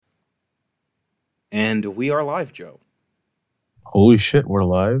And we are live, Joe. Holy shit, we're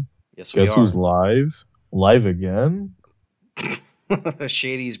live. Yes, we Guess are. who's live? Live again?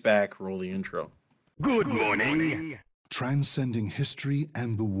 Shady's back. Roll the intro. Good morning. Transcending history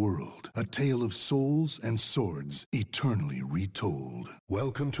and the world, a tale of souls and swords eternally retold.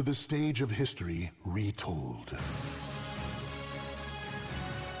 Welcome to the stage of history retold.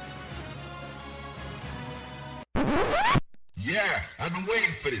 Yeah, I've been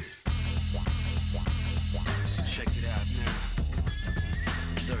waiting for this. Check it out now.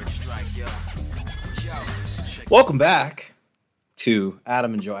 Third strike, yo. Welcome back to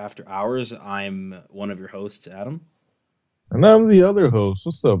Adam and Joe After Hours. I'm one of your hosts, Adam. And I'm the other host.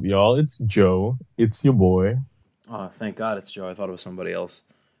 What's up, y'all? It's Joe. It's your boy. Oh, thank God it's Joe. I thought it was somebody else.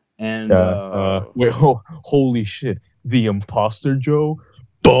 And Wait, holy shit. The imposter Joe?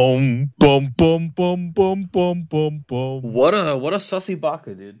 Boom, boom, boom, boom, boom, boom, boom, boom. what a sussy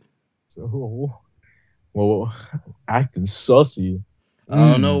baka, dude. Well, acting sussy. I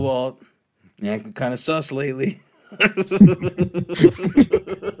don't know, Walt. You acting kind of sus lately.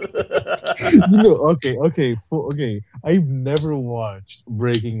 Okay. I've never watched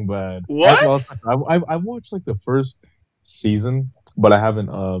Breaking Bad. What? I've watched like the first season, but I haven't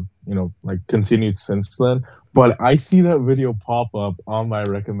continued since then. But I see that video pop up on my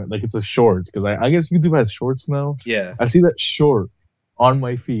recommend, like it's a short, because I guess YouTube has shorts now. Yeah. I see that short on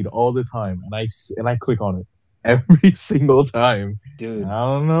my feed all the time, and I click on it every single time. Dude. I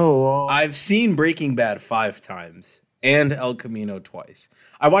don't know. I've seen Breaking Bad 5 times and El Camino twice.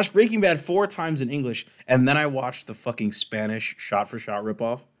 I watched Breaking Bad 4 times in English, and then I watched the fucking Spanish shot-for-shot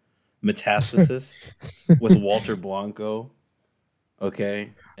ripoff, Metastasis, with Walter Blanco.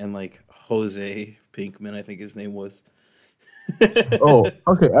 Okay? And like Jose Pinkman, I think his name was. Oh,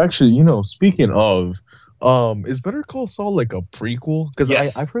 okay. Actually, speaking of, is Better Call Saul like a prequel? Because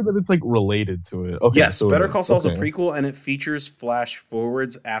Yes. I've heard that it's like related to it. Okay, Yes, so Better Call Saul's a okay. prequel, and it features flash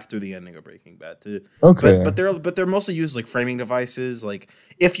forwards after the ending of Breaking Bad. Okay. But they're mostly used like framing devices. Like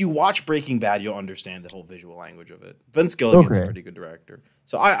if you watch Breaking Bad, you'll understand the whole visual language of it. Vince Gilligan's a Okay. pretty good director,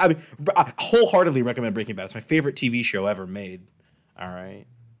 so I wholeheartedly recommend Breaking Bad. It's my favorite TV show ever made. All right,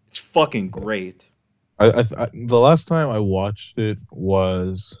 it's fucking great. The last time I watched it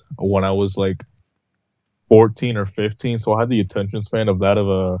was when I was like 14 or 15, so I had the attention span of that of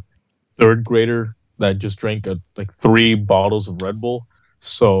a third grader that just drank like 3 bottles of Red Bull.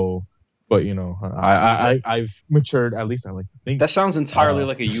 So, but I've matured, at least I like to think. That sounds entirely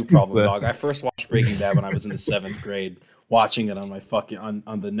like a you problem, that- dog. I first watched Breaking Bad when I was in the 7th grade, watching it on my fucking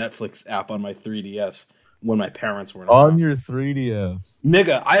on the Netflix app on my 3DS when my parents weren't on around. your 3DS.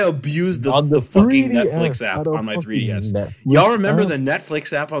 Nigga, I abused On the fucking 3DS, Netflix app not a on my fucking 3DS. Netflix Y'all remember app? the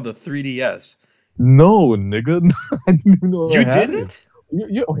Netflix app on the 3DS? No, nigga. I didn't even know I You had didn't?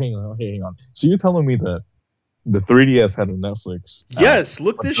 it. Hang on. So you're telling me that the 3DS had a Netflix app, Yes,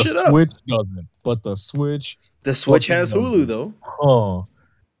 look but this the shit up. Switch doesn't. But the Switch, The Switch fucking has doesn't. Hulu though. huh?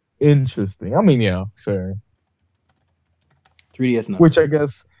 Interesting. I mean, yeah, fair. 3DS Netflix. Which I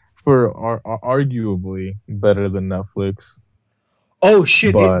guess for arguably better than Netflix. Oh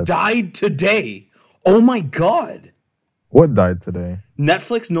shit, it but- died today. Oh my god. What died today?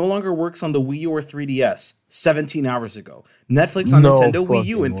 Netflix no longer works on the Wii U or 3DS 17 hours ago. Netflix on No Nintendo Wii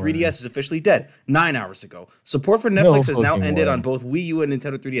U and fucking 3DS way. is officially dead 9 hours ago. Support for Netflix has now fucking ended way. on both Wii U and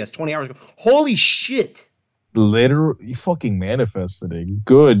Nintendo 3DS 20 hours ago. Holy shit. Literally, you fucking manifested it.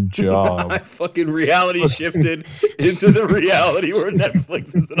 Good I job. fucking reality shifted into the reality where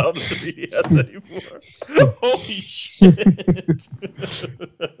Netflix isn't on the 3DS anymore. Holy shit.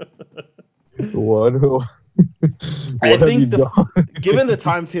 What? I What have think you the- done? Given the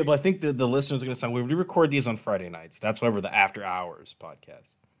timetable, I think the listeners are going to sound weird. We record these on Friday nights. That's why we're the After Hours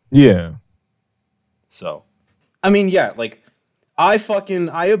podcast. Yeah. So, I mean, yeah, like I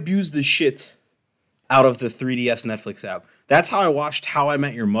abused the shit out of the 3DS Netflix app. That's how I watched How I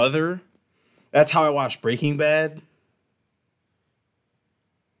Met Your Mother. That's how I watched Breaking Bad.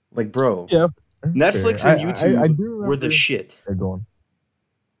 Like, bro, Yeah. Netflix Fair. and YouTube I do were the remember- shit. They're going.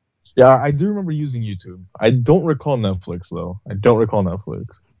 Yeah, I do remember using YouTube. I don't recall Netflix though. I don't recall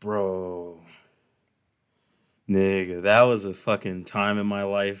Netflix. Bro. Nigga, that was a fucking time in my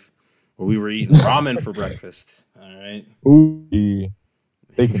life where we were eating ramen for breakfast. All right. Ooh,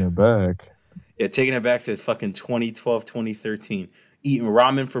 taking it back. Yeah, taking it back to fucking 2012, 2013. Eating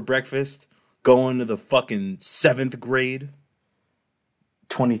ramen for breakfast, going to the fucking 7th grade.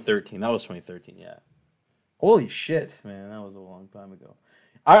 2013. That was 2013, yeah. Holy shit, man. That was a long time ago.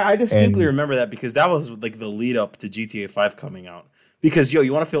 I distinctly And- remember that because that was like the lead up to GTA 5 coming out. Because yo,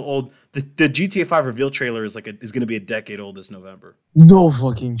 you want to feel old? The GTA 5 reveal trailer is going to be a decade old this November. No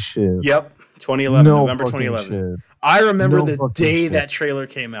fucking shit. Yep, 2011, No November fucking 2011. shit. I remember No the fucking day shit. that trailer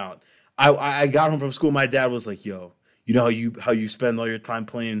came out. I got home from school. My dad was like, "Yo, you know how you spend all your time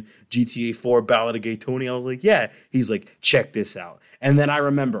playing GTA 4 Ballad of Gay Tony?" I was like, "Yeah." He's like, "Check this out." And then I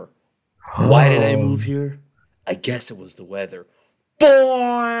remember, why did I move here? I guess it was the weather.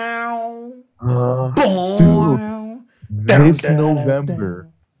 Boing, Dude, boing. this November.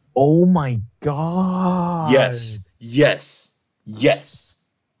 Oh my god. Yes, yes, yes.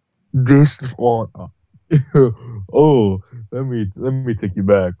 This oh, let me take you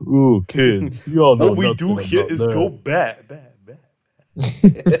back. Ooh, kids, you all know What we nothing do here about is that. go bad.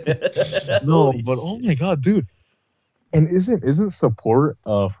 No, Holy but oh shit. my god, dude. And isn't support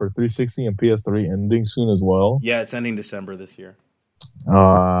for 360 and PS3 ending soon as well? Yeah, it's ending December this year.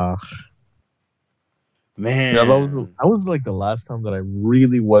 Uh Man, yeah, that was like the last time that I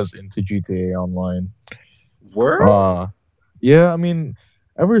really was into GTA Online. word? Yeah, I mean,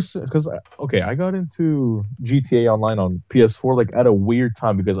 ever since because I got into GTA Online on PS4 like at a weird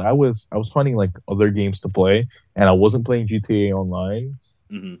time because I was finding like other games to play and I wasn't playing GTA Online.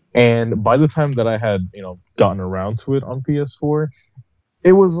 Hmm. And by the time that I had gotten around to it on PS4,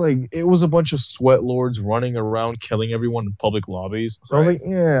 it was a bunch of sweat lords running around killing everyone in public lobbies. So I was Right.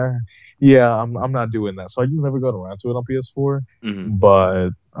 like, yeah, I'm not doing that. So I just never got around to it on PS4. Hmm. But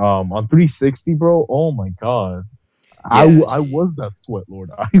on 360, bro, oh my god. Yeah, I G. was that sweat lord.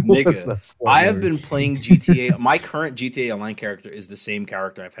 I was Nigga, that sweat I have lord. been playing GTA. My current GTA Online character is the same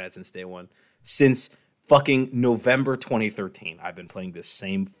character I've had since day one. Since fucking November 2013, I've been playing this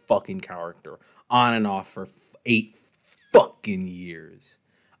same fucking character on and off for 8 fucking years.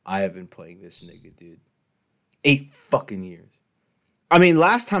 I have been playing this nigga, dude. 8 fucking years. I mean,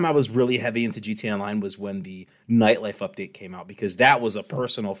 last time I was really heavy into GTA Online was when the nightlife update came out because that was a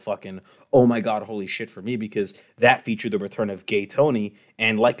personal fucking oh my god, holy shit for me because that featured the return of Gay Tony.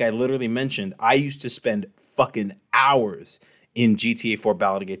 And like I literally mentioned, I used to spend fucking hours in GTA 4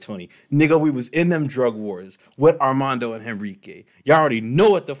 Ballad of Gay Tony. Nigga, we was in them drug wars with Armando and Henrique. Y'all already know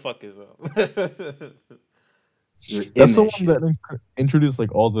what the fuck is up. You're in That's the that one shit. that introduced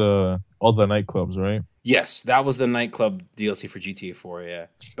like all the nightclubs, right? Yes, that was the nightclub DLC for GTA 4, yeah.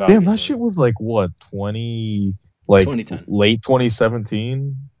 Ballad of Damn, Gay that Tony. shit was like what 20 like 2010. late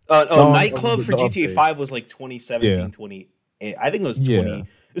 2017. Nightclub for the GTA update. 5 was like 2017, Yeah. 28. I think it was Yeah. 20. It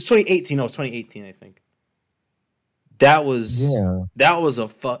was 2018. No, it was 2018, I think. That was Yeah. that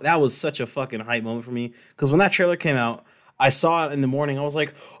was such a fucking hype moment for me because when that trailer came out, I saw it in the morning. I was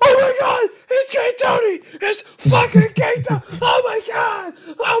like, "Oh my god, it's Gay Tony! It's fucking Gay Tony! Oh my god!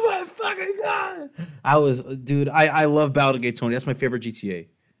 Oh my fucking god!" I love Battle of Gay Tony. That's my favorite GTA.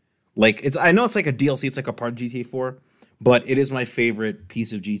 Like I know it's like a DLC. It's like a part of GTA 4, but it is my favorite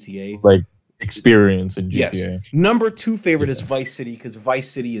piece of GTA. Like experience in Yes. GTA. Number 2 favorite is Vice City because Vice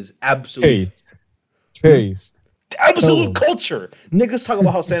City is absolute Taste. absolute Tell 'em. culture. Niggas talk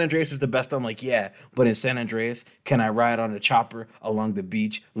about how San Andreas is the best. I'm like, yeah, but in San Andreas, can I ride on a chopper along the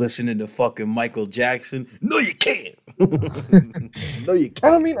beach listening to fucking Michael Jackson? No, you can't. No, you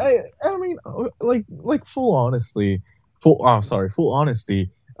I can't. mean, like full honesty, full honesty.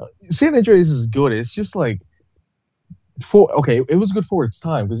 San Andreas is good. It's just like it was good for its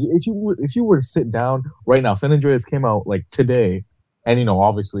time because if you were to sit down right now, San Andreas came out like today, and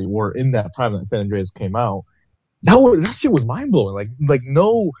obviously we're in that time that San Andreas came out. That shit was mind blowing. Like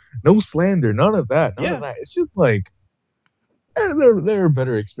no slander, none of that, none Yeah. of that. It's just like there are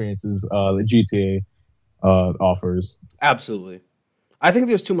better experiences that GTA offers. Absolutely. I think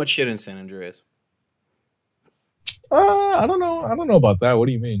there's too much shit in San Andreas. I don't know about that. What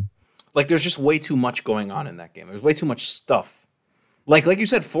do you mean? Like, there's just way too much going on in that game. There's way too much stuff. Like you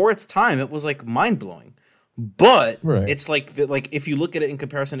said, for its time, it was like mind blowing. But Right. it's like if you look at it in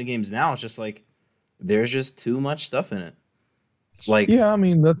comparison to games now, it's just like there's just too much stuff in it. Like, Yeah, I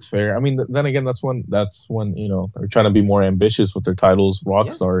mean that's fair. I mean, then again, that's when they're trying to be more ambitious with their titles,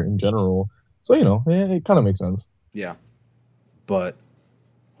 Rockstar in general. So it kind of makes sense. yeah. But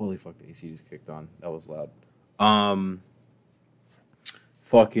holy fuck, the AC just kicked on. That was loud.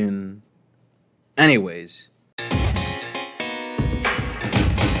 Fucking. Anyways.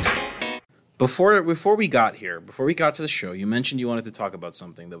 Before we got to the show, you mentioned you wanted to talk about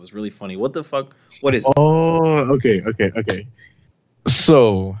something that was really funny. What the fuck? What is it? Oh, okay.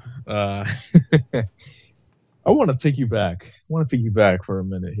 So, I want to take you back. For a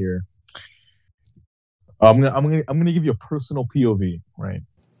minute here. I'm gonna give you a personal POV, right?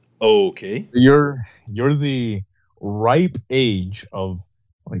 Okay. You're the ripe age of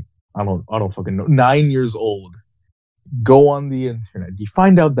like I don't fucking know 9 years old. Go on the internet. You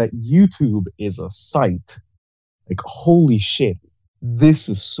find out that YouTube is a site. Like holy shit, this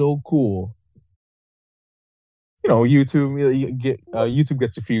is so cool. YouTube YouTube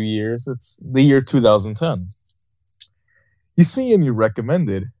gets a few years. It's the year 2010. You see in your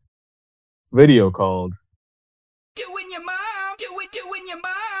recommended video called Doing your mom, doing your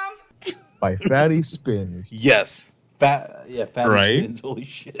mom. by Fatty Spins. Yes. Fatty Right? Spins. Holy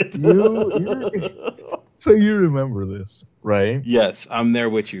shit. So you remember this, right? Yes, I'm there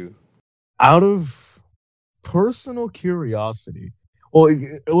with you. Out of personal curiosity, well,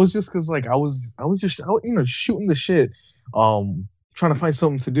 it was just because like I was just shooting the shit, trying to find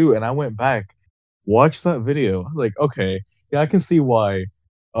something to do, and I went back, watched that video. I was like, okay, yeah, I can see why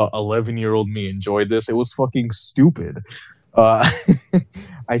 11-year-old me enjoyed this. It was fucking stupid. Uh,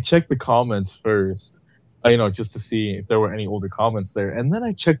 I checked the comments first, just to see if there were any older comments there, and then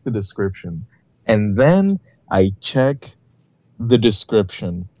I checked the description, and then I check the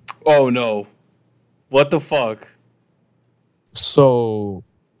description. Oh no. What the fuck? So,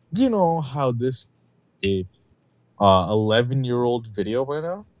 you know how this a 11-year-old video right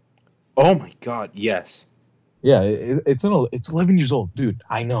now? Oh my god, yes. Yeah, it's 11 years old, dude.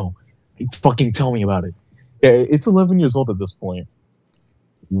 I know. Fucking tell me about it. Yeah, it's 11 years old at this point.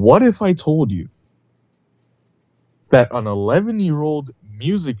 What if I told you that an 11-year-old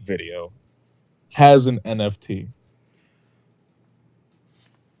music video has an NFT?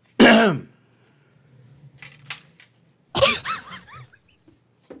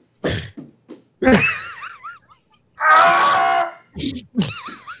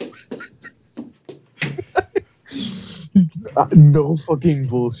 No fucking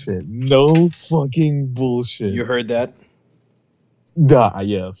bullshit. No fucking bullshit. You heard that?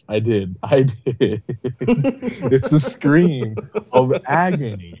 Yes, I did. It's a scream of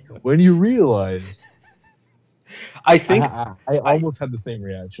agony when you realize. I think I almost had the same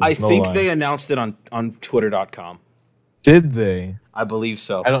reaction. I no think lie. they announced it on Twitter.com. Did they? I believe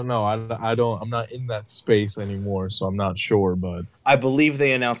so. I don't know. I don't. I'm not in that space anymore, so I'm not sure. But I believe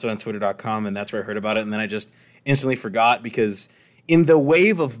they announced it on Twitter.com, and that's where I heard about it. And then I just instantly forgot because in the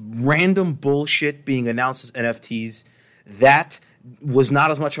wave of random bullshit being announced as NFTs, that was not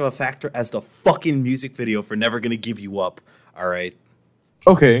as much of a factor as the fucking music video for Never Gonna Give You Up. All right.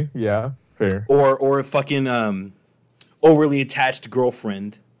 okay, yeah, fair. Or a fucking overly attached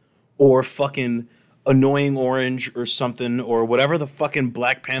girlfriend, or fucking annoying orange or something, or whatever the fucking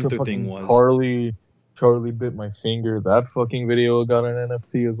Black So Panther thing fucking was. Charlie bit my finger. That fucking video got an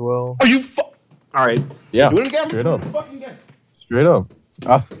NFT as well. Are you all right? Yeah, Do it again. straight up. Fucking again. Straight up.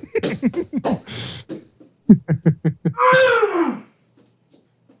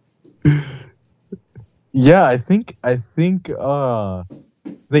 Yeah, I think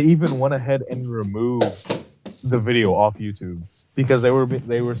they even went ahead and removed the video off YouTube because they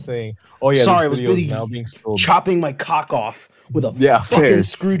were saying, "Oh yeah, Sorry, I this was video is busy now being sold." chopping my cock off with a Yeah, fucking fair.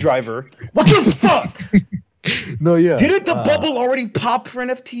 screwdriver. What the fuck? No, yeah. Didn't the bubble already pop for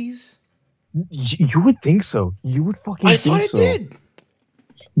NFTs? You would think so. You would fucking I think thought it so. did.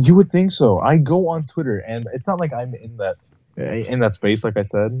 You would think so. I go on Twitter, and it's not like I'm in that space, like I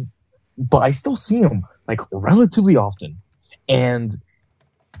said, but I still see them like relatively often, and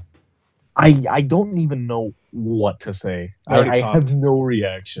I don't even know what to say. It already I have popped. no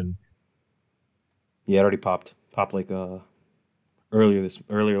reaction. Yeah, it already popped. Popped like earlier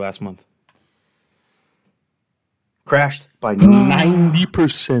last month. Crashed by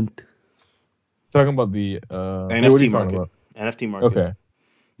 90%. Talking about the what are you NFT talking market. about? NFT market. Okay.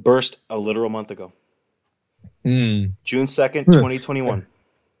 Burst a literal month ago. June 2nd, Hmm. 2021.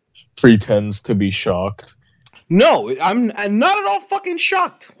 Pretends to be shocked. No, I'm not at all fucking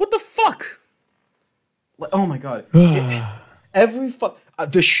shocked. What the fuck? Oh my god. Every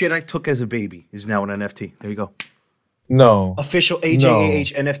the shit I took as a baby is now an NFT. There you go. No. Official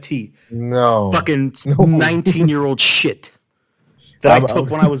AJAH NFT. No. Fucking No. 19-year-old shit that I I'm- took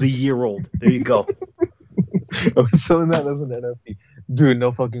when I was a year old. There you go. I was selling that as an NFT. Dude,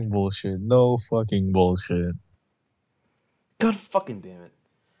 no fucking bullshit. No fucking bullshit. God fucking damn it.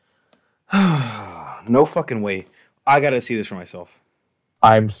 No fucking way. I gotta see this for myself.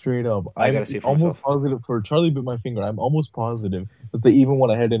 I'm straight up. I gotta see it for almost myself. positive for Charlie bit my finger. I'm almost positive that they even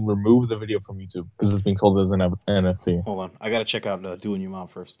went ahead and removed the video from YouTube because it's being sold as an NFT. Hold on. I gotta check out Doing Your Mom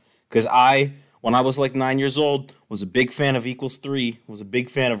first. Because when I was like 9 years old, was a big fan of Equals 3, was a big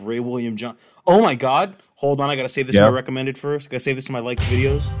fan of Ray William John. Oh my god. Hold on, I gotta save this to Yeah. my recommended first. Gotta save this to my liked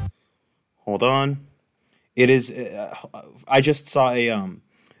videos. Hold on. It is I just saw a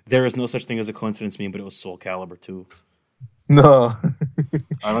There Is No Such Thing as a Coincidence meme, but it was Soul Calibur 2. No.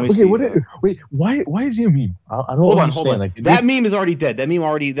 Let me Okay, see. wait, why is he a meme? I don't Hold understand. on. Like, That meme is already dead. That meme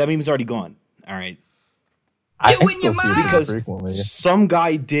is already gone. All right. I Doing still your see it mom. Because frequently. some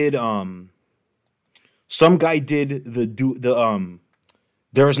guy did Some guy did the.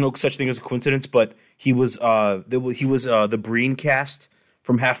 There is no such thing as a coincidence, but he was the Breen cast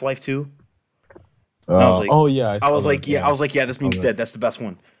from Half-Life 2. And I was like, oh yeah, I was like, yeah, this meme's dead. That's the best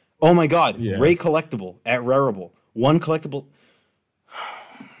one. Oh my god, Yeah. Ray collectible at Rarible. One collectible.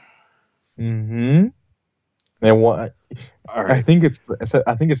 Mm-hmm. And what? All right. I think it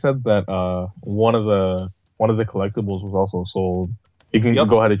said that one of the collectibles was also sold. You can Yep.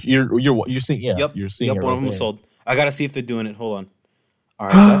 go ahead. You're seeing you're seeing it one right of them was there. sold. I gotta see if they're doing it. Hold on. All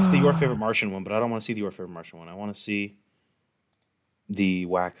right, that's the Your Favorite Martian one, but I don't want to see the Your Favorite Martian one. I want to see the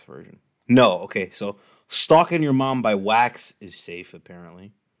Wax version. No, okay, so Stalking Your Mom by Wax is safe,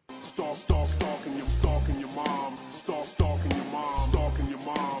 apparently. Stalking your mom, stalking your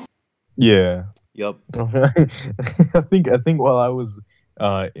mom. Yeah. Yep. I think while I was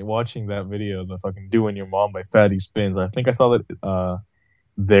watching that video, the fucking "Doing Your Mom" by Fatty Spins, I think I saw that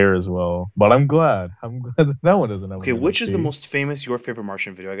there as well. But I'm glad that one doesn't have. Okay, an which is the NFT. most famous Your Favorite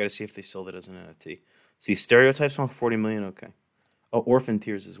Martian video? I gotta see if they sold it as an NFT. See, Stereotypes on 40 million. Okay. Oh, Orphan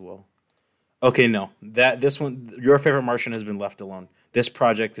Tears as well. Okay, no, this one, Your Favorite Martian has been left alone. This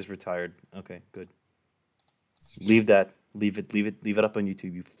project is retired. Okay, good. Leave that. Leave it up on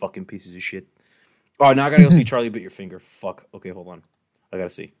YouTube. You fucking pieces of shit. Oh, now I gotta go see Charlie Bit Your Finger. Fuck. Okay, hold on. I gotta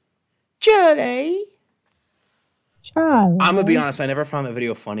see. Charlie. I'm gonna be honest. I never found that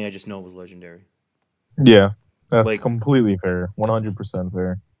video funny. I just know it was legendary. Yeah, that's Like- completely fair. 100%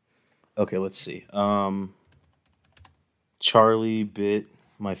 fair. Okay, let's see. Charlie Bit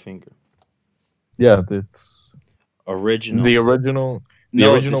My Finger. Yeah, it's Original. the original.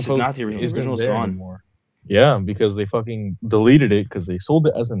 No, original this is post not the original. The isn't original's there gone. anymore. Yeah, because they fucking deleted it because they sold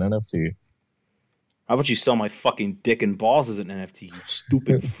it as an NFT. How about you sell my fucking dick and balls as an NFT, you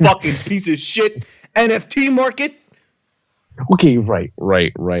stupid fucking piece of shit NFT market? Okay,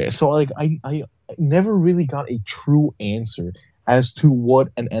 right. So like, I never really got a true answer as to what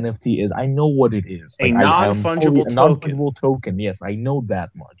an NFT is. I know what it is. A Like, I am non-fungible totally- token. A non-fungible token. Yes, I know that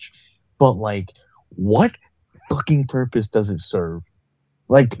much. But like, what fucking purpose does it serve?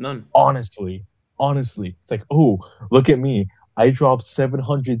 Like, None. honestly, it's like, oh, look at me. I dropped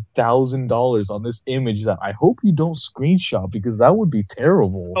 $700,000 on this image that I hope you don't screenshot because that would be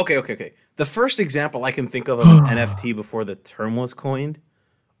terrible. Okay. The first example I can think of an NFT before the term was coined,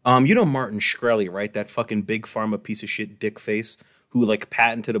 you know Martin Shkreli, right? That fucking big pharma piece of shit dick face who like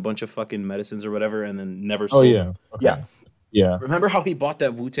patented a bunch of fucking medicines or whatever and then never Oh sold yeah, them. okay. yeah. Remember how he bought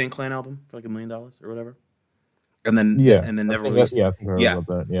that Wu-Tang Clan album for like $1 million or whatever? And then Yeah. never I think released I think I heard Yeah.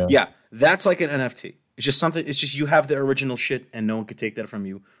 about that. Yeah. Yeah, that's like an NFT. It's just something. It's just you have the original shit, and no one can take that from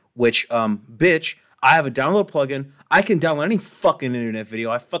you. Which, bitch, I have a download plugin. I can download any fucking internet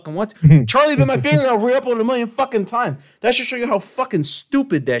video I fucking want. Charlie Bit My Finger. I'll re-upload it 1,000,000 fucking times. That should show you how fucking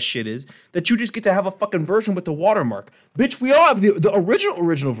stupid that shit is. That you just get to have a fucking version with the watermark. Bitch, we all have the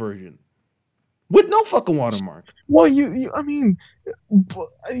original version with no fucking watermark. Well, I mean,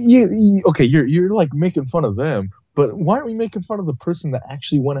 okay, you're like making fun of them, but why aren't we making fun of the person that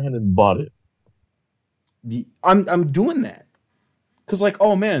actually went ahead and bought it? I'm doing that. Cause like,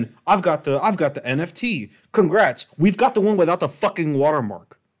 oh man, I've got the NFT. Congrats. We've got the one without the fucking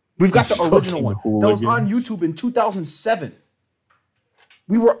watermark. We've got the Fucking original one that was on hooligan. YouTube in 2007.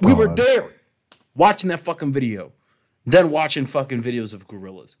 We were God. there watching that fucking video. Then watching fucking videos of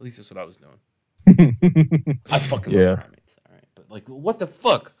gorillas. At least that's what I was doing. I fucking Yeah. love primates. All right. But like, what the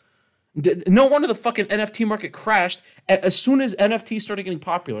fuck? No wonder the fucking NFT market crashed. As soon as NFTs started getting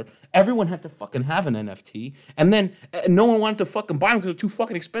popular, everyone had to fucking have an NFT, and then no one wanted to fucking buy them because they're too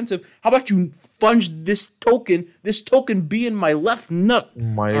fucking expensive. How about you funge this token be in my left nut?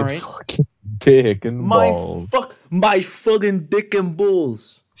 My All right. fucking dick and balls. My fucking dick and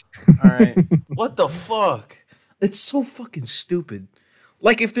balls. All right. What the fuck? It's so fucking stupid.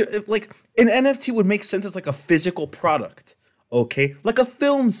 Like if an NFT would make sense as like a physical product. Okay, like a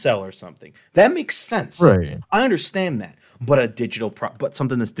film cell or something. That makes sense. Right. I understand that. But a digital but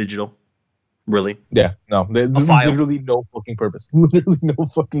something that's digital. Really? Yeah, no, there's file. literally no fucking purpose. Literally no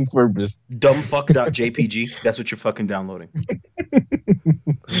fucking purpose. Dumbfuck.jpg. That's what you're fucking downloading.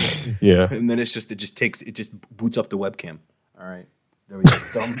 Yeah. And then it just boots up the webcam. All right. There we go.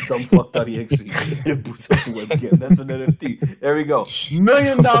 Dumbfuck.exe. It boots up the webcam. That's an NFT. There we go. $1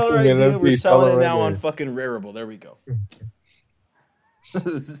 million idea. NFT, We're selling it right now there. on fucking Rarible. There we go.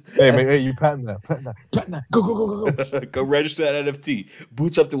 Hey, man, hey, you patent that. Go. Go register that NFT.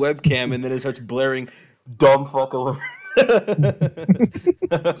 Boots up the webcam and then it starts blaring dumb fuck alert.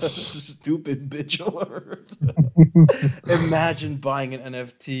 Stupid bitch alert. Imagine buying an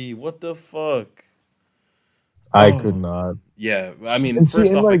NFT. What the fuck? I Oh. could not. Yeah, I mean, And see,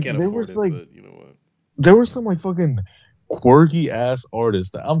 first and off, I like, can't there afford was, it, like- but you know what? there were some like fucking quirky ass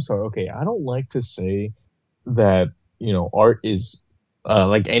artists that I'm sorry, okay, I don't like to say that, art is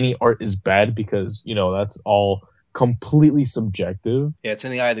like any art is bad because, that's all completely subjective. Yeah, it's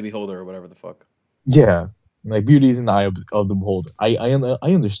in the eye of the beholder or whatever the fuck. Yeah. Like beauty is in the eye of the beholder. I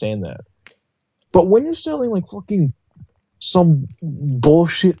understand that. But when you're selling like fucking some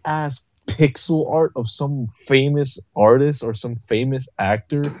bullshit ass pixel art of some famous artist or some famous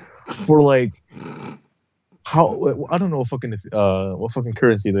actor for like how I don't know what fucking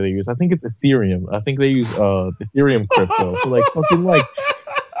currency they use. I think it's Ethereum. I think they use Ethereum crypto for like fucking like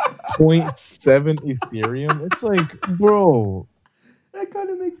 0.7 Ethereum. It's like, bro, That kind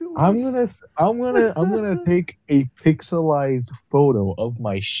of makes it worse. I'm gonna take a pixelized photo of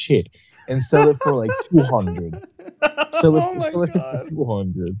my shit and sell it for like 200. Sell it for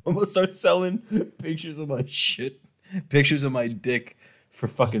 200. I'm gonna start selling pictures of my shit, pictures of my dick for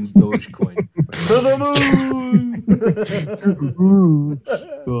fucking Dogecoin. To the moon.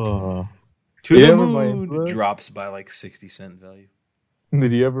 To the moon. Drops by like 60-cent value.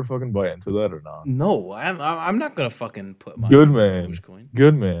 Did you ever fucking buy into that or not? No, I'm not gonna fucking put money Good in man. Dogecoin.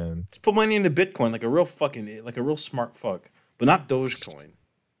 Good man. Just put money into Bitcoin like a real smart fuck, but not Dogecoin.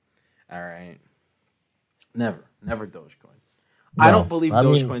 All right. Never Dogecoin. No, I don't believe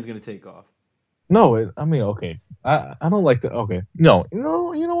Dogecoin's gonna take off. No, okay. I don't like to. Okay, no,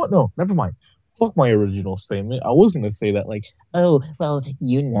 you know what? No, never mind. Fuck my original statement. I was gonna say that like, oh well,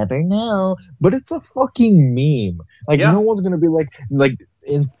 you never know, but it's a fucking meme. Like Yeah. no one's gonna be like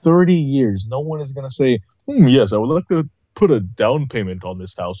in 30 years, no one is gonna say, yes, I would like to put a down payment on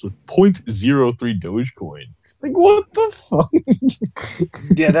this house with 0.03 Dogecoin. It's like what the fuck?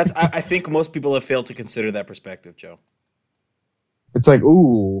 Yeah, I think most people have failed to consider that perspective, Joe. It's like,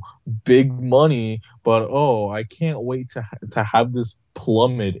 ooh, big money, but I can't wait to have this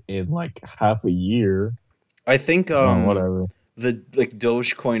plummet in like half a year. I think Whatever. the like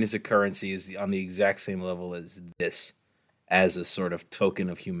Dogecoin as a currency is on the exact same level as this, as a sort of token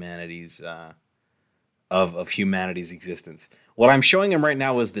of humanity's of humanity's existence. What I'm showing him right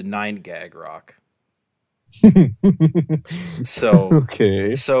now is the 9gag rock. So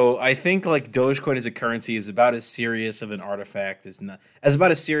Okay. So I think like Dogecoin as a currency is about as serious of an artifact as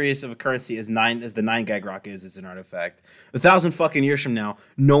about as serious of a currency as the 9gag rock is as an artifact. 1,000 fucking years from now,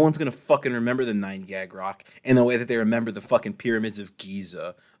 no one's gonna fucking remember the 9gag rock in the way that they remember the fucking pyramids of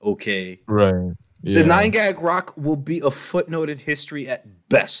Giza. Okay, Right. the Yeah. 9gag rock will be a footnoted history at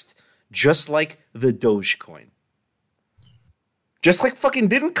best, just like the Dogecoin. Just like fucking,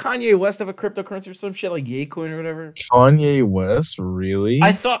 didn't Kanye West have a cryptocurrency or some shit like Yecoin or whatever? Kanye West, really?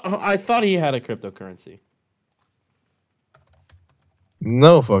 I thought he had a cryptocurrency.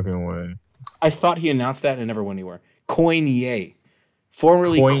 No fucking way. I thought he announced that and it never went anywhere. Coinye,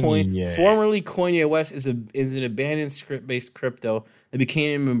 formerly Kanye West, is an abandoned script-based crypto that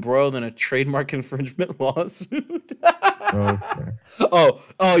became embroiled in a trademark infringement lawsuit. Okay.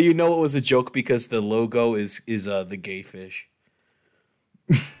 Oh, you know it was a joke because the logo is the gay fish.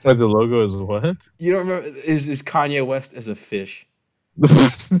 Like the logo is what? You don't remember is Kanye West as a fish?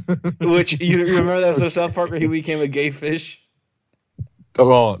 Which you remember that was South Park where he became a gay fish?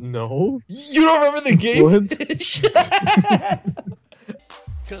 Oh no. You don't remember the gay What? fish?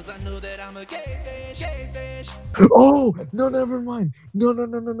 Cause I know that I'm a gay fish. Oh no! Never mind.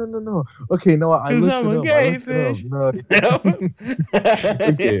 No. Okay, no. I 'Cause looked I'm it a up. gay I looked it up. fish. No.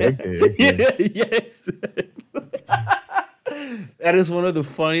 Okay. Yeah, yes. That is one of the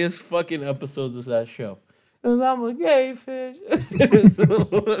funniest fucking episodes of that show. 'Cause I'm a gay fish.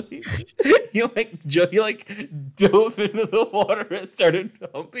 You dove into the water and started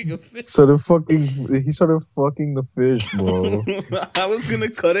humping a fish. He started fucking the fish, bro. I was gonna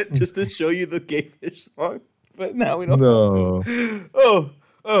cut it just to show you the gay fish song, but now we don't. No.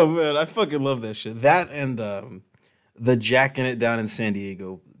 Oh man, I fucking love that shit. That and the Jacking It Down in San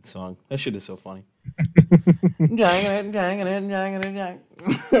Diego song. That shit is so funny. Jacking it.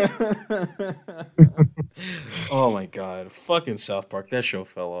 Oh my god, fucking South Park. That show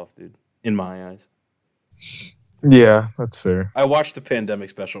fell off, dude. In my eyes. Yeah, that's fair. I watched the pandemic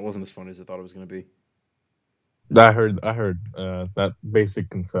special. It wasn't as funny as I thought it was gonna be. I heard that basic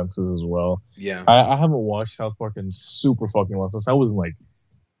consensus as well. Yeah. I haven't watched South Park in super fucking long since I was in like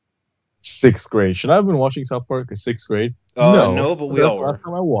 6th grade. Should I have been watching South Park in 6th grade? No, but we that's all the were. last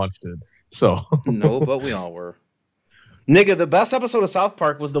time I watched it. So No, but we all were. Nigga, the best episode of South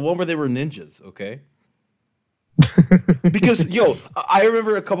Park was the one where they were ninjas, okay? Because I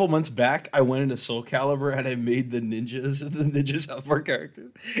remember a couple months back, I went into Soul Calibur and I made the Ninja South Park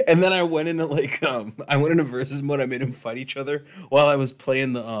characters, and then I went into versus mode. I made them fight each other while I was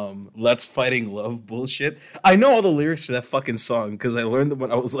playing the Let's Fighting Love bullshit. I know all the lyrics to that fucking song because I learned them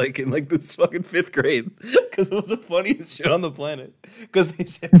when I was like in like this fucking 5th grade because it was the funniest shit on the planet. Because they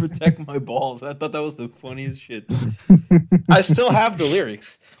said protect my balls. I thought that was the funniest shit. I still have the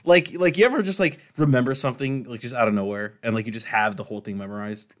lyrics. Like you ever just like remember something like just out of nowhere and like you just have the whole thing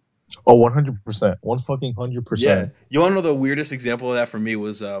memorized? Oh, 100%. 100%. Yeah. You want to know the weirdest example of that for me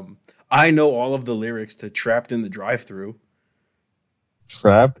was I know all of the lyrics to Trapped in the Drive-Thru.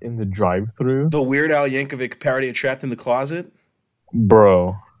 Trapped in the Drive-Thru? The Weird Al Yankovic parody of Trapped in the Closet.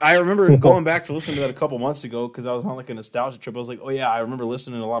 Bro. I remember going back to listen to that a couple months ago because I was on like a nostalgia trip. I was like, oh yeah, I remember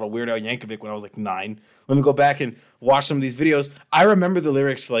listening to a lot of Weird Al Yankovic when I was like 9. Let me go back and watch some of these videos. I remember the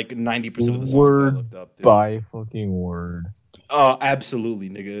lyrics like 90% of the songs that I looked up. Dude. By fucking word. Oh,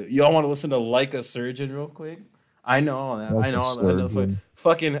 absolutely, nigga. Y'all want to listen to Like a Surgeon real quick? I know that. I know.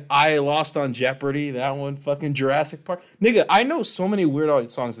 Fucking I Lost on Jeopardy. That one. Fucking Jurassic Park. Nigga, I know so many Weird Al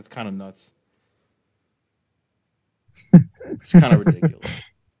songs. It's kind of nuts. It's kind of ridiculous.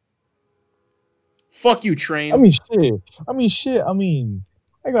 Fuck you, Train. I mean, shit.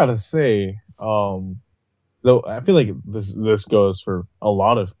 I gotta say, though I feel like this goes for a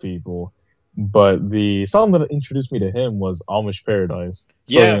lot of people, but the song that introduced me to him was Amish Paradise.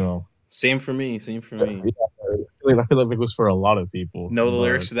 So, yeah, same for me. Yeah, I feel like it was for a lot of people. Know the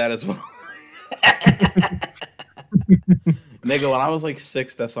lyrics to that as well. Nigga, when I was like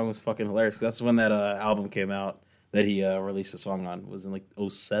 6, that song was fucking hilarious. That's when that album came out that he released a song on. It was in like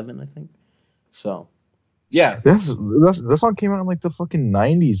 07, I think. So, yeah. That song came out in like the fucking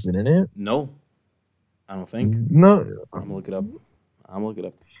 90s, didn't it? No, I don't think. No. I'm gonna look it up.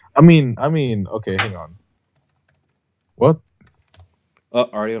 I mean, okay, hang on. What?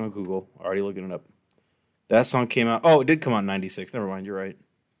 Already on Google. Already looking it up. That song came out. Oh, it did come out in 96. Never mind. You're right.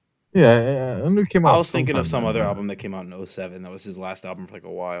 Yeah, I knew it came out. I was thinking of some other album that came out in 07. That was his last album for like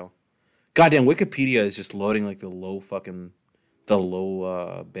a while. Goddamn, Wikipedia is just loading like the low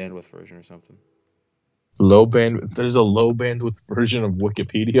bandwidth version or something. Low bandwidth. There's a low bandwidth version of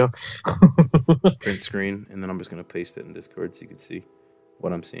Wikipedia. Print screen, and then I'm just gonna paste it in Discord so you can see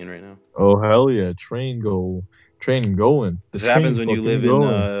what I'm seeing right now. Oh hell yeah! Train going. This happens when you live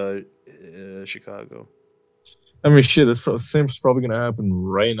in Chicago. I mean, shit. The same's probably gonna happen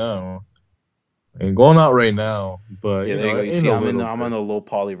right now. And going out right now, but yeah, there you go. You see, I'm on the low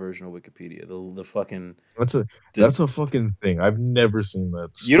poly version of Wikipedia. The fucking that's a fucking thing. I've never seen that.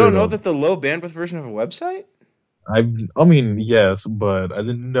 You don't know that the low bandwidth version of a website? I mean, yes, but I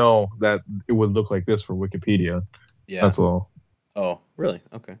didn't know that it would look like this for Wikipedia. Yeah, that's all. Oh, really?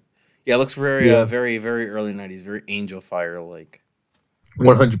 Okay. Yeah, it looks very, very, very early '90s, very Angel Fire like.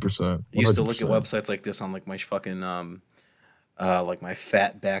 100%. I used to look at websites like this on like my fucking like my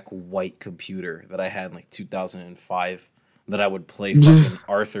fat back white computer that I had in like 2005 that I would play fucking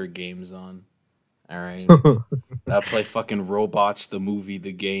Arthur games on. All right, I'd play fucking Robots the movie,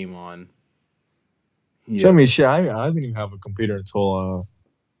 the game on. Yeah. I mean, shit. I didn't even have a computer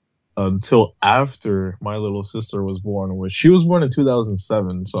until after my little sister was born. Which she was born in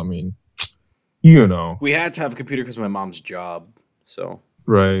 2007. So I mean, we had to have a computer because of my mom's job. So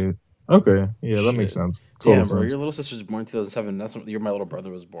right. Okay. Yeah, that makes sense. Yeah, bro. Your little sister was born in 2007. That's when my little brother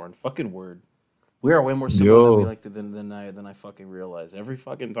was born. Fucking word. We are way more similar than I fucking realize. Every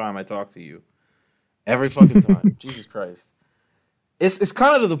fucking time I talk to you. Every fucking time. Jesus Christ. It's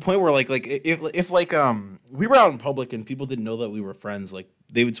kind of to the point where like if we were out in public and people didn't know that we were friends, like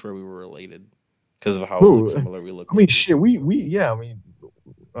they would swear we were related because of how similar we look. I mean, shit. We yeah. I mean,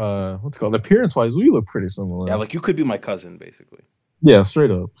 what's it called? Appearance wise, we look pretty similar. Yeah, like you could be my cousin, basically. Yeah, straight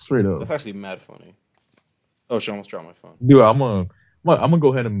up. That's actually mad funny. Oh, she almost dropped my phone. Dude, I'm gonna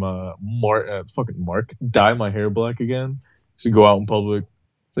go ahead and dye my hair black again. So go out in public.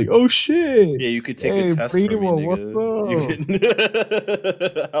 It's like, oh shit. Yeah, you could take a test for me, nigga.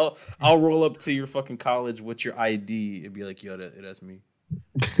 I'll roll up to your fucking college with your ID and be like, yo, that's me.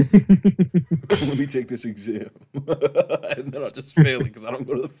 Let me take this exam. And then I'll just fail it because I don't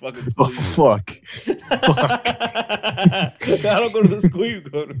go to the fucking school. Oh, fuck. I don't go to the school you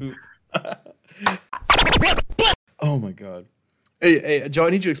go to. Oh my god. Hey, Joe, I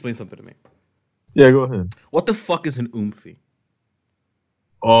need you to explain something to me. Yeah, go ahead. What the fuck is an oomphy?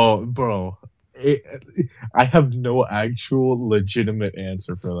 Oh, bro. I have no actual legitimate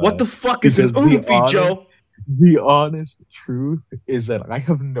answer for that. What the fuck is an oomphy, Joe? The honest truth is that I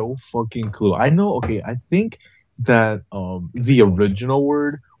have no fucking clue. I know, okay, I think that the original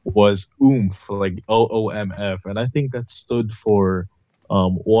word was oomph, like OOMF, and I think that stood for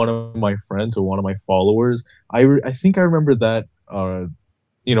one of my friends or one of my followers. I think I remember that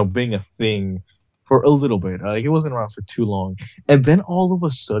being a thing for a little bit. Like it wasn't around for too long, and then all of a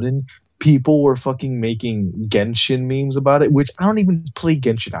sudden, people were fucking making Genshin memes about it. Which I don't even play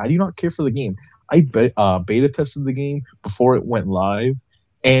Genshin. I do not care for the game. Beta tested the game before it went live,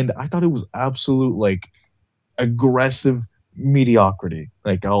 and I thought it was absolute like aggressive mediocrity.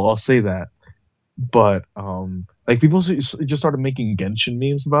 Like I'll say that, but like people just started making Genshin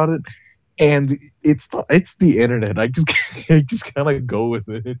memes about it, and it's the internet. I just I just kind of go with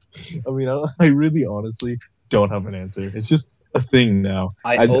it. I mean, I really honestly don't have an answer. It's just a thing now.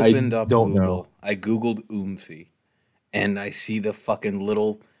 I opened up don't Google. know. I googled Oomphy, and I see the fucking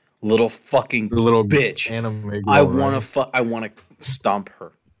little fucking The little bitch. anime girl, I want right? to I want to stomp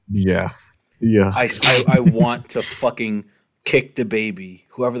her. Yeah. Yeah. I want to fucking kick the baby.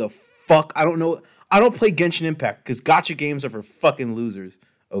 Whoever the fuck, I don't know. I don't play Genshin Impact because gotcha games are for fucking losers.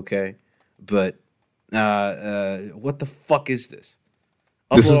 Okay, but what the fuck is this?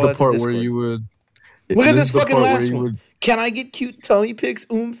 This Upload is all the that to part where Discord. you would Look at this is the fucking part where last you one. would- Can I get cute tummy pics,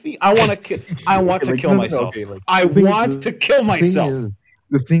 Oomphy? I want to Like, kill no, no, myself. okay, like, I the thing- want to kill myself.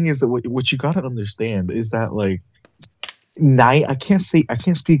 The thing is that what you gotta understand is that like I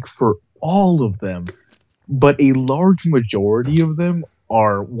can't speak for all of them, but a large majority of them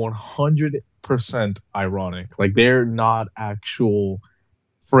are 100% ironic. Like they're not actual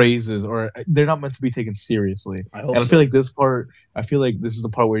phrases, or they're not meant to be taken seriously. I hope And I so. feel like this is the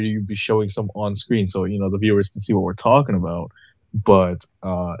part where you'd be showing some on screen, so the viewers can see what we're talking about. But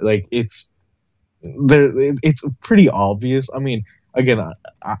like it's pretty obvious. I mean, again,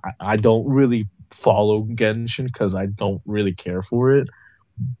 I don't really follow Genshin because I don't really care for it.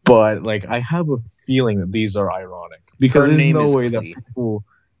 But like, I have a feeling that these are ironic because Her there's name no is way that Klee. people.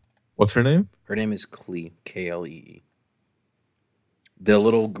 What's her name? Her name is Klee, Klee. The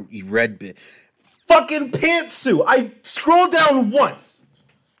little red bit. Fucking pantsuit. I scrolled down once.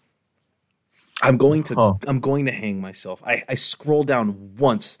 I'm going to hang myself. I scroll down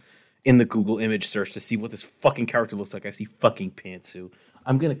once in the Google image search to see what this fucking character looks like. I see fucking pantsuit.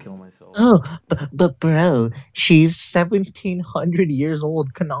 I'm gonna kill myself. Oh, but bro, she's 1700 years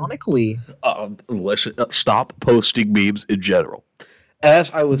old canonically. Listen, stop posting memes in general. As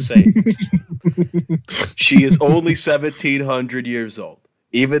I was saying, she is only 1,700 years old,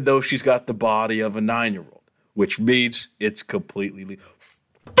 even though she's got the body of a 9-year-old, which means it's completely legal.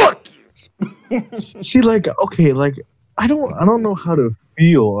 Fuck you. See, like, okay, like I don't know how to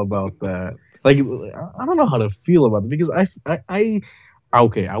feel about that. Like, I don't know how to feel about it because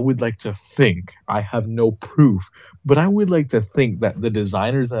I would like to think, I have no proof, but I would like to think that the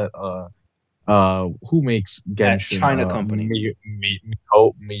designers at who makes Genshin, That China company.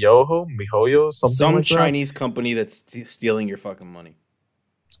 MiHoYo, something Some like that. Chinese company that's stealing your fucking money.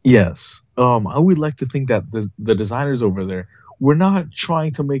 Yes. I would like to think that the designers over there were not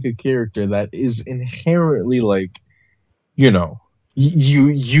trying to make a character that is inherently like, you know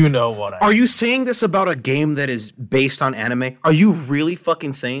what I Are you saying this about a game that is based on anime? Are you really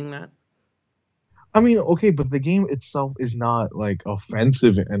fucking saying that? I mean, okay, but the game itself is not like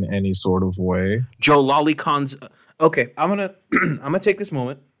offensive in any sort of way. Joe Lollycon's. Okay, I'm gonna take this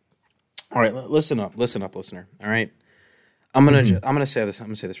moment. All right, listen up, listener. All right, I'm gonna say this. I'm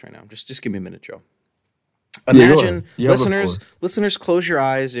gonna say this right now. Just give me a minute, Joe. Yeah, go Imagine, ahead. You have the listeners, close your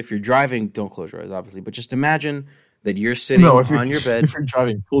eyes. If you're driving, don't close your eyes, obviously. But just imagine that you're sitting No, if you're, on your bed. if you're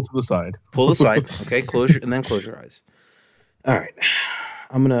driving, pull to the side. Pull the side. Okay, close your eyes. All right,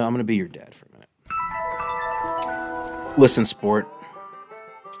 I'm gonna be your dad for a minute. Listen, sport.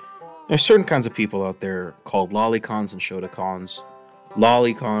 There's certain kinds of people out there called lolicons and shotacons.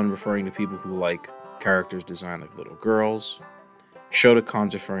 Lolicon referring to people who like characters designed like little girls.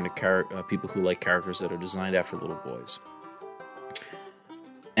 Shotacons referring to people who like characters that are designed after little boys.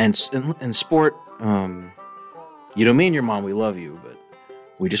 And in sport, me and your mom, we love you, but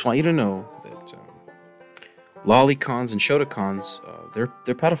we just want you to know that lolicons and shotacons, they're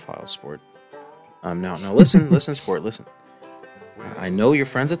pedophiles, sport. Now listen, sport, listen. I know your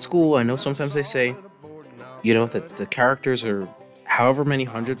friends at school. I know sometimes they say, that the characters are however many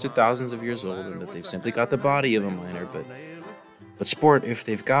hundreds or thousands of years old, and that they've simply got the body of a minor. But sport, if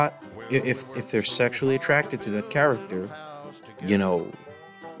they're sexually attracted to that character, and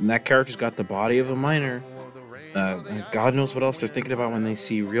that character's got the body of a minor, God knows what else they're thinking about when they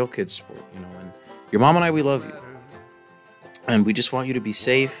see real kids sport. And your mom and I, we love you, and we just want you to be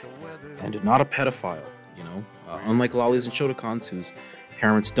safe and not a pedophile. Unlike lollies and shotacons whose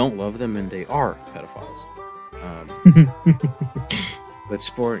parents don't love them and they are pedophiles. But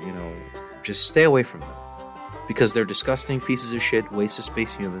sport, just stay away from them because they're disgusting pieces of shit, waste of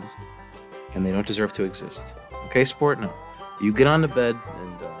space humans, and they don't deserve to exist. Okay, sport? No. You get on to bed,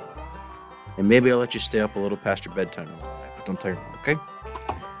 and maybe I'll let you stay up a little past your bedtime tomorrow night, but don't tell your mom, okay?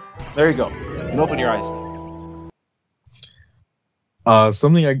 There you go. You can open your eyes now.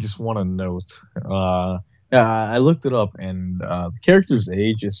 Something I just want to note. I looked it up, and the character's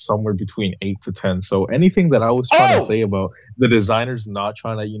age is somewhere between 8 to 10. So anything that I was trying to say about the designers not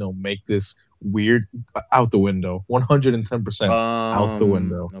trying to, make this weird, out the window. 110% out the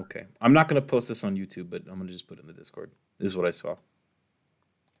window. Okay. I'm not going to post this on YouTube, but I'm going to just put it in the Discord. This is what I saw.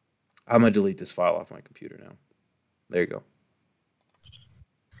 I'm going to delete this file off my computer now. There you go.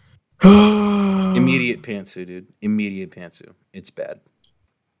 Immediate pantsu, dude. Immediate pantsu. It's bad.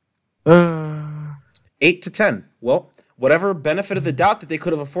 8 to 10. Well, whatever benefit of the doubt that they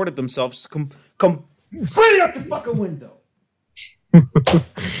could have afforded themselves, come right out the fucking window.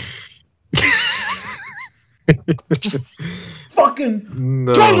 Fucking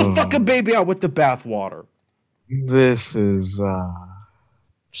throw the fucking baby out with the bathwater. This is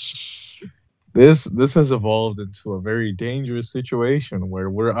this has evolved into a very dangerous situation where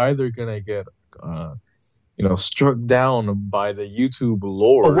we're either gonna get struck down by the YouTube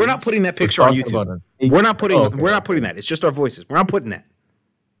lords. Oh, we're not putting that picture on YouTube. We're not putting that. It's just our voices. We're not putting that.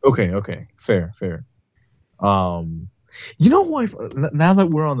 Okay. Fair. You know what? Now that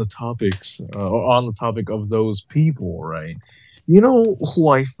we're on the topic of those people, right? You know who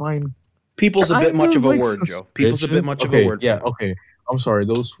I find people's a bit much of a word, Joe. People's a bit much of a word. Yeah. Okay. I'm sorry.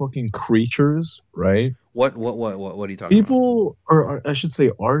 Those fucking creatures, right? What are you talking about? People, or I should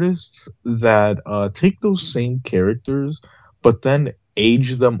say, artists that take those same characters, but then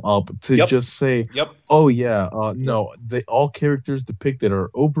age them up to just say, "Oh yeah, no, all characters depicted are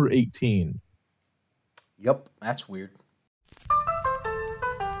over 18." Yep, that's weird.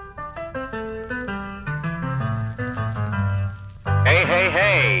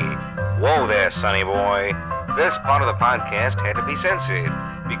 Hey! Whoa there, sonny boy. This part of the podcast had to be censored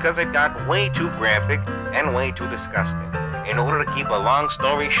because it got way too graphic and way too disgusting. In order to keep a long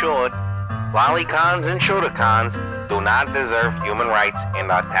story short, lolicons and shotacons do not deserve human rights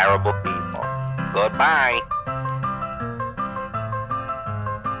and are terrible people. Goodbye.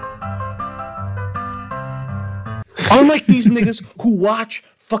 Unlike these niggas who watch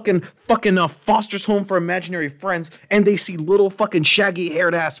fucking Foster's Home for Imaginary Friends and they see little fucking shaggy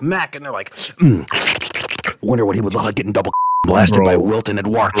haired ass Mac and they're like, wonder what he would look like getting double blasted by Wilton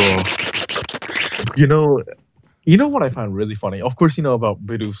Edouard. You know what I find really funny? Of course, you know about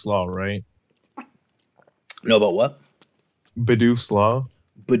Bidoof's Law, right? Know about what? Bidoof's Law.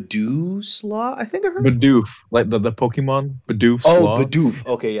 Bidoof's Law? I think I heard. Bidoof, like the Pokemon. Bidoof's Law. Oh, Bidoof.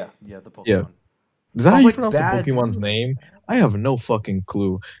 Okay, yeah, the Pokemon. Yeah. Is that how you pronounce the Pokemon's name? I have no fucking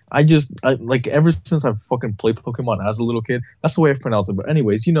clue. I ever since I've fucking played Pokemon as a little kid, that's the way I've pronounced it. But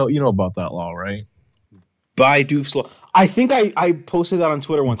anyways, you know about that law, right? Bidoof's Law. I think I posted that on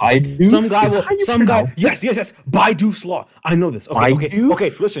Twitter once. Bidoof? Some guy. Yes. Bidoof's Law. I know this.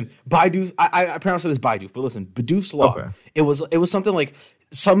 Okay. Listen, Bidoof. I pronounce it as Bidoof, but listen, Bidoof's Law. Okay. It was something like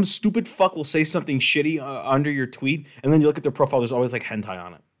some stupid fuck will say something shitty under your tweet, and then you look at their profile. There's always like hentai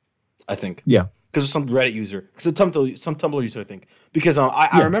on it. I think. Yeah. Because some Reddit user, some Tumblr user, I think. Because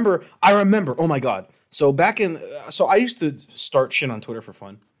I remember. Oh my god! So I used to start shit on Twitter for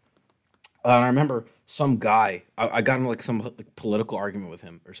fun. And I remember some guy. I got in like some political argument with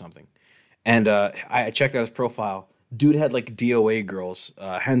him or something, and I checked out his profile. Dude had like DOA girls,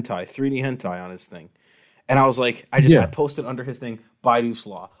 hentai, 3D hentai on his thing, and I was like, I posted under his thing, Bidoof's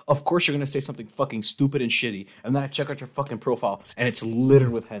Law. Of course you're gonna say something fucking stupid and shitty, and then I check out your fucking profile, and it's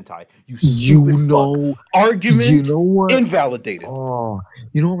littered with hentai. You stupid fuck. Argument invalidated. Oh,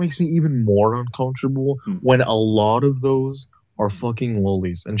 you know what makes me even more uncomfortable? When a lot of those are fucking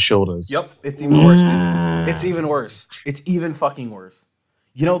lollies and shotas. Yep, it's even worse, dude. It's even worse. It's even fucking worse.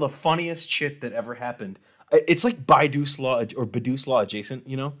 You know the funniest shit that ever happened? It's like Bidoof's Law or Bidoof's Law adjacent,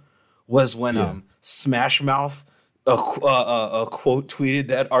 was when Smash Mouth a quote tweeted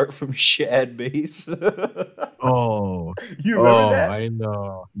that art from Shad Base. Oh, you remember that? I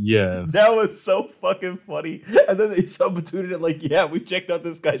know. Yes, that was so fucking funny. And then they subtweeted it like, "Yeah, we checked out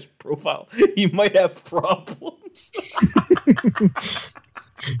this guy's profile. He might have problems."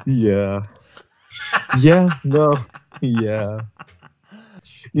 Yeah. No. Yeah.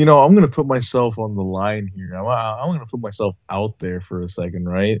 I'm gonna put myself on the line here. I'm gonna put myself out there for a second,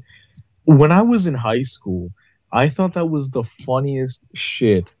 right? When I was in high school, I thought that was the funniest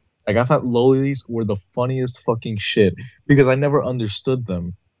shit. Like, I thought lollies were the funniest fucking shit because I never understood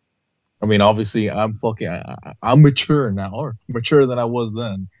them. I mean, obviously, I'm mature now, or mature than I was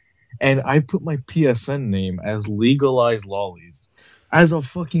then, and I put my PSN name as Legalized Lollies as a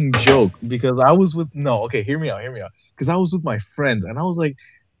fucking joke because I was with no, okay, hear me out, because I was with my friends and I was like,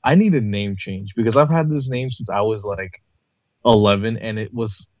 I need a name change because I've had this name since I was like 11, and it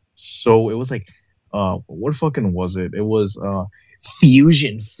was like, what fucking was it? It was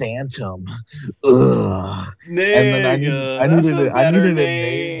Fusion Phantom. Ugh. And then I needed a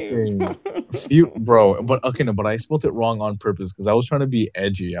name change. Bro, but okay, no, but I spelled it wrong on purpose because I was trying to be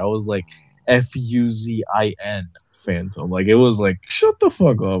edgy. I was like Fuzin Phantom. Like it was like, shut the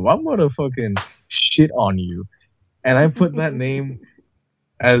fuck up. I'm gonna fucking shit on you. And I put that name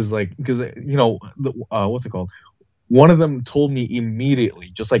as like because what's it called? One of them told me immediately,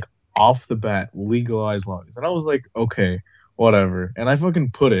 just like off the bat, Legalized Lollies. And I was like, okay, whatever. And I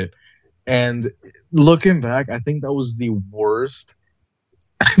fucking put it. And looking back, I think that was the worst.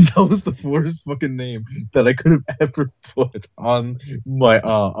 That was the worst fucking name that I could have ever put on my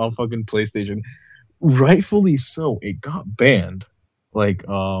on fucking PlayStation. Rightfully so. It got banned like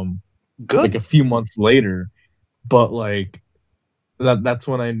like a few months later. But like that's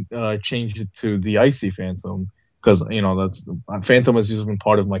when I changed it to the Icy Phantom. Because that's Phantom has just been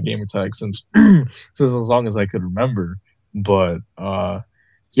part of my gamer tag since as long as I could remember. But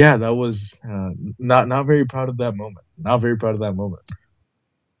yeah, that was not very proud of that moment. Not very proud of that moment.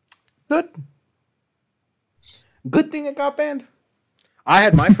 Good thing it got banned. I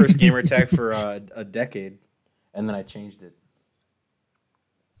had my first gamer tag for a decade, and then I changed it.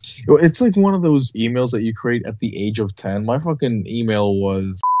 It's like one of those emails that you create at the age of 10. My fucking email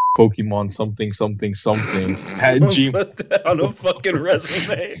was Pokemon something at Gmail. Put that on a fucking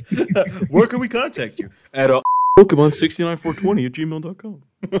resume. Where can we contact you? At Pokemon69420@gmail.com.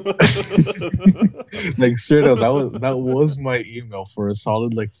 Like straight up, that was my email for a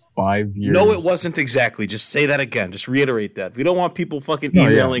solid like 5 years. No, it wasn't exactly. Just say that again. Just reiterate that. We don't want people fucking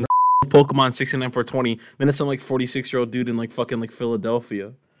emailing Pokemon69420. Then it's some like 46-year-old dude in like fucking like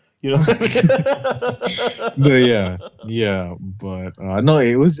Philadelphia. You know? But no,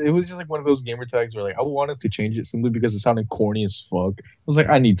 it was just like one of those gamer tags where like I wanted to change it simply because it sounded corny as fuck. I was like,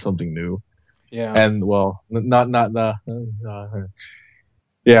 I need something new. Yeah. And well, not the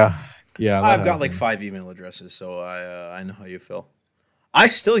yeah. I've got like 5 email addresses, so I know how you feel. I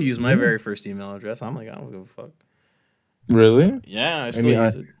still use my very first email address. I'm like, I don't give a fuck. Really? Yeah, I still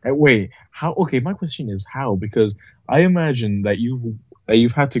use it. Wait, how? Okay, my question is how? Because I imagine that you've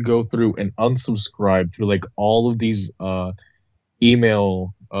had to go through and unsubscribe through like all of these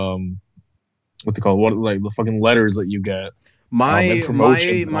email what's it called? What like the fucking letters that you get. My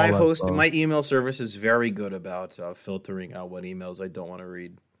email service is very good about filtering out what emails I don't want to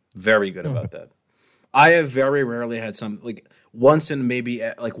read. Very good about that. I have very rarely had once maybe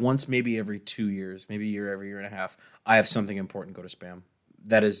every 2 years, maybe every year and a half, I have something important go to spam.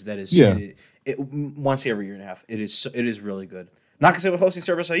 That is once every year and a half. It is really good. Not because of a hosting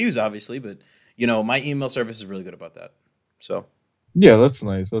service I use, obviously, but my email service is really good about that. So yeah, that's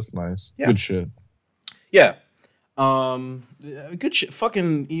nice. Yeah. Good shit. Yeah. Good shit.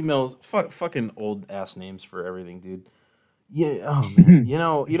 Fucking emails. Fucking old ass names for everything, dude. Yeah. Oh man. you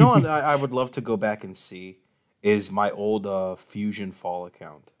know what I would love to go back and see is my old Fusion Fall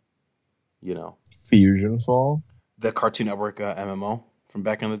account. Fusion Fall, the Cartoon Network MMO from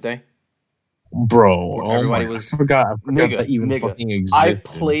back in the day. Bro, everybody I forgot that even fucking existed. I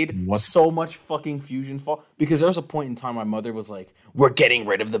played so much fucking Fusion Fall because there was a point in time my mother was like, "We're getting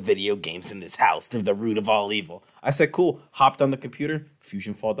rid of the video games in this house. They're the root of all evil." I said, "Cool." Hopped on the computer,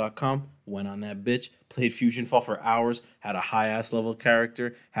 FusionFall.com, went on that bitch, played Fusion Fall for hours, had a high ass level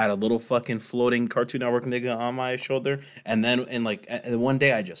character, had a little fucking floating Cartoon Network nigga on my shoulder, and then one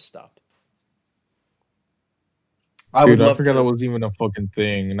day I just stopped. I forgot that was even a fucking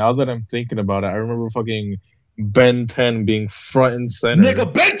thing. Now that I'm thinking about it, I remember fucking Ben 10 being front and center.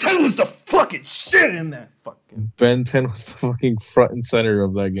 Nigga, Ben 10 was the fucking shit in that fucking. Ben 10 was the fucking front and center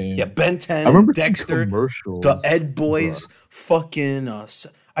of that game. Yeah, Ben 10, I remember Dexter, commercials. the Ed Boys, fucking.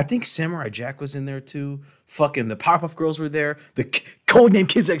 I think Samurai Jack was in there too. Fucking the Pop-Up Girls were there. The Codename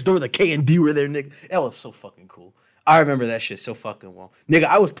Kids Next Door, the K and D were there, nigga. That was so fucking cool. I remember that shit so fucking well. Nigga,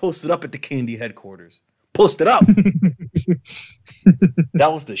 I was posted up at the K and D headquarters. Posted up.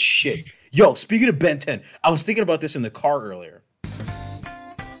 That was the shit. Yo, speaking of Ben 10, I was thinking about this in the car earlier.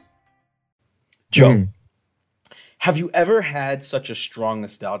 Joe, have you ever had such a strong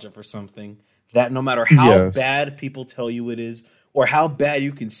nostalgia for something that no matter how bad people tell you it is, or how bad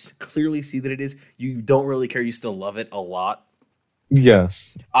you can clearly see that it is, you don't really care, you still love it a lot?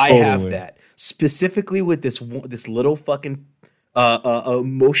 Yes. I have that. Specifically with this little fucking a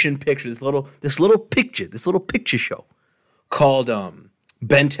motion picture, this little picture show called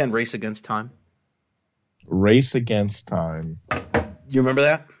Ben 10 Race Against Time. Race Against Time. You remember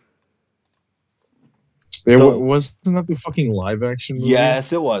that? Wasn't that the fucking live action movie?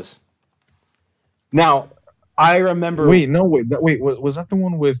 Yes, it was. Now, I remember. Wait, was that the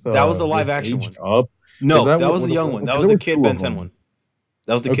one with? That was the live with action Aged one. Up? No, that was the young one. That was the kid Ben 10 one.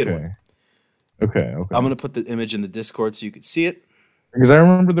 That was the kid one. Okay. I'm gonna put the image in the Discord so you could see it. Because I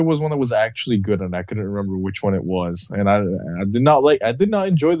remember there was one that was actually good, and I couldn't remember which one it was, and I did not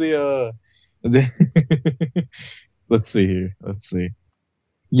enjoy the. Let's see here. Let's see.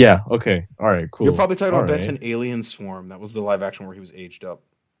 Yeah. Okay. All right. Cool. You're probably talking about Ben right. 10 Alien Swarm. That was the live action where he was aged up.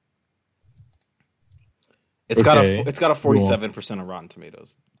 It's got a 47% of Rotten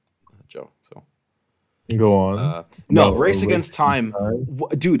Tomatoes, Joe. So go on. No, Race Against Time,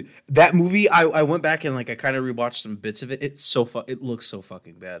 dude. That movie, I went back and like I kind of rewatched some bits of it. It looks so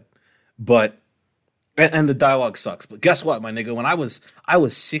fucking bad, but and the dialogue sucks. But guess what, my nigga? When I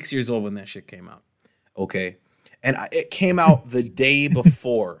was 6 years old when that shit came out, okay, and it came out the day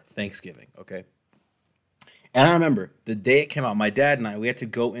before Thanksgiving, okay. And I remember the day it came out, my dad and we had to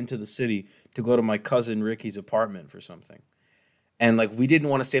go into the city to go to my cousin Ricky's apartment for something. And like we didn't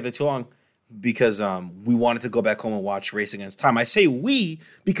want to stay there too long because we wanted to go back home and watch Race Against Time. I say we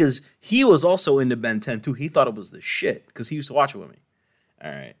because he was also into Ben 10 too. He thought it was the shit because he used to watch it with me.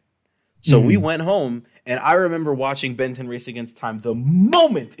 All right. So we went home and I remember watching Ben 10 Race Against Time the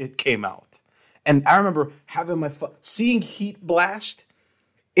moment it came out. And I remember having seeing Heat Blast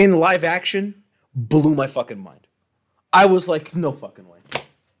in live action blew my fucking mind. I was like, no fucking way.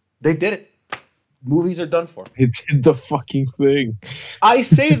 They did it. Movies are done for. It did the fucking thing. I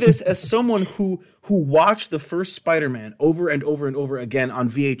say this as someone who watched the first Spider-Man over and over and over again on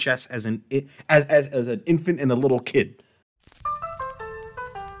VHS as an infant and a little kid.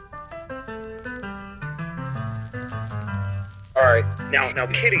 All right, now,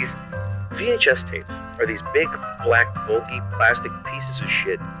 kiddies, VHS tapes are these big, black, bulky, plastic pieces of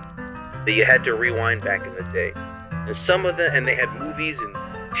shit that you had to rewind back in the day. And some of them, and they had movies and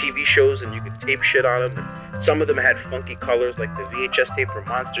TV shows, and you could tape shit on them. And some of them had funky colors, like the VHS tape for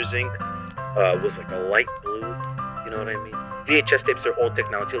Monsters Inc. Was like a light blue. You know what I mean? VHS tapes are old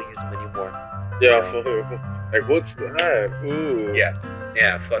technology. You don't use them anymore. Yeah, like what's that? Ooh.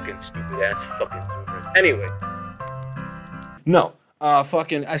 Yeah, fucking stupid ass fucking zoomer. Anyway. No. I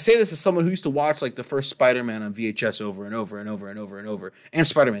say this as someone who used to watch like the first Spider-Man on VHS over and over and over and over and over, and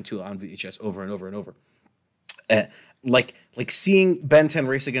Spider-Man 2 on VHS over and over and over. Like seeing Ben 10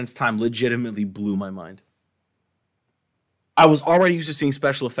 Race Against Time legitimately blew my mind. I was already used to seeing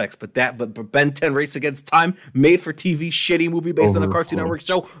special effects, but Ben 10 Race Against Time, made for TV, shitty movie based on a Cartoon Network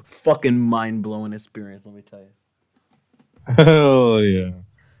show, fucking mind blowing experience. Let me tell you. Hell yeah,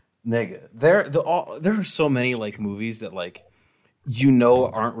 nigga. There are so many like movies that like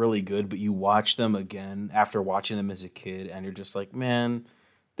aren't really good, but you watch them again after watching them as a kid, and you're just like, man,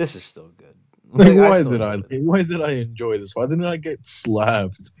 this is still good. Like, why did I enjoy this? Why didn't I get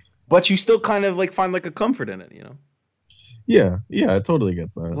slapped? But you still kind of like find like a comfort in it, you know? Yeah, I totally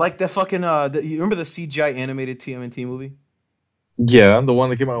get that. Like the fucking you remember the CGI animated TMNT movie? Yeah, the one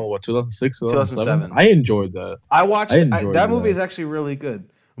that came out in what, 2006, 2007. I enjoyed that. I watched that movie is actually really good.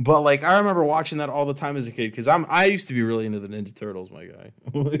 But like I remember watching that all the time as a kid because I used to be really into the Ninja Turtles, my guy.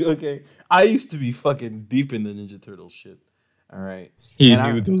 Okay, I used to be fucking deep in the Ninja Turtles shit. All right, he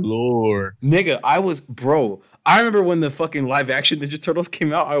knew the lore, nigga. I remember when the fucking live action Ninja Turtles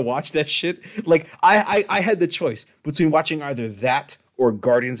came out. I watched that shit. Like I had the choice between watching either that or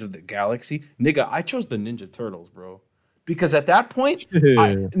Guardians of the Galaxy. Nigga, I chose the Ninja Turtles, bro. Because at that point,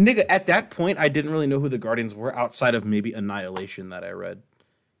 I didn't really know who the Guardians were outside of maybe Annihilation that I read.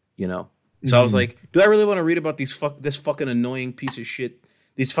 You know, so I was like, do I really want to read about this fucking annoying piece of shit?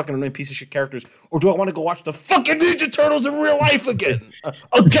 These fucking annoying piece of shit characters, or do I want to go watch the fucking Ninja Turtles in real life again?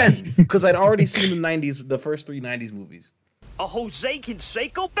 Because I'd already seen the first 3 90s movies. A Jose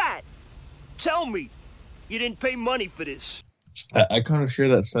Canseco bat? Tell me, you didn't pay money for this. I kind of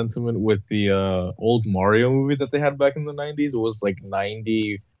share that sentiment with the old Mario movie that they had back in the 90s. It was like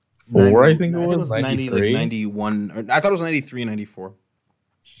 94, I think it was 90, like 91. Or I thought it was 93 and 94.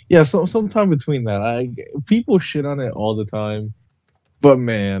 Yeah, so sometime between that. People shit on it all the time. But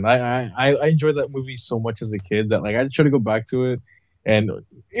man, I enjoyed that movie so much as a kid that like I try to go back to it, and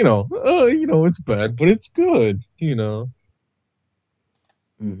it's bad, but it's good, you know.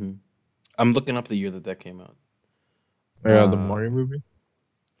 Mm-hmm. I'm looking up the year that came out. Yeah, the Mario movie.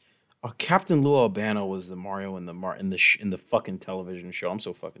 Captain Lou Albano was the Mario in the fucking television show. I'm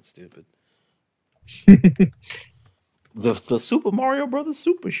so fucking stupid. The Super Mario Brothers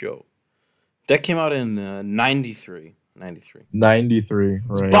Super Show. That came out in 93. 93.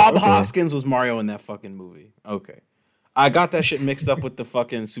 Right. Bob okay. Hoskins was Mario in that fucking movie. Okay. I got that shit mixed up with the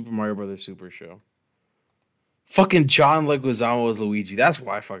fucking Super Mario Brothers Super Show. Fucking John Leguizamo was Luigi. That's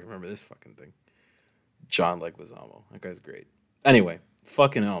why I fucking remember this fucking thing. John Leguizamo. That guy's great. Anyway,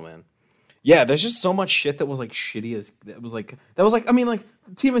 fucking hell, man. Yeah, there's just so much shit that was like shitty as that was like I mean like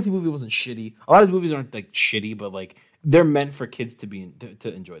the TMNT movie wasn't shitty. A lot of movies aren't like shitty, but like they're meant for kids to be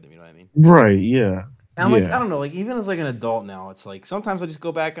to enjoy them, you know what I mean? Right, yeah. And I'm like, I don't know, like even as like an adult now, it's like sometimes I just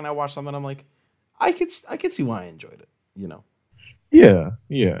go back and I watch something, I'm like, I could see why I enjoyed it, you know? Yeah.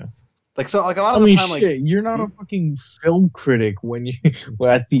 Like so like a lot of the time shit, like you're not a fucking film critic when you were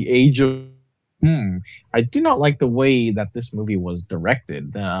at the age of I do not like the way that this movie was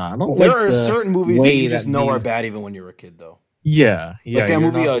directed. I don't there like are the certain movies that way you just know are these- bad even when you're a kid though. Yeah. Like that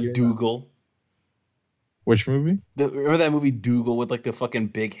movie you're Dougal. Which movie? Remember that movie Dougal with like the fucking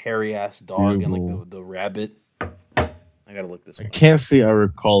big hairy ass dog and like Dougal. the rabbit? I gotta look this I one up. can't say I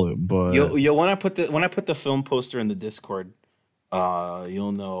recall it, but Yo, when I put the film poster in the Discord,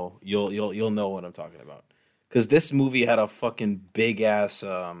 you'll know what I'm talking about. Because this movie had a fucking big ass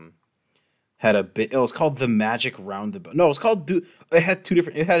it was called The Magic Roundabout. No, it was called it had two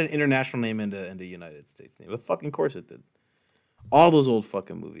different. It had an international name and a United States name. But fucking course it did. All those old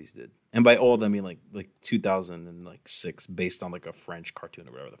fucking movies did, and by old I mean like 2006, based on like a French cartoon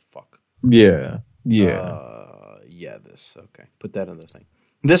or whatever the fuck. yeah. Yeah. This okay. Put that in the thing.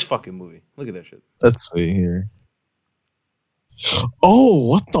 This fucking movie. Look at that shit. Let's see here. Oh,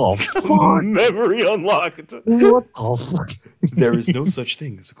 what the fuck? Memory unlocked. What the fuck? There is no such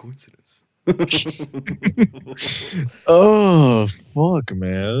thing as a coincidence. Oh, fuck,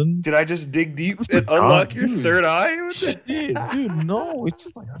 man. Did I just dig deep and unlock your dude. third eye? Shit, dude, no. It's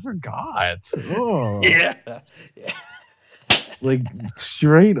just like I forgot. Oh, Yeah. like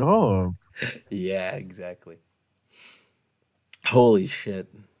straight up. Yeah, exactly. Holy shit.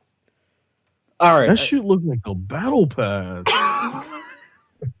 All right. That shit looked like a battle pass.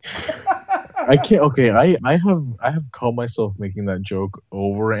 I can't. Okay, I have caught myself making that joke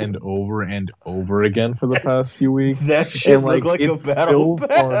over and over and over again for the past few weeks. That shit And, looked like a it's battle still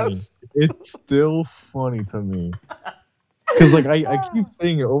pass. funny. It's still funny to me. Because like I keep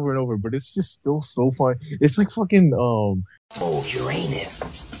saying it over and over, but it's just still so funny. It's like fucking Oh, Uranus.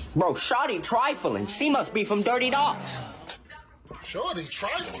 Bro, Shawty trifling. She must be from Dirty Dogs. Shorty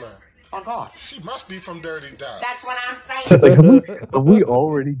trifling. Oh, God. She must be from Dirty Dogs. That's what I'm saying. like have we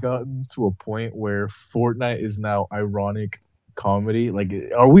already gotten to a point where Fortnite is now ironic comedy? Like,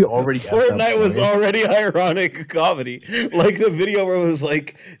 are we already? at that Fortnite was point? already ironic comedy. Like the video where it was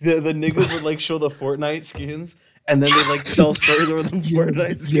like the niggas would like show the Fortnite skins and then they like tell stories over the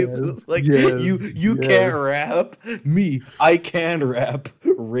Fortnite skins. It was like you can't rap. Me, I can rap.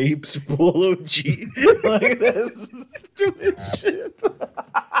 Rapes Polo G. Like that's stupid shit.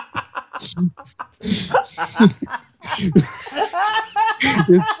 It's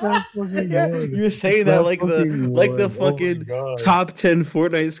that fucking good. You're saying That that like the fucking fucking one. Oh my God. top 10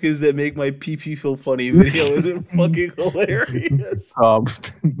 Fortnite skins that make my PP feel funny video isn't fucking hilarious. Top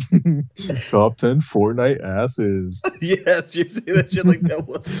 10 Fortnite asses. Yes, you're saying that shit like that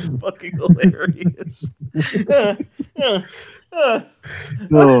was fucking hilarious.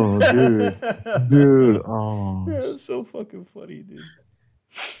 Oh, dude. Oh, That's so fucking funny, dude.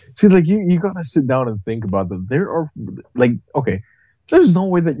 see, like you gotta sit down and think about that. There are like, okay, there's no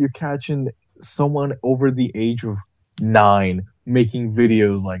way that you're catching someone over the age of 9 making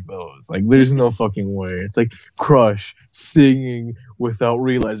videos like those. Like, there's no fucking way. It's like Crush singing without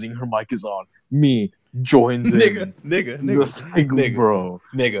realizing her mic is on. Me joins in. Nigga, bro.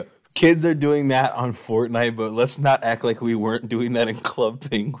 Nigga, kids are doing that on Fortnite, but let's not act like we weren't doing that in Club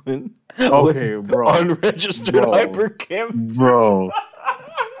Penguin. Okay, with bro. Unregistered Bro. hypercam. Bro.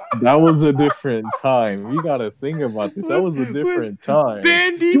 That was a different time. You gotta think about this. That was a different time.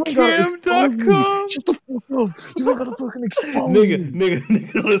 You ain't gotta expose me. Bandicam.com. Shut the fuck up. You ain't gotta fucking expose me.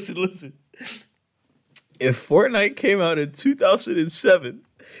 Nigga, listen. If Fortnite came out in 2007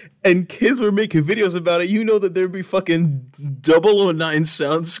 and kids were making videos about it, you know that there'd be fucking 009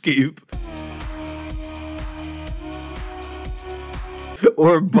 Soundscape.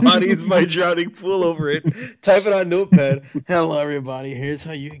 Or Bodies by Drowning Pool over it. Type it on Notepad. Hello, everybody. Here's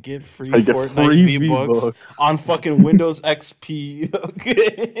how you get free I get Fortnite free V-Bucks V-Bucks. on fucking Windows XP.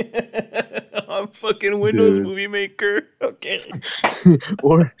 Okay. On fucking Windows Dude. Movie Maker. Okay.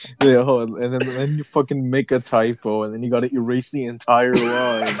 Or yeah, hold on. And then you fucking make a typo and then you gotta erase the entire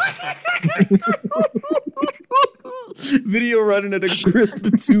line. Video running at a crisp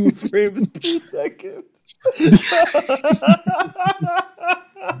 2 frames per second.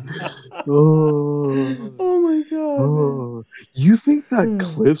 Oh my god! Oh, you think that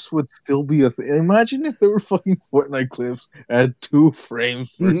clips would still be a thing? Imagine if there were fucking Fortnite clips at 2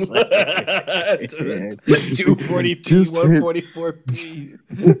 frames per second. 240p, Just hit-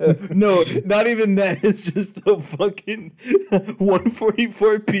 144p. No, not even that. It's just a fucking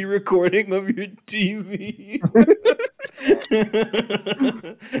 144p recording of your TV.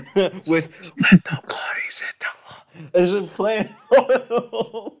 With let the bodies hit the floor. It's just playing on the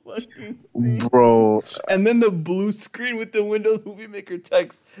whole fucking thing. Bro. And then the blue screen with the Windows Movie Maker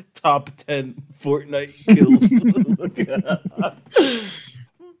text top 10 Fortnite kills.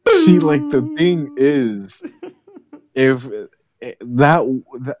 See, like the thing is, if that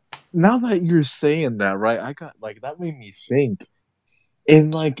now that you're saying that, right? I got like that made me think,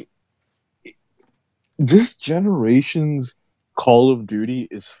 and like this generation's Call of Duty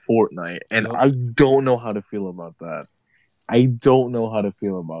is Fortnite, and I don't know how to feel about that. I don't know how to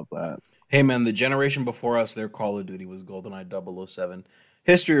feel about that. Hey man, the generation before us, their Call of Duty was GoldenEye 007.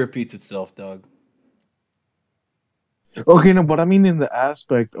 History repeats itself, dog. Okay, no, but I mean in the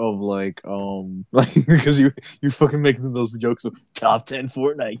aspect of like because you fucking making those jokes of top 10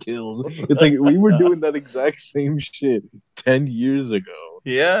 Fortnite kills. It's like we were doing that exact same shit 10 years ago.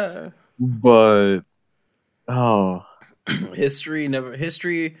 Yeah. But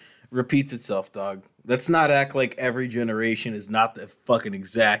history repeats itself, dog. Let's not act like every generation is not the fucking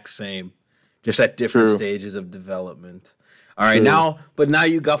exact same, just at different stages of development. All right, now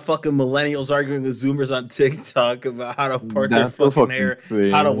you got fucking millennials arguing with Zoomers on TikTok about how to part their fucking hair,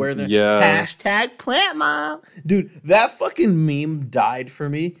 how to wear their hashtag plant mom. Dude, that fucking meme died for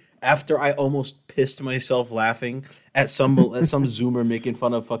me after I almost pissed myself laughing at some Zoomer making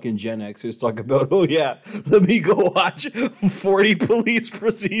fun of fucking Gen Xers talking about, oh yeah, let me go watch 40 police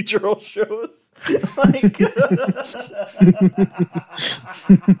procedural shows. Like,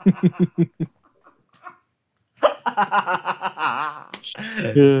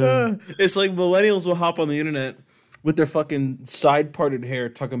 it's like millennials will hop on the internet with their fucking side parted hair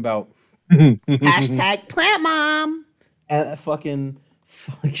talking about hashtag plant mom and fucking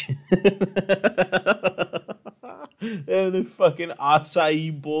and the fucking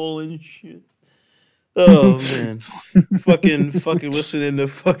acai bowl and shit. Oh man, fucking listening to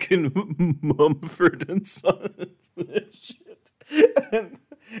fucking Mumford and Sons and shit.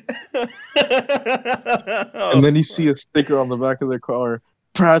 And then you see a sticker on the back of their car,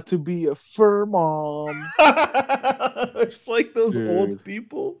 proud to be a fur mom. It's like those old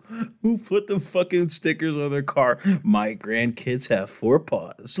people who put the fucking stickers on their car. My grandkids have 4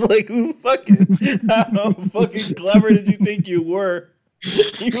 paws. Like, who fucking, how fucking clever did you think you were?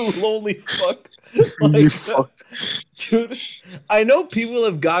 You lonely fuck. Like, You fucked. Dude, I know people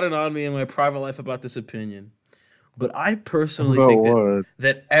have gotten on me in my private life about this opinion. But I personally think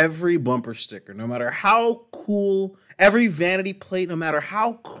that every bumper sticker, no matter how cool, every vanity plate, no matter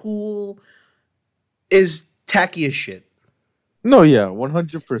how cool, is tacky as shit. No, yeah,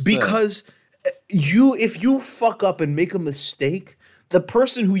 100%. Because if you fuck up and make a mistake, the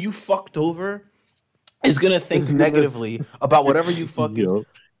person who you fucked over is gonna think negatively about whatever you fucking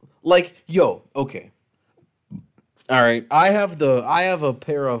like. Yo, okay, all right. I have a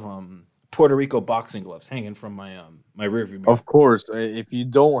pair of Puerto Rico boxing gloves hanging from my my rearview mirror. Of course, if you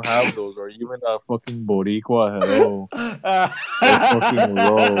don't have those, are you in a fucking Boricua? Hello, fucking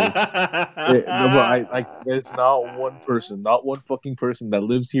low. It's not one person, not one fucking person that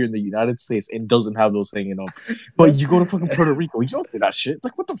lives here in the United States and doesn't have those hanging up. But you go to fucking Puerto Rico, you don't do that shit. It's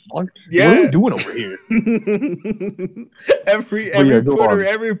like, what the fuck? Yeah. What are you doing over here?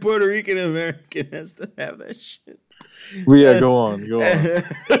 every Puerto Rican American has to have that shit. Well, yeah, go on.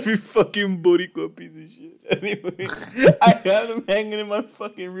 Every fucking Boricua piece of shit. Anyway, I have them hanging in my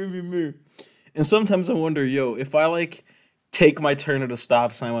fucking rearview mirror. And sometimes I wonder, if I like take my turn at a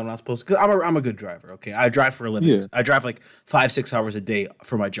stop sign when I'm not supposed to, because I'm a good driver, okay? I drive for a living. Yeah. I drive like 5-6 hours a day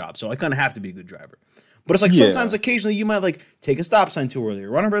for my job, so I kind of have to be a good driver. But it's like sometimes, occasionally, you might like take a stop sign too early or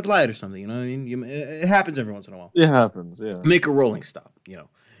run a red light or something, you know what I mean? It happens every once in a while. It happens, yeah. Make a rolling stop, And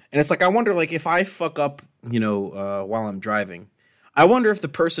it's like, I wonder, like, if I fuck up, while I'm driving, I wonder if the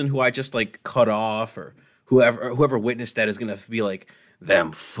person who I just, like, cut off or whoever witnessed that is going to be like,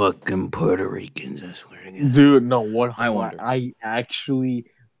 them fucking Puerto Ricans, I swear to God. Dude, no, what? I wonder. I actually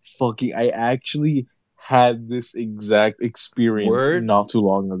had this exact experience not too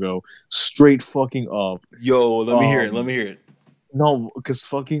long ago. Straight fucking up. Yo, let me hear it. No, because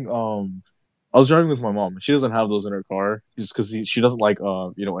fucking, I was driving with my mom. She doesn't have those in her car just because she doesn't like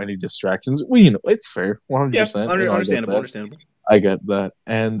any distractions. Well, it's fair, 100%. Yeah, understandable. I get that,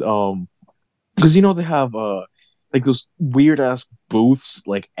 and because you know they have like those weird ass booths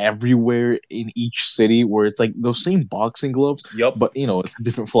like everywhere in each city where it's like those same boxing gloves, Yep. but you know it's a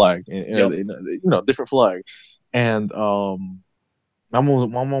different flag, different flag, and my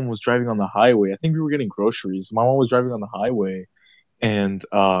mom was driving on the highway. I think we were getting groceries. My mom was driving on the highway, and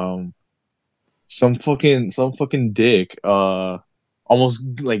some fucking dick almost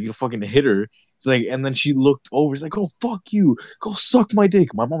like fucking hit her. It's like, and then she looked over. She's like, "Oh fuck you, go suck my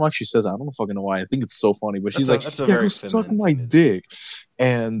dick." My mom actually says that. I don't fucking know why. I think it's so funny, but she's like, "Yeah, go suck my dick,"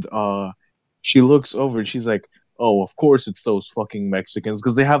 and she looks over and she's like, "Oh, of course it's those fucking Mexicans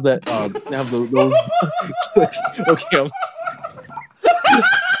because they have that. They have those." Okay,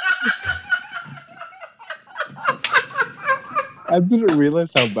 I didn't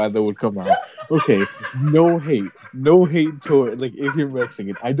realize how bad that would come out. Okay, no hate toward like if you're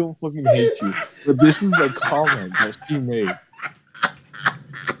Mexican, I don't fucking hate you, but this is a comment that she made.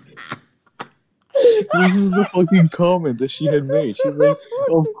 This is the fucking comment that she had made. She's like,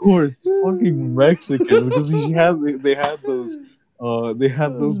 "Of course, fucking Mexicans," because they had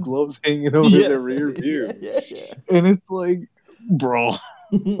those gloves hanging over their rear view, and it's like, bro.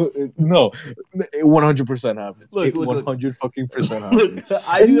 No, 100% happens. Look, 100 fucking percent happens.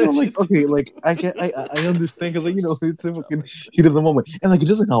 I understand because it's a fucking heat of the moment, and like it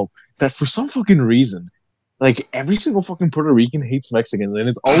doesn't help that for some fucking reason, like every single fucking Puerto Rican hates Mexicans, and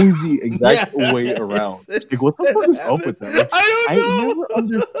it's always the exact way around. Like what the fuck is up with that? Like, I never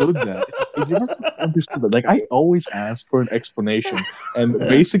understood that. I never understood that. Like I always ask for an explanation, and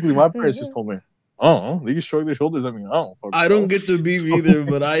basically my parents just told me, "Oh, they just shrug their shoulders at me. Oh, fuck." I don't get to beef either,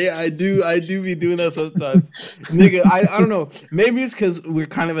 but I do be doing that sometimes, nigga. I don't know. Maybe it's because we're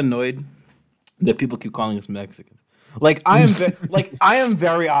kind of annoyed that people keep calling us Mexicans. Like I am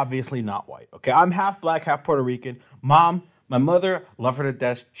very obviously not white. Okay, I'm half black, half Puerto Rican. My mother, love her to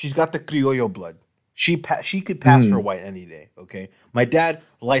death. She's got the criollo blood. She could pass for white any day. Okay, my dad,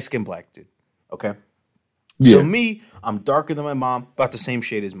 light skinned black dude. Okay, so me, I'm darker than my mom, about the same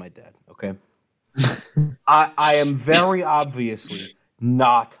shade as my dad. Okay. I am very obviously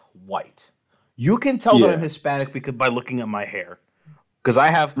not white. You can tell that I'm Hispanic because by looking at my hair, because I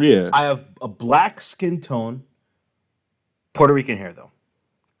have a black skin tone, Puerto Rican hair though,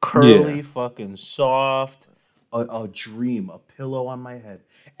 curly, fucking soft, a dream, a pillow on my head.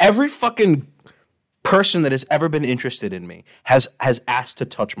 Every fucking person that has ever been interested in me has asked to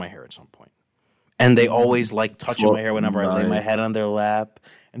touch my hair at some point. And they always like touching my hair whenever I lay my head on their lap.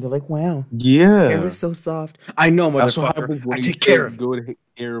 And they're like, "Wow, hair is so soft." I know, motherfucker. I take care of good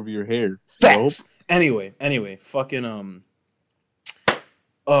hair of your hair. Facts. Nope. Anyway, fucking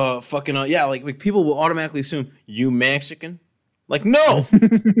like people will automatically assume you Mexican. Like, no,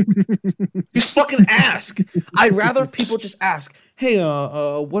 just fucking ask. I'd rather people just ask, "Hey,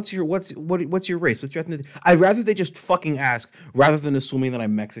 what's your race? What's your ethnicity?" I'd rather they just fucking ask rather than assuming that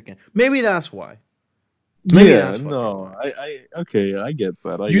I'm Mexican. Maybe that's why. I get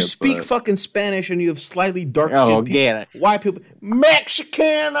that. You speak fucking Spanish and you have slightly dark skin people. White people,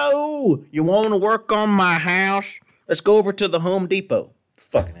 Mexicano. You want to work on my house? Let's go over to the Home Depot.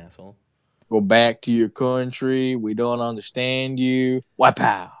 Fucking asshole. Go back to your country. We don't understand you.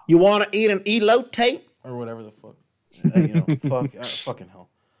 Wow. You want to eat an elote or whatever the fuck? Fucking hell.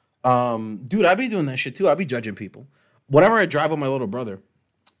 Dude, I be doing that shit too. I be judging people. Whenever I drive with my little brother,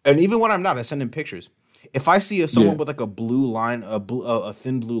 and even when I'm not, I send him pictures. If I see someone with like a blue line, a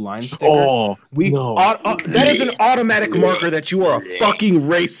thin blue line sticker, that is an automatic marker that you are a fucking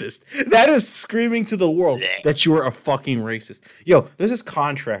racist. That is screaming to the world that you are a fucking racist. Yo, there's this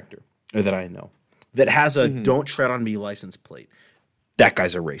contractor that I know that has a "Don't Tread on Me" license plate. That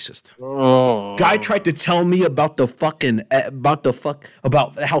guy's a racist. Guy tried to tell me about how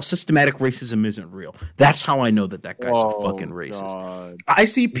systematic racism isn't real. That's how I know that guy's a fucking racist. God. I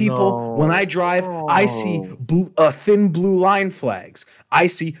see people when I drive. I see thin blue line flags. I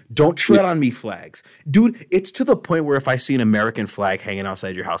see "Don't Tread on Me" flags. Dude, it's to the point where if I see an American flag hanging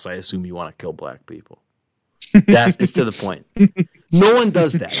outside your house, I assume you want to kill black people. It's to the point. No one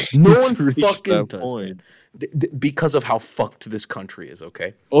does that. No one fucking does that. Because of how fucked this country is,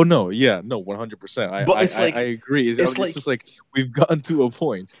 okay? Oh no, yeah, no, 100%. I agree. It's just like we've gotten to a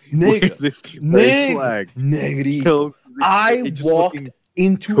point where this flag negative. I walked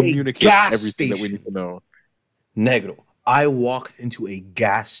into a gas station. That we need to know. Negro. I walked into a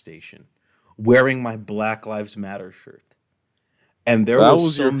gas station wearing my Black Lives Matter shirt, and there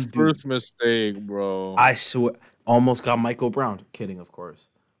was some your first mistake, bro. I swear, almost got Michael Brown. Kidding, of course,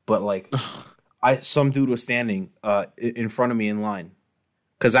 but like. Some dude was standing in front of me in line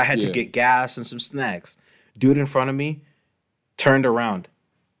because I had to get gas and some snacks. Dude in front of me turned around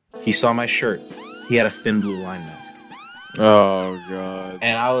He saw my shirt. He had a thin blue line mask. Oh god.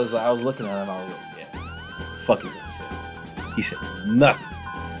 And I was looking at him. I was like, yeah, fuck you gonna say. He said nothing.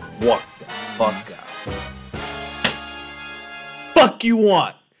 Walk the fuck out. Fuck you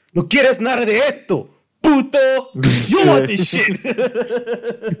want? No quieres nada de esto, puto. You want this shit,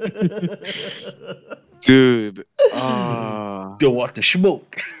 dude. Don't want the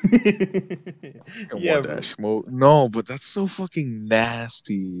smoke. Want that smoke? No, but that's so fucking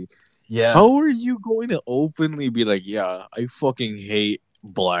nasty. Yeah. How are you going to openly be like, yeah, I fucking hate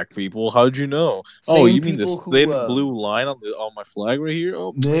black people? How'd you know? Same You mean this people thin who, blue line on my flag right here?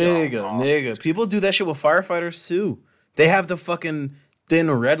 Oh, nigga. People do that shit with firefighters too. They have the fucking thin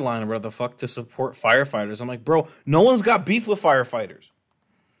red line where the fuck to support firefighters. I'm like, bro, no one's got beef with firefighters.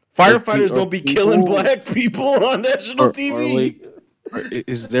 Firefighters don't be killing black people on national TV.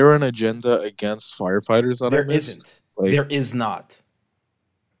 Is there an agenda against firefighters? There isn't. There is not.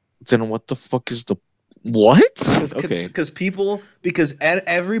 Then what the fuck is the what? Because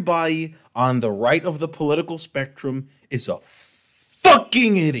everybody on the right of the political spectrum is a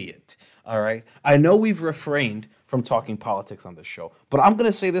fucking idiot. All right. I know we've refrained from talking politics on this show, but I'm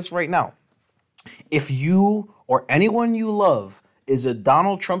gonna say this right now. If you or anyone you love is a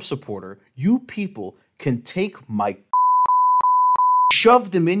Donald Trump supporter, you people can take my shove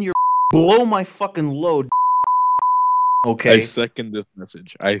them in your blow my fucking load. Okay. I second this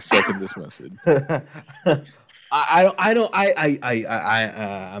message. I'm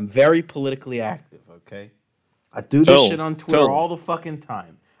very politically active, okay? I do this shit on Twitter all the fucking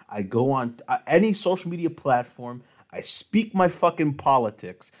time. I go on any social media platform. I speak my fucking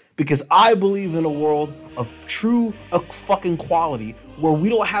politics because I believe in a world of true fucking quality where we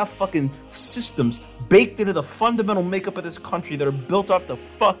don't have fucking systems baked into the fundamental makeup of this country that are built off the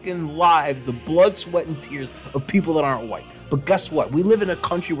fucking lives, the blood, sweat, and tears of people that aren't white. But guess what? We live in a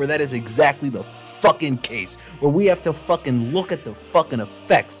country where that is exactly the fucking case, where we have to fucking look at the fucking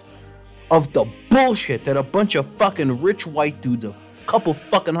effects of the bullshit that a bunch of fucking rich white dudes a couple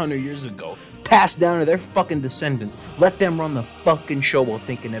fucking 100 years ago passed down to their fucking descendants. Let them run the fucking show while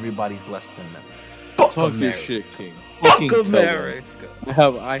thinking everybody's less than them. Fuck Talk America. your shit, King. Fuck Fucking America.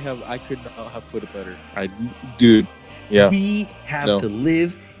 I could not have put it better. Dude. Yeah. We have to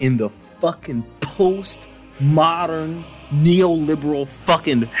live in the fucking post-modern neoliberal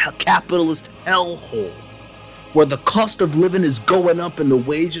fucking capitalist hellhole where the cost of living is going up and the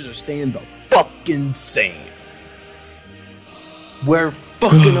wages are staying the fucking same. Where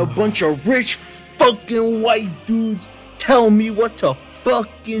fucking a bunch of rich fucking white dudes tell me what to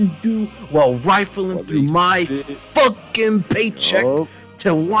fucking do while rifling through my fucking paycheck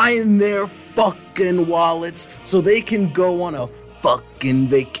to line their fucking wallets so they can go on a fucking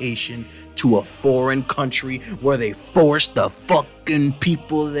vacation to a foreign country where they force the fucking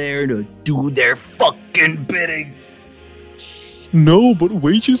people there to do their fucking bidding. No, but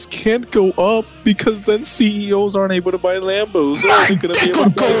wages can't go up because then CEOs aren't able to buy Lambos. They will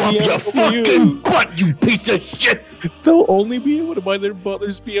go up your fucking butt, you piece of shit. They'll only be able to buy their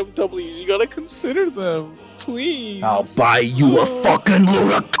butlers BMWs. You gotta consider them, please. I'll buy you a fucking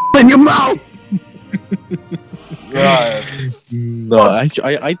load of in your mouth. No,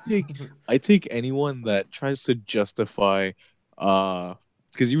 I take anyone that tries to justify,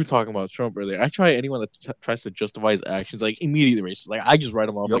 because you were talking about Trump earlier. I try anyone that tries to justify his actions like immediately racist. Like I just write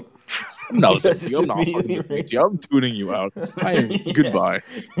them off. Like I'm not listening to you. I'm not fucking listening to you. I'm tuning you out. Goodbye.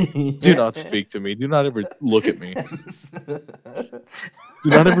 Do not speak to me. Do not ever look at me. Do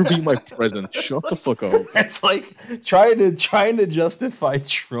not ever be my presence. Shut the fuck up. It's like trying to justify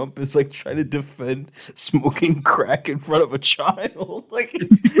Trump is like trying to defend smoking crack in front of a child. Like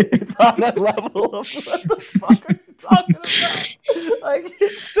it's on that level of what the fuck are you talking about? Like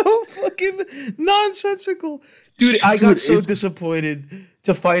it's so fucking nonsensical. Dude, I got so disappointed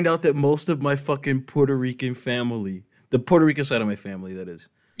to find out that most of my fucking Puerto Rican family, the Puerto Rican side of my family, that is.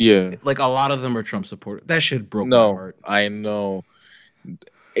 Yeah. Like a lot of them are Trump supporters. That shit broke my heart. I know.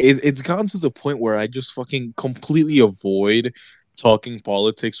 It's gotten to the point where I just fucking completely avoid talking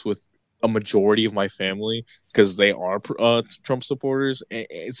politics with a majority of my family because they are Trump supporters.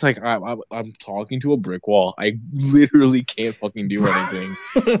 It's like I'm talking to a brick wall. I literally can't fucking do anything.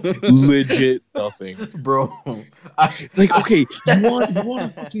 Legit nothing, bro. Okay, you want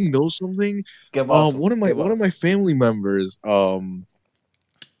to fucking know something? One of my family members. What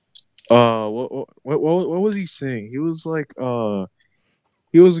was he saying? He was like,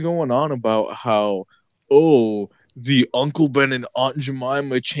 he was going on about how, the Uncle Ben and Aunt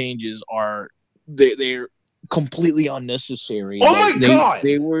Jemima changes they're completely unnecessary. Oh my god,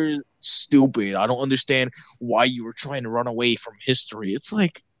 they were stupid. I don't understand why you were trying to run away from history. It's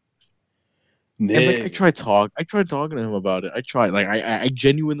like, And like I tried talking to him about it. I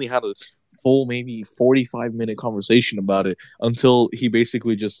genuinely had a full maybe 45-minute conversation about it until he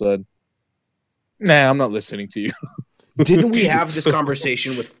basically just said, "Nah, I'm not listening to you." Didn't we have this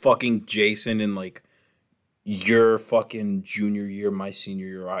conversation with fucking Jason in like your fucking junior year, my senior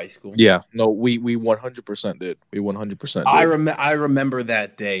year of high school? Yeah, no, we 100% did. We 100% did. I remember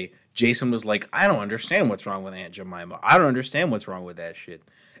that day. Jason was like, "I don't understand what's wrong with Aunt Jemima. I don't understand what's wrong with that shit."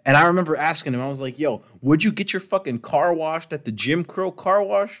 And I remember asking him, I was like, "Yo, would you get your fucking car washed at the Jim Crow car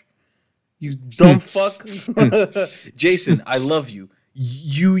wash? You dumb fuck." Jason, I love you.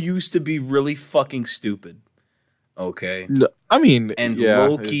 You used to be really fucking stupid. Okay. I mean, and yeah,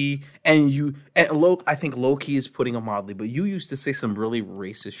 Loki, I think Loki is putting it mildly, but you used to say some really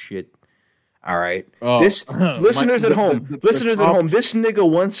racist shit. All right. Listeners at home, this nigga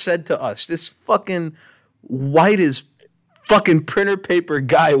once said to us, this fucking white as fucking printer paper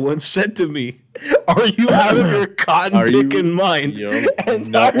guy once said to me, "Are you out of your cotton picking mind?"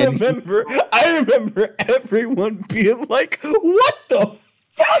 And I remember everyone being like, "What the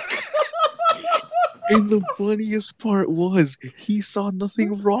fuck?" And the funniest part was he saw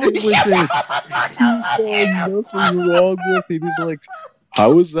nothing wrong with it. He saw nothing wrong with it. He's like,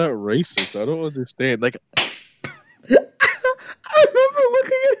 "How is that racist? I don't understand." Like, I remember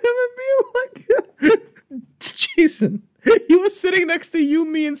looking at him and being like, "Jason, he was sitting next to you,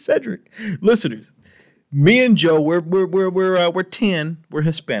 me, and Cedric." Listeners, me and Joe, we're 10, we're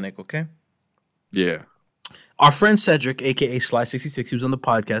Hispanic, okay? Yeah. Our friend Cedric, aka Sly66, he was on the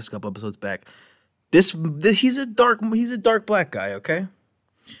podcast a couple episodes back. He's a dark black guy, okay?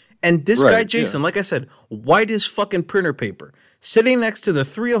 And this guy, Jason, like I said, white as fucking printer paper, sitting next to the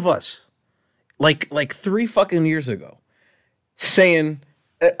three of us, like 3 fucking years ago, saying,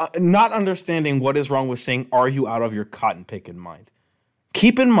 not understanding what is wrong with saying, "Are you out of your cotton picking mind?"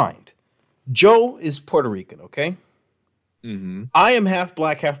 Keep in mind, Joe is Puerto Rican, okay? Mm-hmm. I am half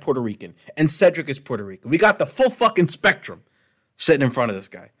black, half Puerto Rican, and Cedric is Puerto Rican. We got the full fucking spectrum sitting in front of this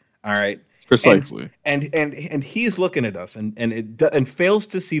guy. All right. Precisely. And he's looking at us and fails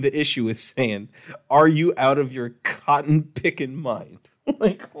to see the issue with saying, "Are you out of your cotton picking mind?"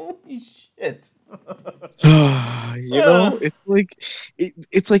 Like, holy shit.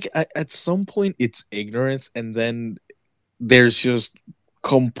 It's like at some point it's ignorance, and then there's just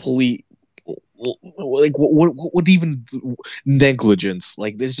complete like what even negligence.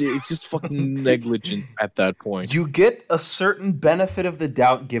 Like it's just fucking negligence at that point. You get a certain benefit of the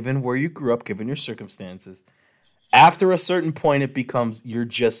doubt given where you grew up, given your circumstances. After a certain point, it becomes you're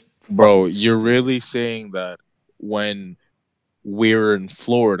just bro. You're really saying that when we were in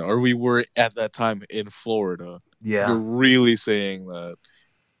Florida, or we were at that time in Florida. Yeah, you're really saying that.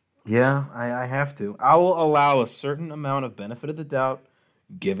 Yeah, I have to. I will allow a certain amount of benefit of the doubt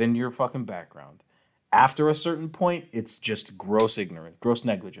given your fucking background. After a certain point, it's just gross ignorance, gross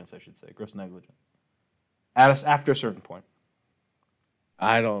negligence, I should say, gross negligence. After a certain point.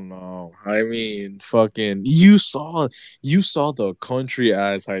 I don't know. I mean, fucking, you saw the country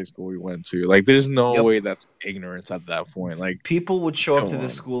ass high school we went to. Like, there's no way that's ignorance at that point. Like, people would show up to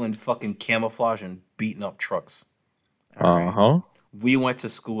this school in fucking camouflage and beating up trucks. Right? We went to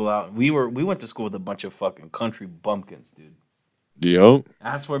school out. We went to school with a bunch of fucking country bumpkins, dude. Yep.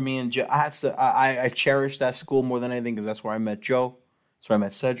 That's where me and Joe. I cherish that school more than anything because that's where I met Joe. That's where I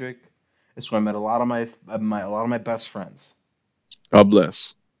met Cedric. That's where I met a lot of my best friends. God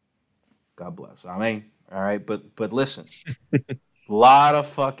bless. God bless. I mean, all right, but listen, a lot of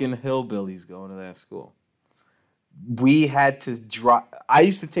fucking hillbillies going to that school. We had to drive. I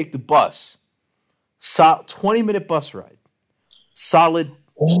used to take the bus. 20-minute bus ride. Solid.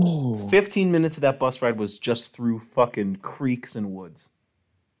 15 minutes of that bus ride was just through fucking creeks and woods.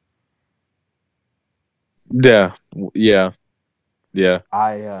 Yeah.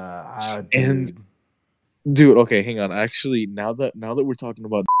 Dude, okay, hang on. Actually, now that we're talking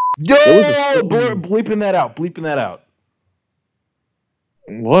about, bleeping that out.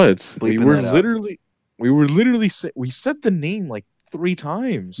 What? We said the name like 3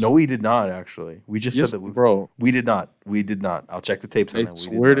 times. No, we did not actually. We just said that, bro. We did not. I'll check the tapes. I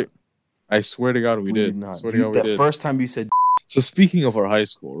swear to God, we did. Not. The first time you said. So speaking of our high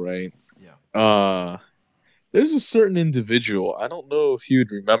school, right? Yeah. There's a certain individual. I don't know if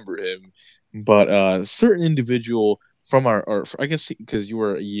you'd remember him, but a certain individual from our I guess because you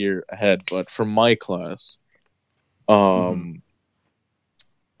were a year ahead, but from my class, I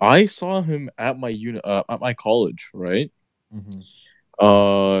saw him at my at my college, right? Mm-hmm.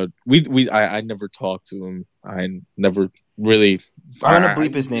 I never talked to him. I never really. I'm gonna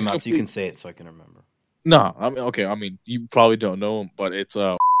bleep his name out so you can say it so I can remember. No, I mean, okay. I mean, you probably don't know him, but it's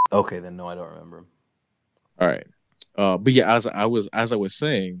Okay, then no, I don't remember him. All right. But yeah, as I was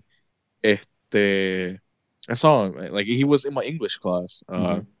saying, este, I saw him. Like he was in my English class.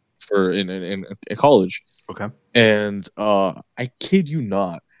 For in college. Okay. And I kid you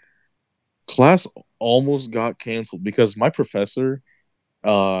not, class almost got canceled because my professor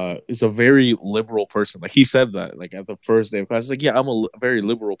is a very liberal person. Like he said that like at the first day of class, he's like, yeah, I'm a very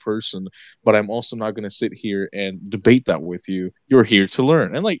liberal person, but I'm also not going to sit here and debate that with you. You're here to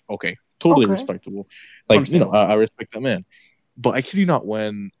learn. And like, okay, totally respectable. Like, you know, I respect that man. But I kid you not,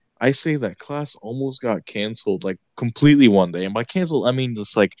 when I say that class almost got canceled, like completely one day, and by canceled I mean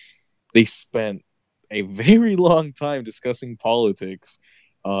just like they spent a very long time discussing politics,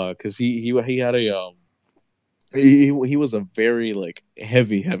 because he had a he was a very like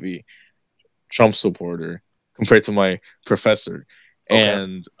heavy Trump supporter compared to my professor. Okay.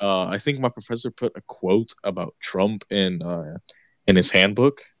 And I think my professor put a quote about Trump in his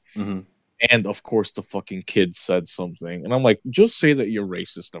handbook. Mm-hmm. And of course, the fucking kid said something, and I'm like, just say that you're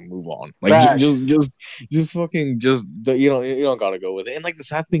racist and move on. Like, just fucking, you don't gotta go with it. And like, the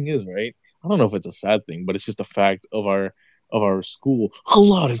sad thing is, right? I don't know if it's a sad thing, but it's just a fact of our school. A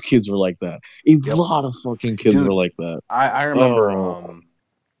lot of kids were like that. A lot of fucking kids were like that. I remember.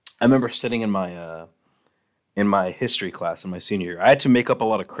 I remember sitting in my history class in my senior year. I had to make up a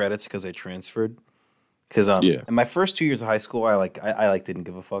lot of credits because I transferred. Because in my first 2 years of high school, I didn't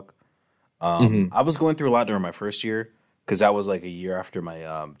give a fuck. I was going through a lot during my first year because that was like a year after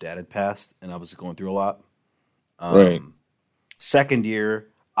my dad had passed, and I was going through a lot. Right. Second year,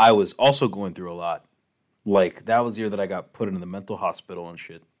 I was also going through a lot. Like, that was the year that I got put into the mental hospital and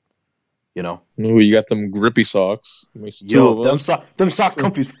shit. You know? Ooh, you got them grippy socks. Yo, them socks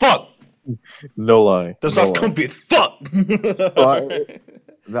comfy as fuck. No lie. Them socks comfy as fuck.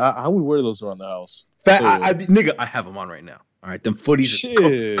 I would wear those around the house. Nigga, I have them on right now. All right, them footies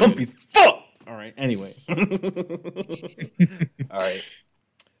are comfy as fuck. All right, anyway. All right.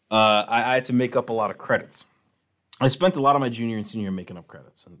 I had to make up a lot of credits. I spent a lot of my junior and senior year making up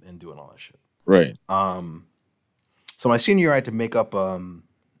credits and doing all that shit. Right. So my senior year, I had to make up one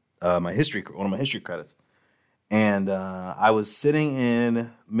of my history credits, and I was sitting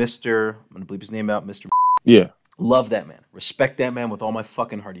in Mr. I'm gonna bleep his name out, Mr. Yeah. Love that man, respect that man with all my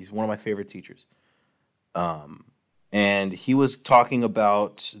fucking heart. He's one of my favorite teachers. And he was talking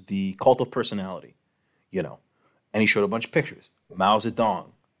about the cult of personality, you know, and he showed a bunch of pictures: Mao Zedong,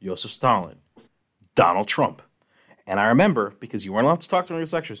 Joseph Stalin, Donald Trump. And I remember, because you weren't allowed to talk during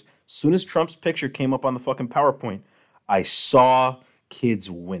his lectures, as soon as Trump's picture came up on the fucking PowerPoint, I saw kids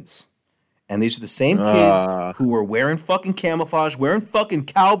wince. And these are the same kids who were wearing fucking camouflage, wearing fucking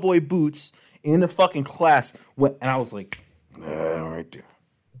cowboy boots in the fucking class. And I was like, right there.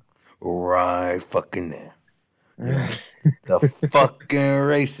 Right fucking there. You know, the fucking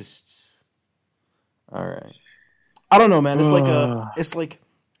racists. All right. I don't know, man. It's like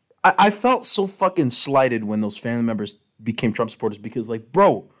I felt so fucking slighted when those family members became Trump supporters because, like,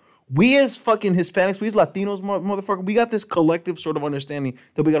 bro, we as fucking Hispanics, we as Latinos, motherfucker, we got this collective sort of understanding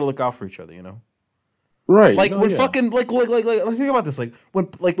that we got to look out for each other, you know? Right. Like, fucking, like, think about this. Like,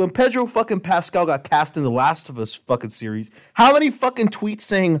 when Pedro fucking Pascal got cast in the Last of Us fucking series, how many fucking tweets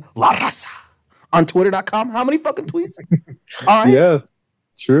saying La Raza on Twitter.com? How many fucking tweets? All right. Yeah.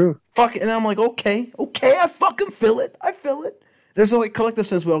 True. Fuck, and I'm like, okay, I fucking feel it. There's a like collective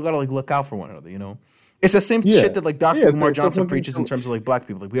sense we all gotta like look out for one another, you know? It's the same shit that like Dr. Umar Johnson preaches in terms of like black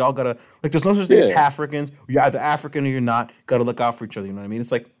people. Like we all gotta like there's no such thing as Africans. You're either African or you're not. Gotta look out for each other, you know what I mean?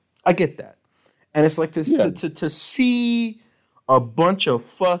 It's like I get that. And it's like this to see a bunch of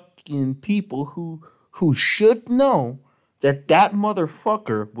fucking people who should know that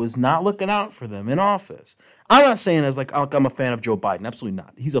motherfucker was not looking out for them in office. I'm not saying as like I'm a fan of Joe Biden. Absolutely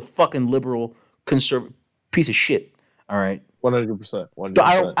not. He's a fucking liberal conservative piece of shit. All right. 100%.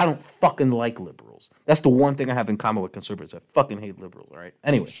 I don't fucking like liberals. That's the one thing I have in common with conservatives. I fucking hate liberals. All right.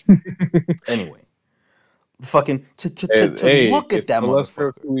 Anyway. Fucking to look at that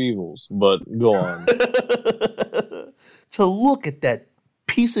motherfucker. Two evils, but go on. To look at that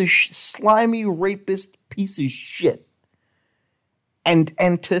piece of slimy rapist piece of shit, and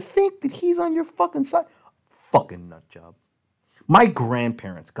to think that he's on your fucking side, fucking nut job. My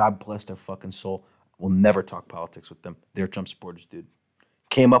grandparents, God bless their fucking soul, will never talk politics with them. They're Trump supporters, dude.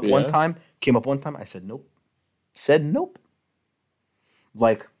 Came up one time. I said nope.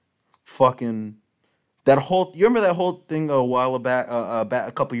 Like, fucking that whole. You remember that whole thing a while back?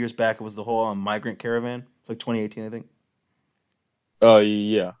 A couple years back, it was the whole migrant caravan. It's like 2018, I think.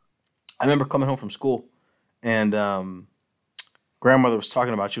 Yeah. I remember coming home from school, and grandmother was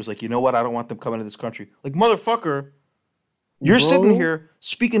talking about. She was like, "You know what? I don't want them coming to this country." Like, motherfucker, You're sitting bro. here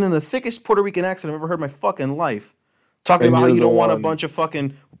speaking in the thickest Puerto Rican accent I've ever heard in my fucking life. Talking And about how you're you the don't want a one- bunch of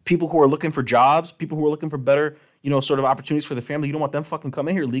fucking people who are looking for jobs, people who are looking for better, sort of opportunities for the family. You don't want them fucking come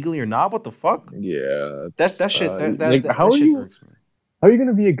in here legally or not? What the fuck? Yeah, That shit. like, That how are shit you? irks me. How are you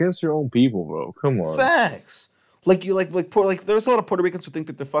gonna be against your own people, bro? Come on. Facts. Like there's a lot of Puerto Ricans who think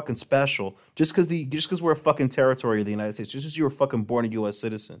that they're fucking special just because we're a fucking territory of the United States, just because you were fucking born a U.S.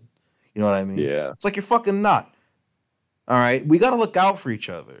 citizen. You know what I mean? Yeah. It's like you're fucking not. All right, we got to look out for each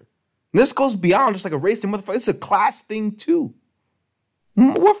other. And this goes beyond just like a race thing, motherfucker. It's a class thing too.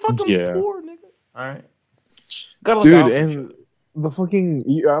 We're fucking poor, nigga. All right, gotta look out Dude, for each and other. the fucking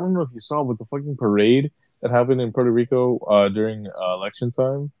I don't know if you saw, but the fucking parade that happened in Puerto Rico during election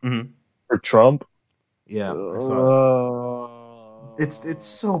time for Trump. Yeah, I saw it. It's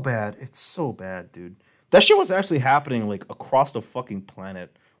so bad. It's so bad, dude. That shit was actually happening like across the fucking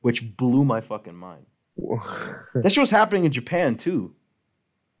planet, which blew my fucking mind. That shit was happening in Japan too.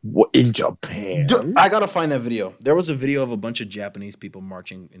 What, in Japan? I gotta find that video. There was a video of a bunch of Japanese people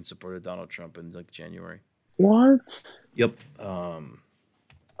marching in support of Donald Trump in like January. What? Yep.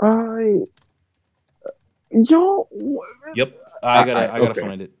 Yo. Yep. I gotta okay.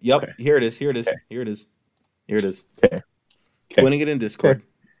 find it. Yep. Okay. Here it is. Okay. Putting it in Discord.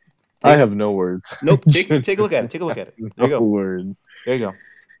 Okay. I have no words. Nope. Take a look at it. There you No go. word. There you go.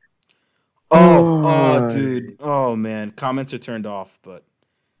 Oh, dude. Oh man. Comments are turned off, but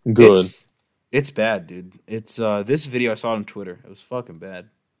good. It's bad, dude. It's this video I saw on Twitter. It was fucking bad.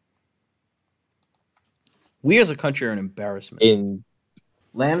 We as a country are an embarrassment. In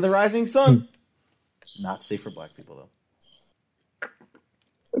Land of the Rising Sun. Not safe for black people though.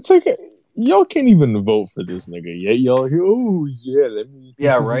 It's like y'all can't even vote for this nigga yet. Y'all here, oh yeah, let me.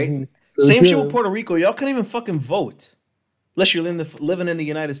 Yeah, right. Same shit with Puerto Rico. Y'all can't even fucking vote unless you're living in the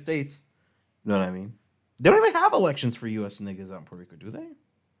United States. You know what I mean? They don't even have elections for U.S. niggas out in Puerto Rico, do they?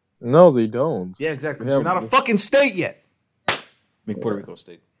 No, they don't. Yeah, exactly. So you're not a fucking state yet. Make Puerto Rico a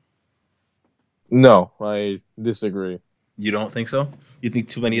state. No, I disagree. You don't think so? You think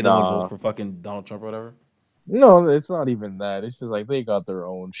too many of them would vote for fucking Donald Trump or whatever? No, it's not even that. It's just like they got their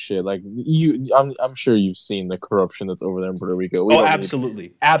own shit. Like I'm sure you've seen the corruption that's over there in Puerto Rico.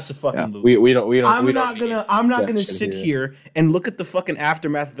 Absolutely, absolutely. We don't. I'm not gonna sit here and look at the fucking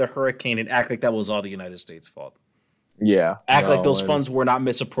aftermath of the hurricane and act like that was all the United States' fault. Yeah, act like those funds were not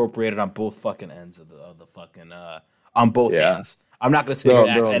misappropriated on both fucking ends of the fucking on both ends. I'm not gonna sit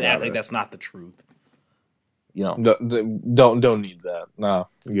here and act like that's not the truth. You know, don't need that. No,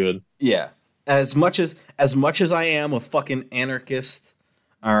 good. Yeah. As much as I am a fucking anarchist,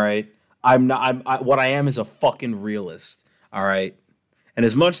 all right, I'm not. What I am is a fucking realist, all right. And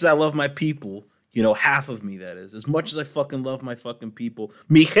as much as I love my people, half of me that is. As much as I fucking love my fucking people,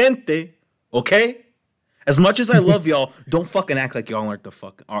 mi gente, okay. As much as I love y'all, don't fucking act like y'all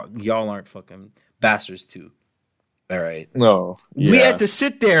aren't fucking bastards too. All right. No. Yeah. We had to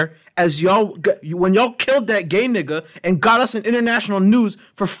sit there as when y'all killed that gay nigga and got us in international news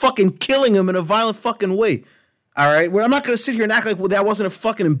for fucking killing him in a violent fucking way. All right. Well, I'm not going to sit here and act like that wasn't a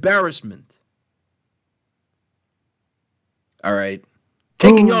fucking embarrassment. All right.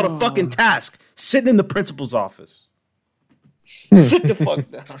 Taking y'all to fucking task. Sitting in the principal's office. Sit the fuck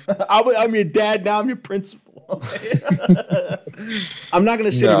down. I'm your dad, now I'm your principal. I'm not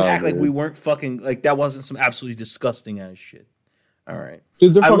gonna sit here and act like we weren't fucking like that wasn't some absolutely disgusting ass shit. All right.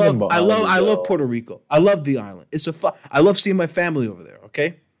 Dude, I love Puerto Rico. I love the island. I love seeing my family over there,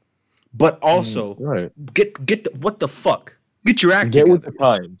 okay? But also what the fuck? Get your act together. Get with the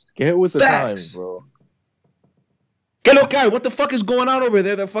times. Get with the times, bro. Get okay. What the fuck is going on over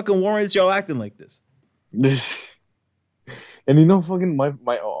there that fucking warrants y'all acting like this? And fucking I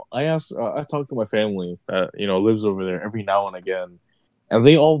talk to my family that lives over there every now and again, and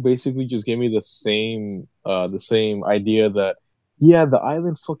they all basically just give me the same idea that the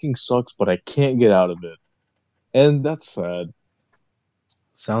island fucking sucks, but I can't get out of it, and that's sad.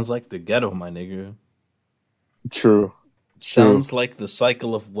 Sounds like the ghetto, my nigga. True. Sounds like the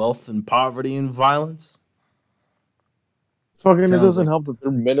cycle of wealth and poverty and violence. Fucking, it doesn't help that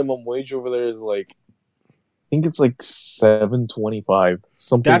their minimum wage over there is like. I think it's like $7.25.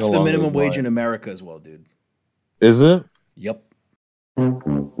 Something. That's the minimum wage in America as well, dude. Is it? Yep. The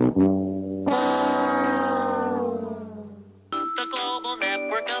global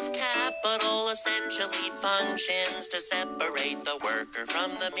network of capital essentially functions to separate the worker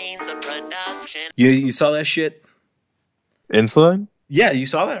from the means of production. You saw that shit? Inside? Yeah, you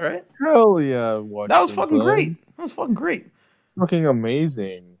saw that, right? Hell yeah! That was fucking great. That was fucking great. Fucking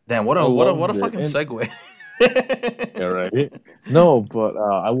amazing. Damn, what a fucking segue. Yeah, right. No, but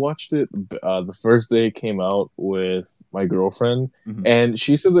I watched it the first day it came out with my girlfriend, Mhm. and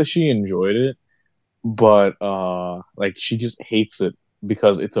she said that she enjoyed it, but like she just hates it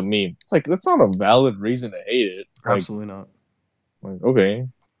because it's a meme. It's like that's not a valid reason to hate it. It's Absolutely not. like okay,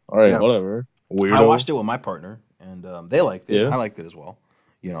 all right, Yeah. whatever. Weirdo. I watched it with my partner, and they liked it. Yeah. I liked it as well.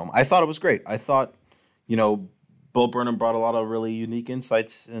 You know, I thought it was great. I thought, you know, Bo Burnham brought a lot of really unique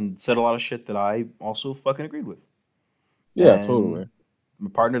insights and said a lot of shit that I also fucking agreed with. Yeah, And totally. my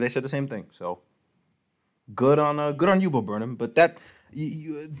partner, they said the same thing. So good on you, Bo Burnham. But that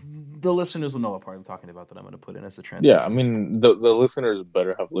the listeners will know what part I'm talking about that I'm going to put in as the transition. Yeah, I mean the listeners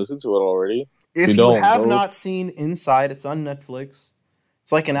better have listened to it already. If you don't, have go- not seen Inside, it's on Netflix.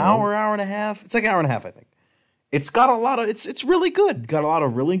 It's like an hour and a half. It's like an hour and a half, I think. It's got a lot of it's really good. Got a lot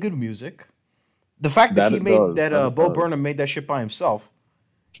of really good music. The fact that, That he it made does, that that it Bo does. Burnham made that shit by himself,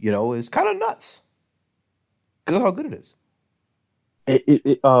 you know, is kind of nuts. Because of how good it is.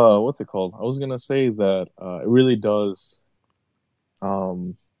 What's it called? I was gonna say that it really does.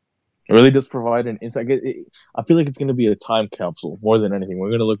 It really does provide an insight. I feel like it's gonna be a time capsule more than anything.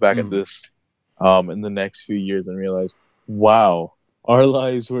 We're gonna look back at this, in the next few years and realize, wow, our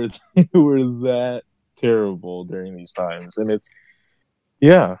lives were were that terrible during these times, and it's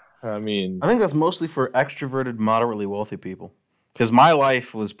yeah. I mean, I think that's mostly for extroverted, moderately wealthy people. Because my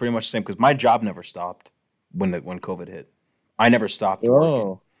life was pretty much the same. Because my job never stopped when COVID hit. I never stopped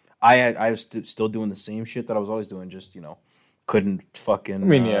working. I was still doing the same shit that I was always doing. Just couldn't fucking. I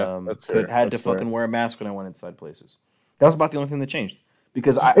mean, yeah, that's fair. Had to That's fair. fucking wear a mask when I went inside places. That was about the only thing that changed.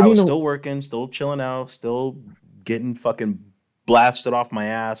 Because I And, was still working, still chilling out, still getting fucking blasted off my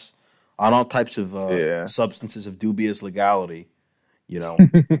ass on all types of substances of dubious legality. You know,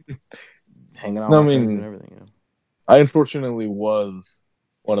 hanging out with my friends and everything. You know? I unfortunately was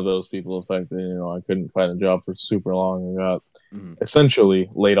one of those people. The fact that I couldn't find a job for super long and got essentially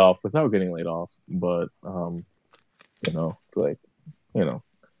laid off without getting laid off. But it's like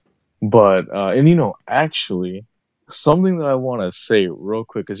but actually something that I want to say real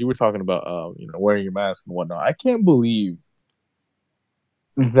quick because you were talking about wearing your mask and whatnot. I can't believe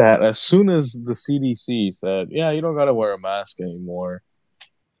that as soon as the CDC said, yeah, you don't got to wear a mask anymore,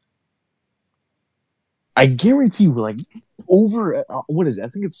 I guarantee you, like, over, what is it? I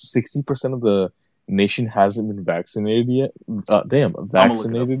think it's 60% of the nation hasn't been vaccinated yet.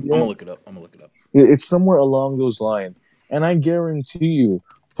 Vaccinated I'm gonna look it up. It's somewhere along those lines. And I guarantee you,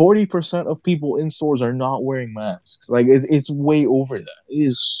 40% of people in stores are not wearing masks. Like, it's way over that. It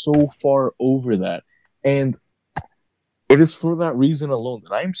is so far over that. And it is for that reason alone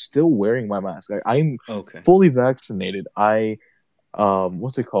that I'm still wearing my mask. I'm fully vaccinated.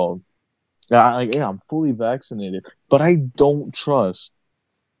 What's it called? I'm fully vaccinated, but I don't trust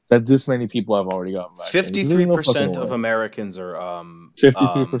that this many people have already gotten vaccinated. 53% of Americans are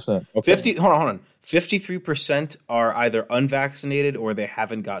 53%. Okay. Hold on. 53% are either unvaccinated or they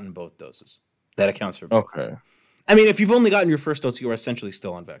haven't gotten both doses. That accounts for both. Okay. I mean, if you've only gotten your first dose, you are essentially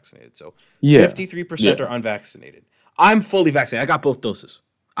still unvaccinated. So 53% are unvaccinated. I'm fully vaccinated. I got both doses.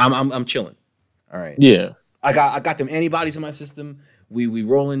 I'm chilling. All right. Yeah. I got them antibodies in my system. We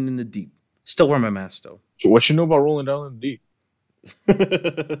rolling in the deep. Still wear my mask though. So what you know about rolling down in the deep?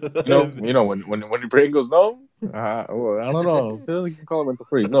 when your brain goes numb, I don't know. I feel like you can call it mental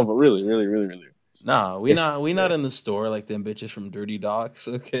freeze. No, but really. Nah, we not in the store like them bitches from Dirty Docs.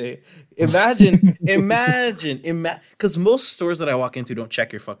 Okay, imagine, because most stores that I walk into don't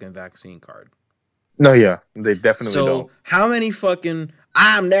check your fucking vaccine card. No, yeah, they definitely don't. So how many fucking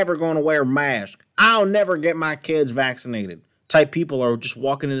I'm never going to wear a mask, I'll never get my kids vaccinated type people are just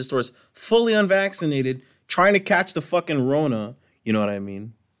walking into stores fully unvaccinated, trying to catch the fucking Rona. You know what I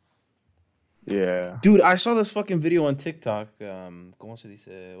mean? Yeah. Dude, I saw this fucking video on TikTok. ¿Cómo se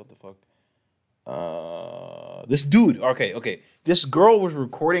dice? What the fuck? This dude. Okay. This girl was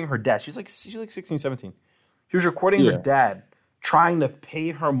recording her dad. She's like 16, 17. She was recording her dad trying to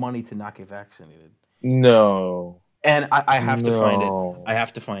pay her money to not get vaccinated. No. And I have to find it. I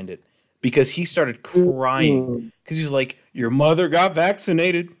have to find it. Because he started crying. Because he was like, your mother got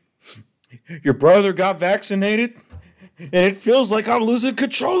vaccinated. Your brother got vaccinated. And it feels like I'm losing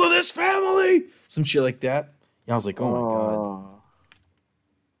control of this family. Some shit like that. And I was like, oh my God.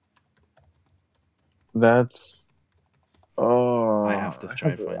 That's... I have to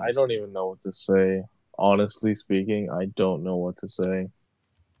try and find I don't even know what to say. Honestly speaking, I don't know what to say.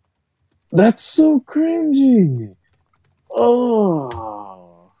 That's so cringy.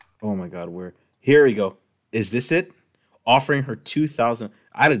 Oh my God, here we go. Is this it? Offering her $2,000.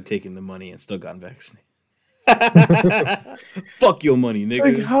 I'd have taken the money and still gotten vaccinated. Fuck your money, It's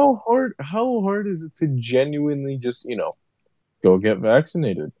nigga. like how hard is it to genuinely just, go get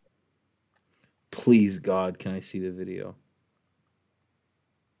vaccinated? Please, God, can I see the video?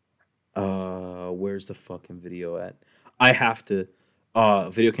 Where's the fucking video at? I have to.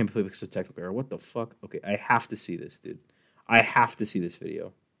 Video can't play because of technical error. What the fuck? Okay, I have to see this, dude. I have to see this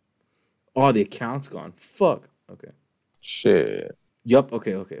video. Oh, the account's gone. Fuck. Okay. Shit. Yup.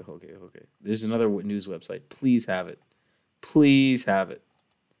 Okay. There's another news website. Please have it. Please have it.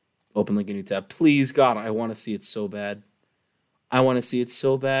 Open link in new tab. Please, God, I want to see it so bad. I want to see it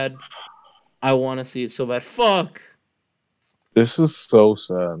so bad. Fuck. This is so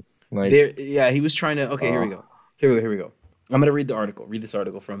sad. Like, he was trying to. Okay, here we go. I'm gonna read the article. Read this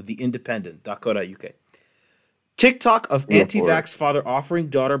article from theindependent.co.uk. TikTok of anti-vax father offering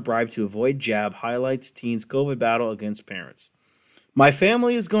daughter bribe to avoid jab highlights teens' COVID battle against parents. My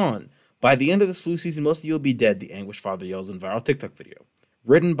family is gone. By the end of this flu season, most of you will be dead, the anguished father yells in viral TikTok video.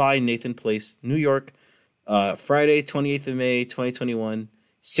 Written by Nathan Place, New York, Friday, 28th of May, 2021,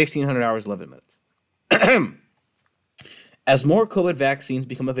 1600 hours, 11 minutes. As more COVID vaccines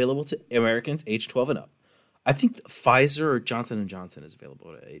become available to Americans age 12 and up, I think Pfizer or Johnson & Johnson is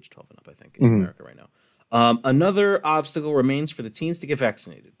available at age 12 and up, I think, in America right now. Another obstacle remains for the teens to get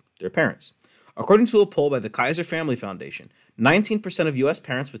vaccinated, their parents. According to a poll by the Kaiser Family Foundation, 19% of U.S.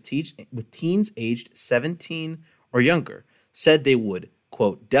 parents with teens aged 17 or younger said they would,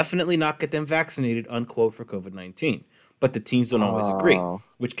 quote, definitely not get them vaccinated, unquote, for COVID-19. But the teens don't always agree,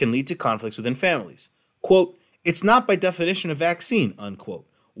 which can lead to conflicts within families. Quote, it's not by definition a vaccine, unquote.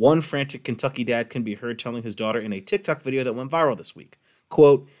 One frantic Kentucky dad can be heard telling his daughter in a TikTok video that went viral this week,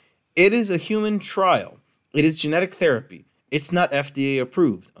 quote, it is a human trial. It is genetic therapy. It's not FDA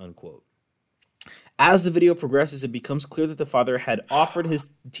approved, unquote. As the video progresses, it becomes clear that the father had offered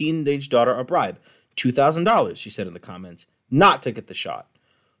his teenage daughter a bribe, $2,000, she said in the comments, not to get the shot.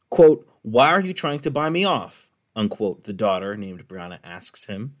 Quote, why are you trying to buy me off? Unquote, the daughter, named Brianna, asks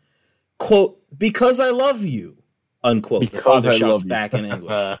him. Quote, because I love you. Unquote, the father shouts back in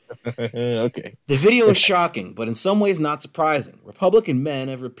English. Okay. The video is shocking, but in some ways not surprising. Republican men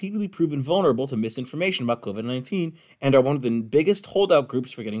have repeatedly proven vulnerable to misinformation about COVID-19 and are one of the biggest holdout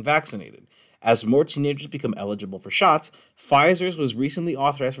groups for getting vaccinated. As more teenagers become eligible for shots, Pfizer's was recently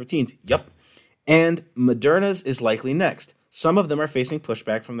authorized for teens. Yup. And Moderna's is likely next. Some of them are facing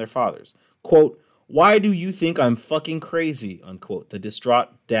pushback from their fathers. Quote, why do you think I'm fucking crazy? Unquote. The distraught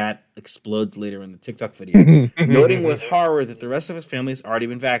dad explodes later in the TikTok video, noting with horror that the rest of his family has already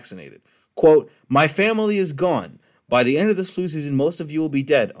been vaccinated. Quote, my family is gone. By the end of this flu season, most of you will be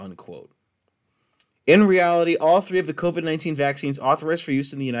dead, unquote. In reality, all three of the COVID-19 vaccines authorized for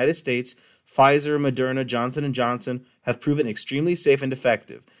use in the United States, Pfizer, Moderna, Johnson & Johnson, have proven extremely safe and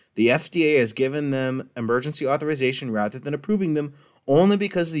effective. The FDA has given them emergency authorization rather than approving them only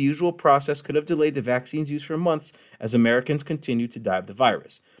because the usual process could have delayed the vaccine's use for months as Americans continue to die of the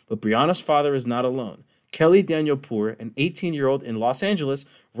virus. But Brianna's father is not alone. Kelly Danielpour, an 18-year-old in Los Angeles,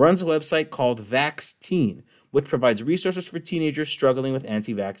 runs a website called VaxTeen, which provides resources for teenagers struggling with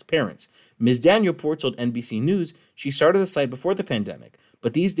anti-vax parents. Ms. Danielpour told NBC News she started the site before the pandemic,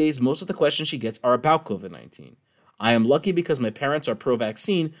 but these days most of the questions she gets are about COVID-19. I am lucky because my parents are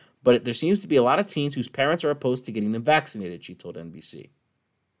pro-vaccine, but there seems to be a lot of teens whose parents are opposed to getting them vaccinated, she told NBC.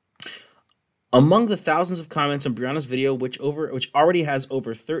 Among the thousands of comments on Brianna's video, which already has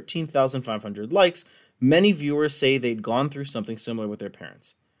over 13,500 likes, many viewers say they'd gone through something similar with their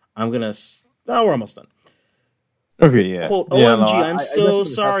parents. We're almost done. Okay, yeah. Quote, OMG, I'm so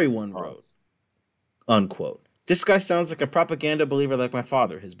sorry, one wrote. Unquote. This guy sounds like a propaganda believer like my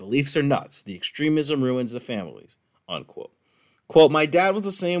father. His beliefs are nuts. The extremism ruins the families. Unquote. Quote, my dad was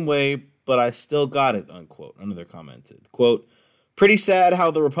the same way, but I still got it, unquote. Another commented. Quote, pretty sad how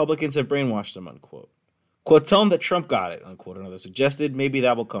the Republicans have brainwashed him, unquote. Quote, tell him that Trump got it, unquote. Another suggested, maybe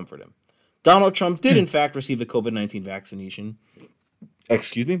that will comfort him. Donald Trump did, in fact, receive the COVID-19 vaccination,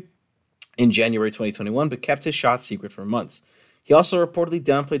 in January 2021, but kept his shot secret for months. He also reportedly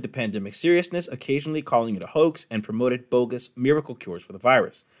downplayed the pandemic's seriousness, occasionally calling it a hoax, and promoted bogus miracle cures for the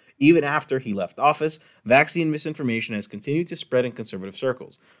virus. Even after he left office, vaccine misinformation has continued to spread in conservative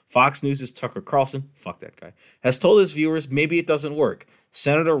circles. Fox News' Tucker Carlson, fuck that guy, has told his viewers maybe it doesn't work.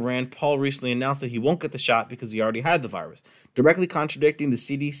 Senator Rand Paul recently announced that he won't get the shot because he already had the virus, directly contradicting the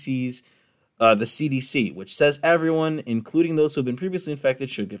CDC, which says everyone, including those who have been previously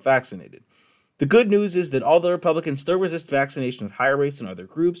infected, should get vaccinated. The good news is that although Republicans still resist vaccination at higher rates than other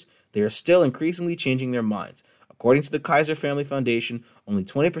groups, they are still increasingly changing their minds. According to the Kaiser Family Foundation, only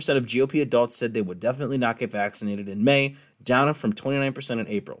 20% of GOP adults said they would definitely not get vaccinated in May, down from 29% in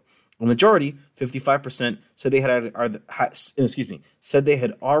April. A majority, 55%, said they said they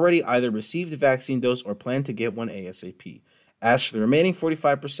had already either received a vaccine dose or planned to get one ASAP. As for the remaining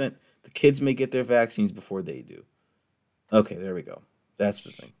 45%, the kids may get their vaccines before they do. Okay, there we go. That's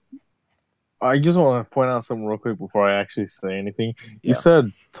the thing. I just want to point out something real quick before I actually say anything. Yeah. You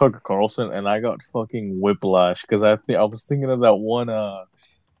said Tucker Carlson, and I got fucking whiplash because I was thinking of that one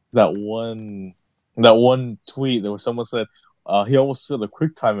tweet where someone said he almost did a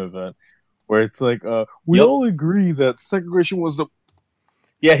QuickTime event where it's like we all agree that segregation was the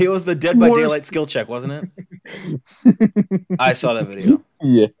he was the Dead by Daylight skill check, wasn't it? I saw that video.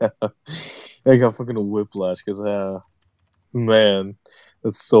 Yeah, I got fucking a whiplash because man,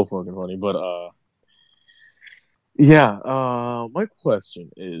 that's so fucking funny. But my question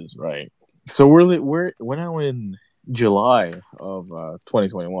is right. So we're now in July of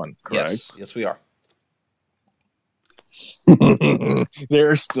 2021, correct? Yes, we are. There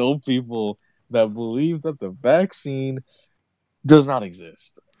are still people that believe that the vaccine does not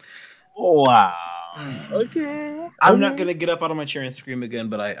exist. Wow. Okay. I'm not gonna get up out of my chair and scream again,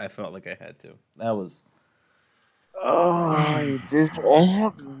 but I felt like I had to. That was. I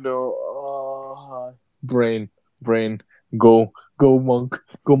have no brain. Go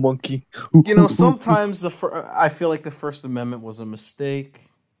monkey. You know, sometimes I feel like the First Amendment was a mistake.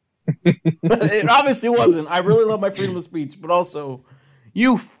 It obviously wasn't. I really love my freedom of speech, but also,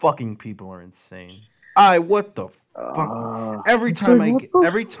 you fucking people are insane. What the fuck? Every time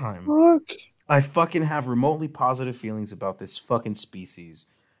I fucking have remotely positive feelings about this fucking species,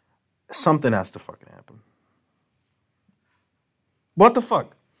 something has to fucking happen. What the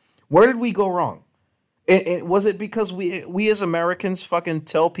fuck? Where did we go wrong? Was it because we as Americans fucking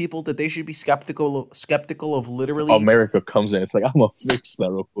tell people that they should be skeptical of literally? America comes in. It's like, I'm gonna fix that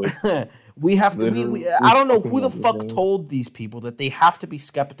real quick. We have to. I don't know who the fuck told these people that they have to be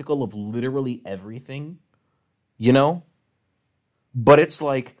skeptical of literally everything. You know, but it's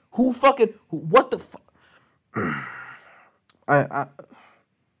like, what the fuck? I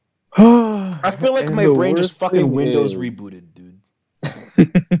feel like my brain just fucking Windows rebooted, dude.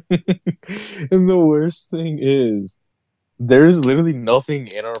 And the worst thing is, there's literally nothing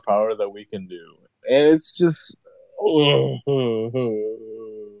in our power that we can do, and it's just.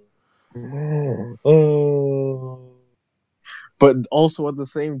 But also at the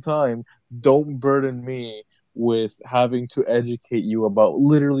same time, don't burden me with having to educate you about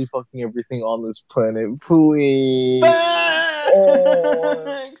literally fucking everything on this planet, please.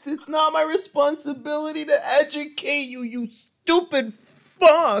 It's not my responsibility to educate you, you stupid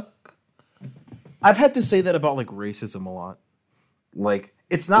fuck. I've had to say that about like racism a lot. Like,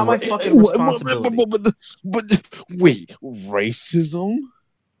 it's not my fucking responsibility. But wait, racism?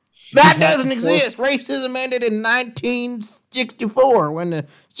 That doesn't exist. Racism ended in 1964 when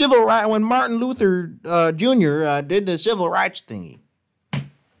when Martin Luther Jr. Did the civil rights thingy.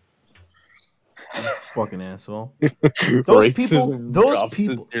 Fucking asshole. Those people.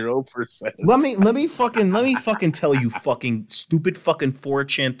 0%. Let me fucking tell you, fucking stupid fucking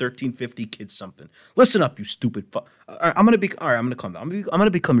 4chan 1350 kids something. Listen up, you stupid fuck. I'm gonna calm down. I'm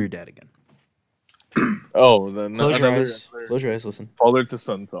gonna become your dad again. Close your eyes. Close your eyes. Listen. Father to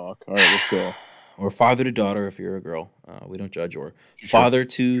son talk. All right, let's go. Or father to daughter if you're a girl. We don't judge. Or father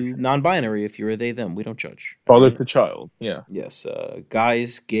to non-binary if you're a they them. We don't judge. Father to child. Yeah. Yes.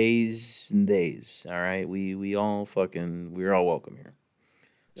 Guys, gays, and theys. All right. We're all welcome here.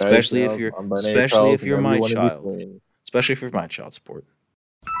 Especially if you're my child. Especially if you're my child support.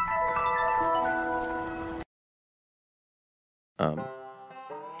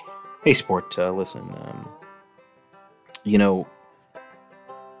 Hey, sport. Listen. You know.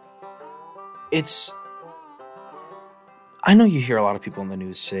 I know you hear a lot of people in the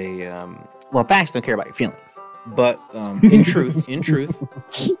news say, well, facts don't care about your feelings. But in truth,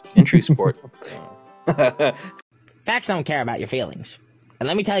 sport. Facts don't care about your feelings. And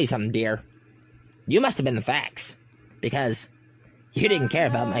let me tell you something, dear. You must have been the facts. Because you didn't care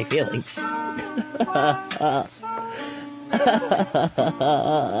about my feelings.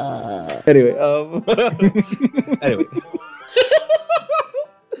 Anyway.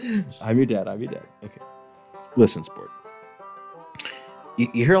 I'm your dad. Okay. Listen, sport. You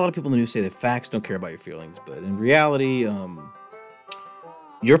hear a lot of people in the news say that facts don't care about your feelings, but in reality,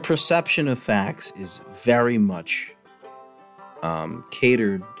 your perception of facts is very much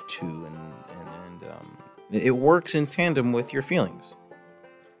catered to, and it works in tandem with your feelings.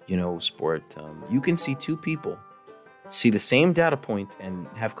 You know, sport. You can see two people see the same data point and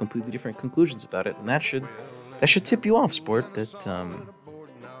have completely different conclusions about it, and that should tip you off, sport. That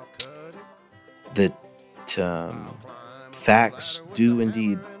facts do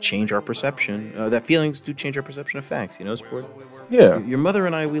indeed change our perception. That feelings do change our perception of facts. You know, Sport. Yeah. Your mother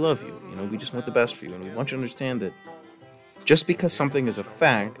and I, we love you. You know, we just want the best for you, and we want you to understand that just because something is a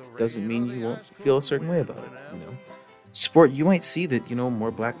fact doesn't mean you won't feel a certain way about it. You know, Sport. You might see that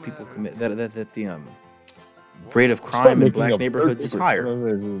more black people commit that the rate of crime in black neighborhoods is higher.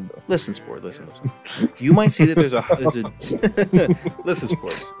 Listen, Sport. Listen. You might see that there's a listen,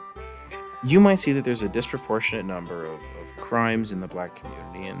 Sport. You might see that there's a disproportionate number of crimes in the black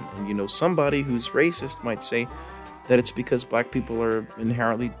community, and somebody who's racist might say that it's because black people are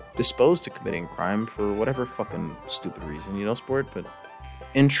inherently disposed to committing crime for whatever fucking stupid reason, Sport. But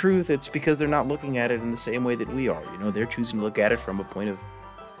in truth, it's because they're not looking at it in the same way that we are. They're choosing to look at it from a point of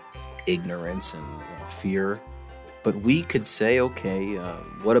ignorance and fear. But we could say, okay,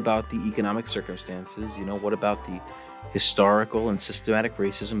 what about the economic circumstances? What about the historical and systematic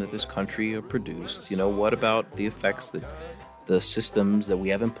racism that this country produced? What about the effects that the systems that we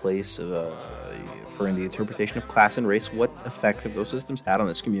have in place for the interpretation of class and race? What effect have those systems had on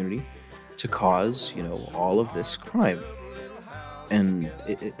this community to cause, all of this crime? And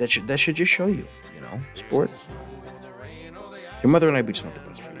that should just show you, Sport. Your mother and I, we just want the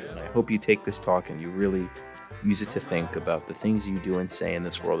best for you. And I hope you take this talk and you really use it to think about the things you do and say in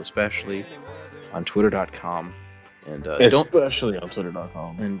this world, especially on Twitter.com. And especially on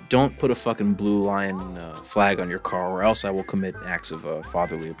Twitter.com. And don't put a fucking blue line flag on your car, or else I will commit acts of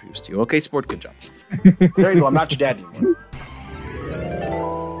fatherly abuse to you. Okay, Sport, good job. There you go. I'm not your dad anymore.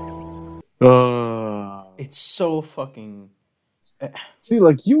 It's so fucking. See,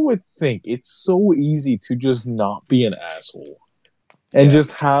 like, you would think it's so easy to just not be an asshole and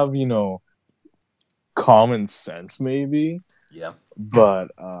just have, common sense, maybe. Yeah. But,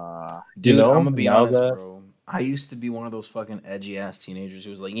 dude, I'm gonna be honest, bro. I used to be one of those fucking edgy ass teenagers who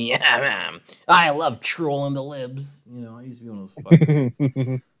was like, yeah, man, I love trolling the libs. I used to be one of those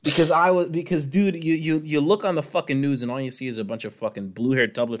fucking because dude, you look on the fucking news and all you see is a bunch of fucking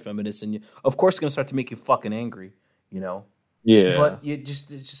blue-haired Tumblr feminists, and of course it's gonna start to make you fucking angry, Yeah. But it's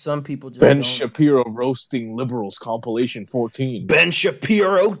just some people just Ben Shapiro roasting liberals, compilation 14. Ben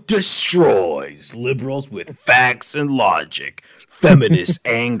Shapiro destroys liberals with facts and logic. Feminists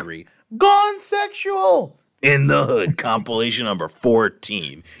angry. Gone sexual. In the Hood, compilation number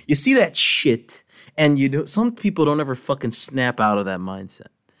 14. You see that shit, and some people don't ever fucking snap out of that mindset.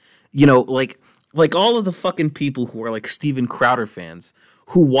 Like all of the fucking people who are like Steven Crowder fans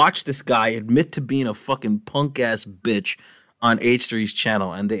who watch this guy admit to being a fucking punk ass bitch on H3's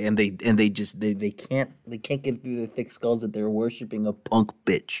channel, and they can't get through their thick skulls that they're worshiping a punk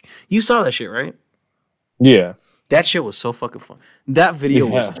bitch. You saw that shit, right? Yeah. That shit was so fucking fun. That video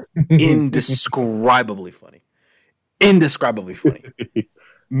was indescribably funny. Indescribably funny.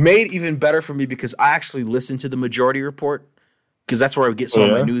 Made even better for me because I actually listened to the Majority Report, because that's where I get some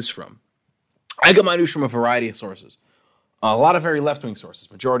of my news from. I get my news from a variety of sources. A lot of very left-wing sources.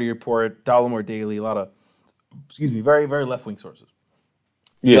 Majority Report, Dollamore Daily, a lot of, very, very left-wing sources.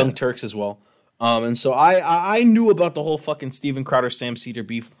 Yeah. Young Turks as well. And so I knew about the whole fucking Steven Crowder, Sam Cedar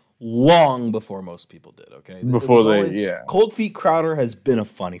beef long before most people did, okay? Cold Feet Crowder has been a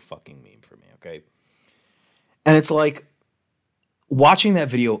funny fucking meme for me, okay? And it's like, watching that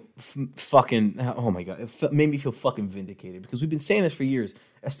video fucking, oh my God, it made me feel fucking vindicated, because we've been saying this for years,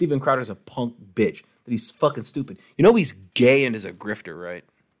 that Steven Crowder's a punk bitch, that he's fucking stupid. He's gay and is a grifter, right?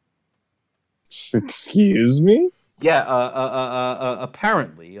 Excuse me? Yeah,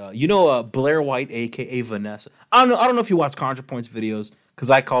 apparently. Blair White, a.k.a. Vanessa. I don't know if you watch ContraPoint's videos, because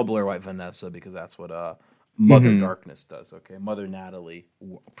I call Blair White Vanessa, because that's what Mother Darkness does, okay? Mother Natalie,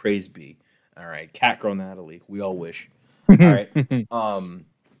 praise be. All right, Catgirl Natalie, we all wish. All right.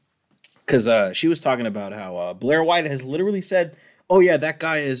 Because she was talking about how Blair White has literally said, oh yeah, that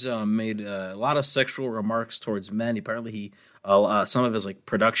guy has made a lot of sexual remarks towards men. Apparently he, some of his like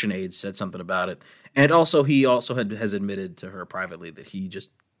production aides said something about it. And also he has admitted to her privately that he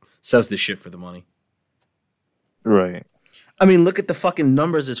just says this shit for the money. Right. I mean, look at the fucking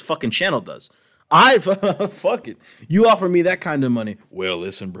numbers his fucking channel does. Fuck it. You offer me that kind of money. Well,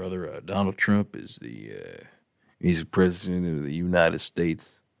 listen, brother, Donald Trump is he's the president of the United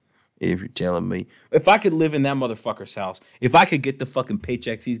States. If you're telling me, if I could live in that motherfucker's house, if I could get the fucking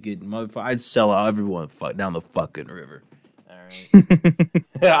paychecks he's getting, motherfucker, I'd sell out everyone down the fucking river. All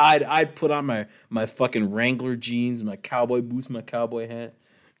right. I'd put on my fucking Wrangler jeans, my cowboy boots, my cowboy hat.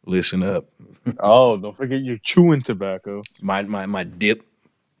 Listen up. Oh, don't forget your chewing tobacco. My dip.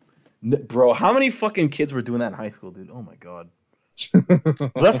 Bro, how many fucking kids were doing that in high school, dude? Oh my God.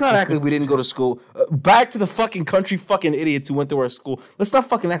 Let's not act like we didn't go to school. Back to the fucking country fucking idiots who went to our school. Let's not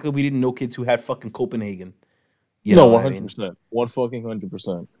fucking act like we didn't know kids who had fucking Copenhagen. You no, know what 100%.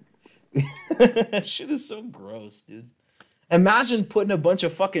 100%. That shit is so gross, dude. Imagine putting a bunch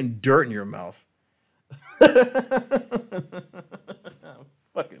of fucking dirt in your mouth.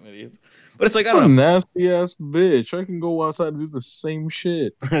 Fucking idiots. But it's like, I What a don't know. nasty ass bitch. I can go outside and do the same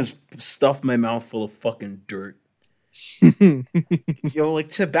shit. Just stuff my mouth full of fucking dirt. Like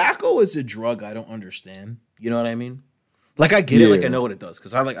tobacco is a drug I don't understand. You know what I mean? Like I get it, like I know what it does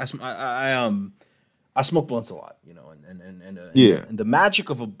because I smoke blunts a lot, you know, and the magic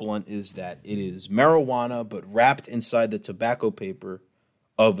of a blunt is that it is marijuana but wrapped inside the tobacco paper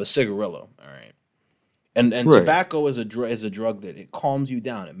of a cigarillo. All right. And Right. tobacco is a drug that it calms you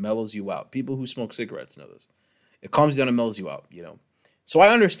down, it mellows you out. People who smoke cigarettes know this. It calms you down and mellows you out, you know. So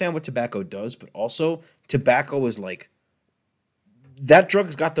I understand what tobacco does, but also tobacco is like that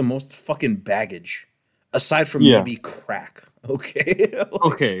drug's got the most fucking baggage aside from maybe crack. Okay.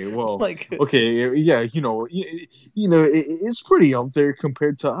 Okay, well, okay, yeah, it's pretty up there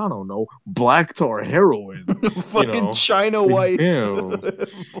compared to, I don't know, black tar heroin. Fucking China white. Yeah.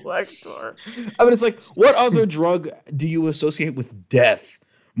 Black tar. I mean, it's like, what other drug do you associate with death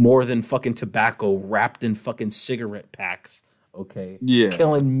more than fucking tobacco wrapped in fucking cigarette packs? Okay. Yeah.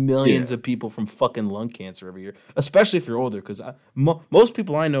 Killing millions of people from fucking lung cancer every year, especially if you're older. Because most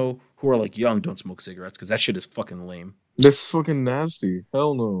people I know who are like young don't smoke cigarettes because that shit is fucking lame. That's fucking nasty.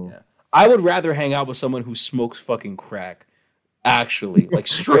 Hell no. Yeah. I would rather hang out with someone who smokes fucking crack, actually, like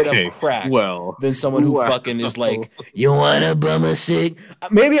straight up crack, than someone who fucking is like, you want to bum a cig?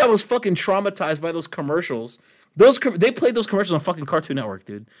 Maybe I was fucking traumatized by those commercials. They played those commercials on fucking Cartoon Network,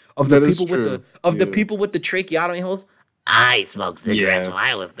 dude. Of the people with the people with the tracheotomy holes. I smoked cigarettes when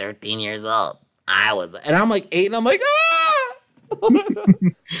I was 13 years old. And I'm like 8, and I'm like, ah!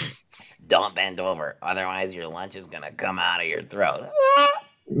 Don't bend over, otherwise your lunch is gonna come out of your throat.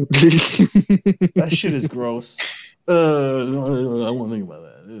 That shit is gross. I don't think about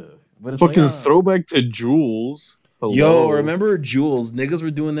that. Ugh. But it's fucking like, throwback to Jules. Hello. Yo, remember Jules? Niggas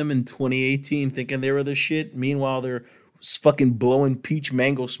were doing them in 2018, thinking they were the shit. Meanwhile, they're fucking blowing peach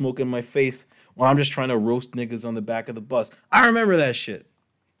mango smoke in my face while I'm just trying to roast niggas on the back of the bus. I remember that shit.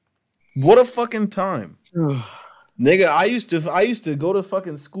 What a fucking time. Nigga, I used to go to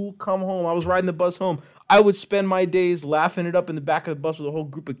fucking school, come home. I was riding the bus home. I would spend my days laughing it up in the back of the bus with a whole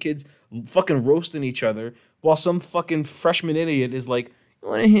group of kids fucking roasting each other while some fucking freshman idiot is like, you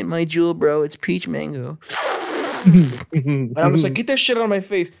want to hit my jewel, bro? It's peach mango. And I'm just like, get that shit out of my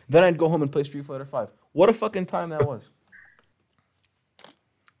face. Then I'd go home and play Street Fighter 5. What a fucking time that was.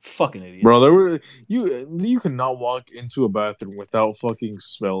 Fucking idiot. Bro, you cannot walk into a bathroom without fucking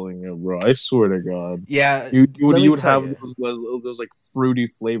smelling it, bro. I swear to God. Yeah. You would have those like fruity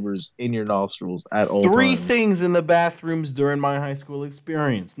flavors in your nostrils at all times. 3 things in the bathrooms during my high school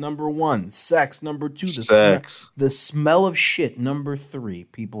experience. Number 1, sex. Number 2, the smell of shit. Number 3,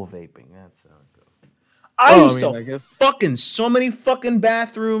 people vaping. That's how it goes. I used to fucking so many fucking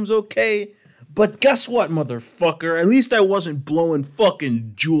bathrooms, okay? But guess what, motherfucker? At least I wasn't blowing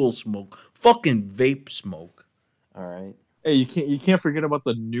fucking jewel smoke, fucking vape smoke. All right. Hey, you can't forget about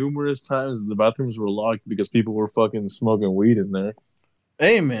the numerous times the bathrooms were locked because people were fucking smoking weed in there.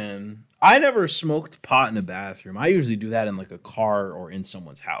 Hey, man, I never smoked pot in a bathroom. I usually do that in like a car or in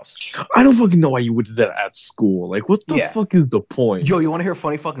someone's house. I don't fucking know why you would do that at school. Like, what the fuck is the point? Yo, you want to hear a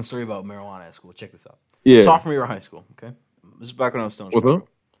funny fucking story about marijuana at school? Check this out. Yeah. Sophomore year of high school. Okay, this is back when I was still in Chicago.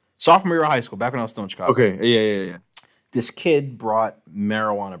 Sophomore year of high school, back when I was still in Chicago. Okay, yeah. This kid brought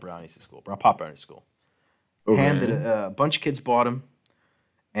marijuana brownies to school, brought pot brownies to school. Okay. Handed a bunch of kids bought them.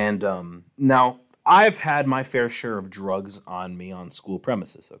 And now, I've had my fair share of drugs on me on school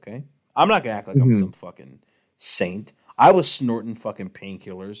premises, okay? I'm not going to act like I'm some fucking saint. I was snorting fucking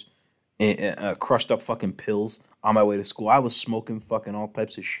painkillers, crushed up fucking pills on my way to school. I was smoking fucking all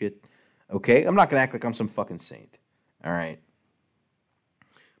types of shit, okay? I'm not going to act like I'm some fucking saint, all right?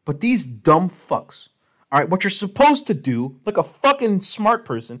 But these dumb fucks, all right, what you're supposed to do, like a fucking smart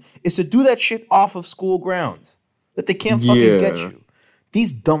person, is to do that shit off of school grounds. That they can't fucking get you.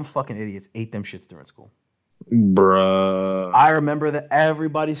 These dumb fucking idiots ate them shits during school. Bruh. I remember that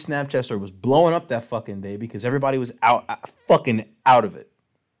everybody's Snapchat story was blowing up that fucking day because everybody was fucking out of it.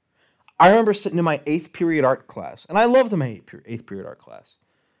 I remember sitting in my 8th period art class, and I loved my 8th period art class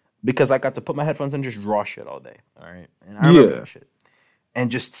because I got to put my headphones in and just draw shit all day, all right? And I remember that shit. And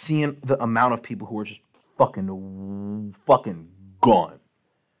just seeing the amount of people who were just fucking gone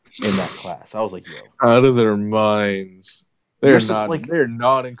in that class. I was like, yo. Out of their minds. They're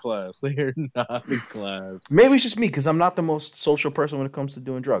not in class. They're not in class. Maybe it's just me because I'm not the most social person when it comes to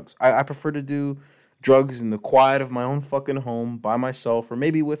doing drugs. I prefer to do drugs in the quiet of my own fucking home by myself or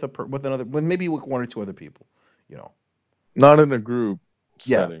maybe with one or two other people. You know, Not in a group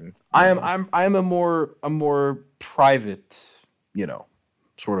Yeah. setting. I'm a more private, you know,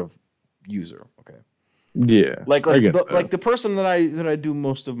 sort of user. Okay. Yeah. Like I get the person that I do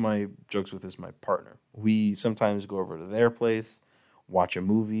most of my jokes with is my partner. We sometimes go over to their place, watch a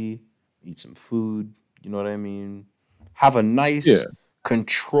movie, eat some food. You know what I mean? Have a nice,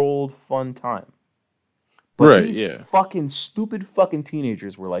 controlled, fun time. But these fucking stupid fucking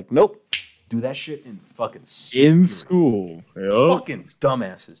teenagers were like, nope, do that shit in fucking in school. Yep. Fucking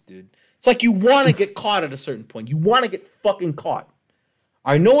dumbasses, dude. It's like you want to get caught at a certain point. You want to get fucking caught.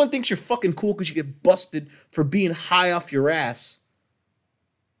 All right, no one thinks you're fucking cool because you get busted for being high off your ass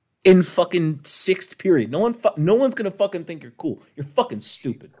in fucking 6th period. No one's gonna fucking think you're cool. You're fucking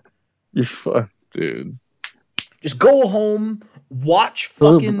stupid. You're fucked, dude. Just go home, watch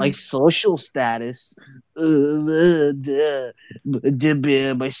fucking my social status. My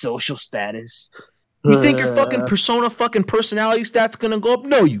social status. You think your fucking persona fucking personality stats gonna go up?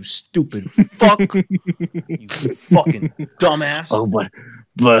 No, you stupid fuck. You fucking dumbass. Oh, but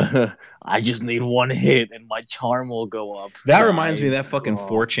I just need one hit and my charm will go up. That reminds me of that fucking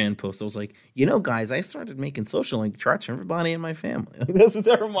 4chan post. I was like, you know, guys, I started making social link charts for everybody in my family. That's what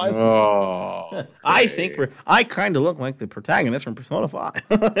that reminds me. Oh, I think I kind of look like the protagonist from Persona 5.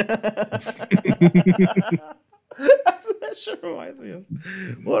 That's what that shit reminds me of.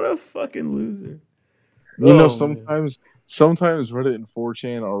 What a fucking loser. You know, sometimes Reddit and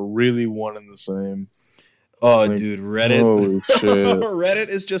 4chan are really one and the same. Oh, like, dude, Reddit. Holy shit. Reddit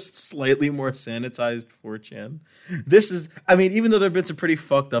is just slightly more sanitized 4chan. This is, I mean, even though there have been some pretty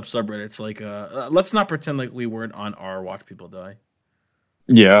fucked up subreddits, like, let's not pretend like we weren't on our Watch People Die.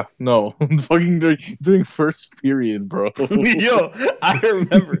 Yeah, no. Fucking doing first period, bro. Yo, I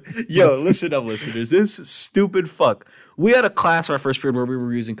remember. Yo, listen up, listeners. This stupid fuck. We had a class our first period where we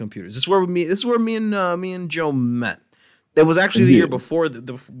were using computers. This is where me and Joe met. It was actually the year before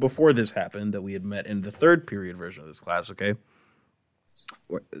before this happened that we had met in the 3rd period version of this class. Okay.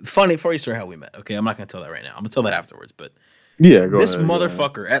 Funny story how we met. Okay, I'm not gonna tell that right now. I'm gonna tell that afterwards. But yeah, this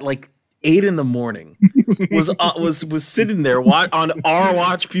motherfucker at like 8 a.m. was sitting there on our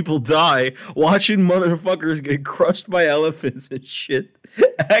Watch People Die, watching motherfuckers get crushed by elephants and shit,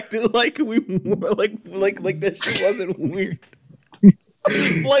 acting like we were like that shit wasn't weird.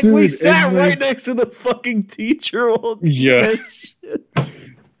 Like, dude, we sat right next to the fucking teacher. Yeah,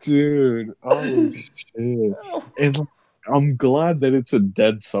 dude. Oh shit! And I'm glad that it's a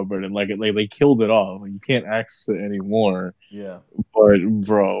dead subreddit. Like they killed it off. Like, you can't access it anymore. Yeah. But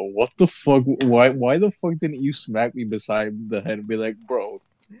bro, what the fuck? Why the fuck didn't you smack me beside the head and be like, bro,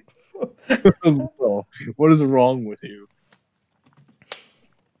 bro, what is wrong with you?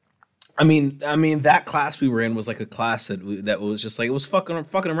 I mean, that class we were in was like a class that was just like, it was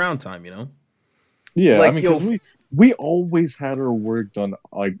fucking around time, you know? Yeah, like, I mean, we always had our work done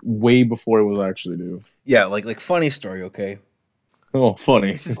like way before it was actually due. Yeah, like funny story, okay? Oh,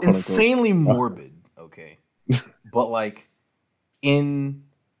 funny. This is insanely morbid, okay? But like in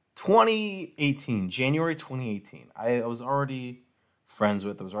 2018, January 2018, I was already friends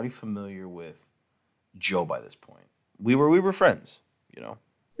with, I was already familiar with Joe by this point. We were friends, you know?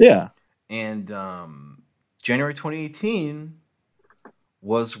 Yeah. And January 2018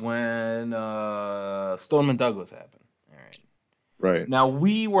 was when Stoneman Douglas happened. All right. Right. Now,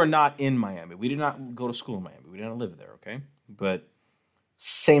 we were not in Miami. We did not go to school in Miami. We didn't live there, okay? But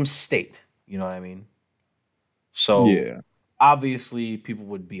same state, you know what I mean? So, yeah, obviously, people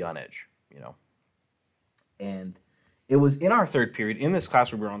would be on edge, you know? And it was in our 3rd period, in this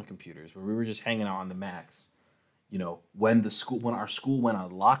class where we were on the computers, where we were just hanging out on the Macs, you know, when our school went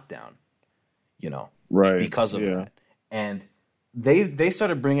on lockdown, you know, right, because of that. And they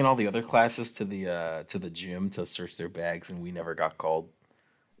started bringing all the other classes to the gym to search their bags, and we never got called.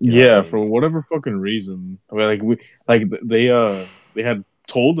 Yeah, for whatever fucking reason. I mean, they had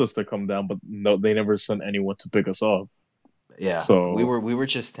told us to come down, but no, they never sent anyone to pick us up. Yeah, so we were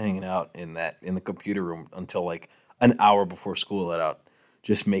just hanging out in the computer room until like an hour before school let out,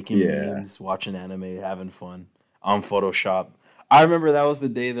 just making memes, watching anime, having fun on Photoshop. I remember that was the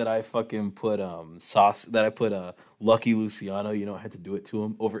day that I fucking put Lucky Luciano, you know, I had to do it to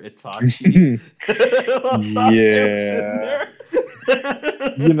him over Itachi. Yeah.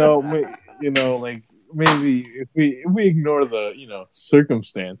 you know, like maybe if we ignore the, you know,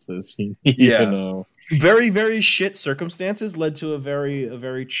 circumstances, you know. Very, very shit circumstances led to a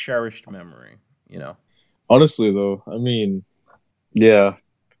very cherished memory, you know. Honestly though, I mean, yeah.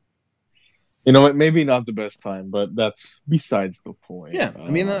 You know, maybe not the best time, but that's besides the point. Yeah, I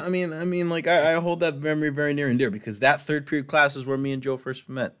mean, like I hold that memory very near and dear because that 3rd period class is where me and Joe first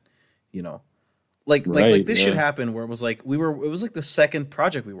met. You know, Like this shit yeah. happened where it was like it was like the second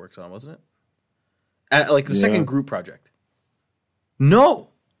project we worked on, wasn't it? Like the second group project. No,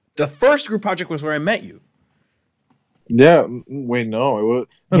 the first group project was where I met you. Yeah, wait, no, it was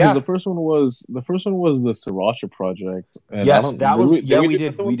no, 'cause Yeah. the first one was the Sriracha project. And I Yes, don't- that did was. we- Yeah, did we do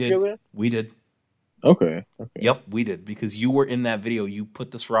did. that We one did. together? We did. Okay. Yep, we did because you were in that video. You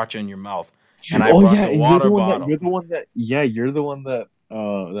put the sriracha in your mouth, and I Oh brought yeah, the and water you're the one bottle. you're the one that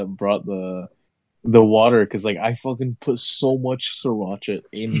brought the water because like I fucking put so much sriracha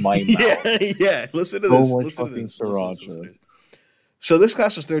in my mouth. Yeah. Listen to So this. much Listen to fucking this. Listen, sriracha. listeners. So this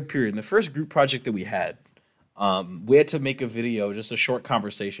class was third period. And the first group project that we had to make a video, just a short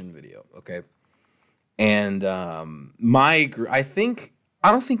conversation video. Okay. And my group, I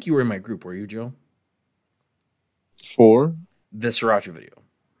don't think you were in my group, were you, Joe? For The sriracha video.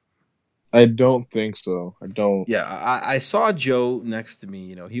 I don't think so. I don't. Yeah, I saw Joe next to me.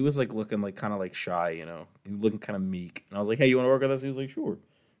 You know, he was like looking like kind of like shy. You know, he was looking kind of meek. And I was like, "Hey, you want to work with us?" He was like, "Sure,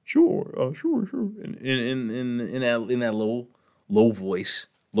 sure, sure." In that low voice,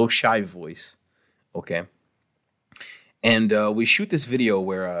 low shy voice. Okay. And we shoot this video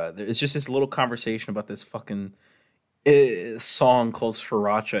where it's just this little conversation about this fucking song called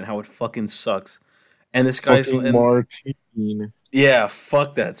Sriracha and how it fucking sucks. And this guy's Fucking Martine. yeah,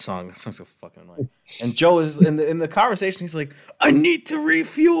 fuck that song. That song's so fucking annoying. And Joe is in the conversation. He's like, "I need to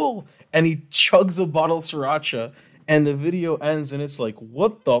refuel," and he chugs a bottle of sriracha. And the video ends, and it's like,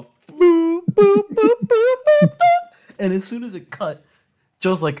 "What the?" Boop, boop, boop, boop, boop, boop. And as soon as it cut,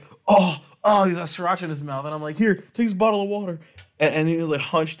 Joe's like, "Oh, he's got sriracha in his mouth," and I'm like, "Here, take this bottle of water." And he was like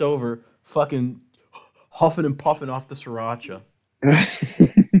hunched over, fucking huffing and puffing off the sriracha.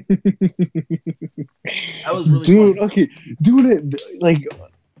 That was really dude. funny. Okay, dude. Like,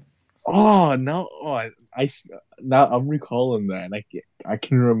 now I'm recalling that, and I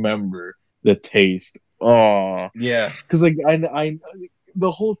can remember the taste. Oh, Yeah. because like I the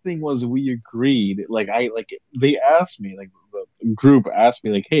whole thing was we agreed. Like they asked me, like the group asked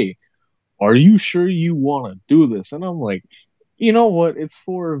me, like, "Hey, are you sure you want to do this?" And I'm like, you know what? It's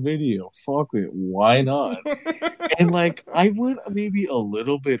for a video. Fuck it. Why not? And like I went maybe a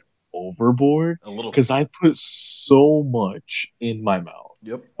little bit overboard A little. because I put so much in my mouth.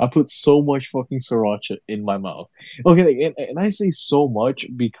 Yep. I put so much fucking sriracha in my mouth. Okay, and I say so much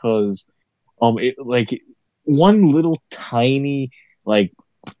because it like one little tiny like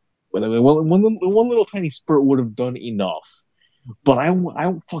one little tiny spurt would have done enough. But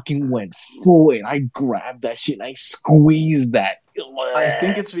I fucking went full in. I grabbed that shit and I squeezed that. I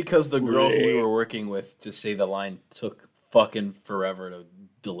think it's because the girl who we were working with to say the line took fucking forever to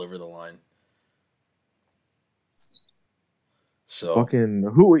deliver the line. So Fucking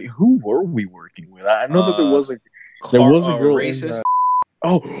who were we working with? I know that there was a girl racist.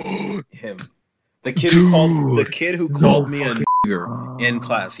 Oh, Him, the kid who called me a nigger in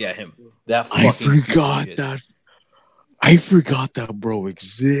class. Yeah, him. That fucking I forgot shit. that. I forgot that bro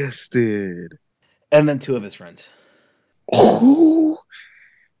existed. And then two of his friends. Oh,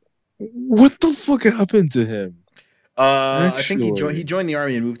 what the fuck happened to him? I think Actually. he joined the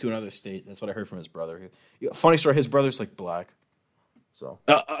army and moved to another state. That's what I heard from his brother. Funny story. His brother's like black. So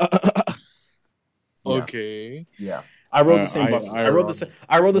Okay. yeah, I rode the same I- bus. I I rode the same.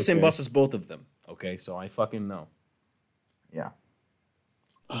 I rode the same Okay. bus as both of them. Okay, so I fucking know. Yeah.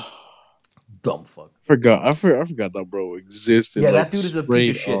 Dumb fuck. I forgot that bro existed. Yeah, like, that dude is a piece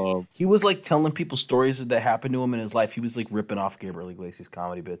of straight shit. up. He was like telling people stories that happened to him in his life. He was like ripping off Gabriel Iglesias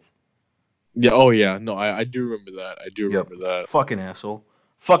comedy bits. Yeah. Oh yeah. No, I do remember that. I do remember that. Fucking asshole.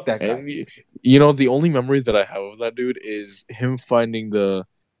 Fuck that guy. And you know, the only memory that I have of that dude is him finding the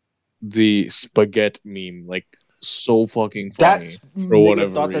spaghetti meme, like so fucking funny That for nigga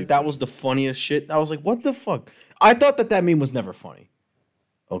whatever thought reason. that was the funniest shit. I was like, what the fuck? I thought that meme was never funny.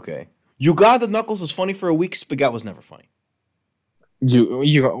 Okay. You got the Knuckles was funny for a week. Spaghetti was never funny.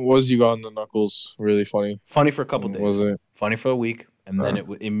 You got on the Knuckles really funny? Funny for a couple days. Was it? Funny for a week, and then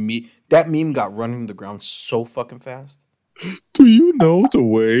that meme got run into the ground so fucking fast. Do you know the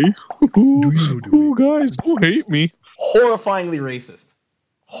way? Oh, guys, don't hate me. Horrifyingly racist.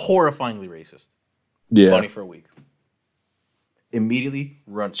 Horrifyingly racist. Yeah. Funny for a week. Immediately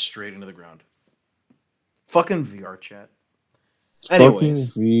run straight into the ground. Fucking VR chat.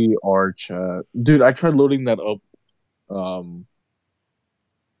 Anyways. Fucking VR chat, dude. I tried loading that up.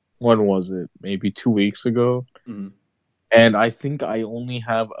 When was it? Maybe 2 weeks ago. Mhm. And I think I only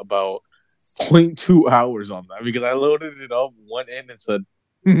have about 0.2 hours on that because I loaded it up, went in, and said,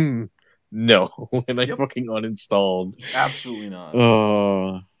 no, and I fucking uninstalled. Absolutely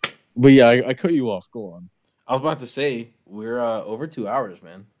not. But yeah, I cut you off. Go on. I was about to say we're over 2 hours,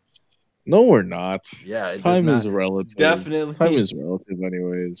 man. No, we're not. Yeah, it does Time not. is relative. Definitely. Time is relative,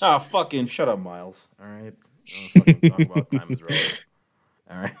 anyways. Oh, fucking shut up, Miles. All right. Don't fucking talk about time is relative.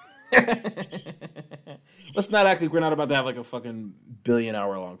 All right. Let's not act like we're not about to have like a fucking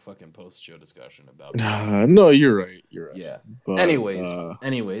billion-hour-long fucking post-show discussion about. No, you're right. You're right. Yeah. But,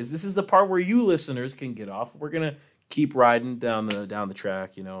 anyways, this is the part where you listeners can get off. We're gonna keep riding down the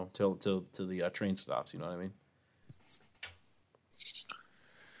track, you know, till the train stops. You know what I mean?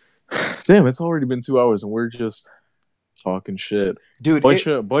 Damn, it's already been 2 hours and we're just talking shit, dude. Bunch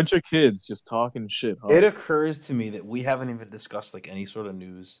of kids just talking shit. Huh? It occurs to me that we haven't even discussed like any sort of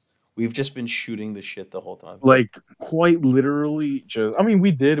news. We've just been shooting the shit the whole time. Like quite literally, just I mean,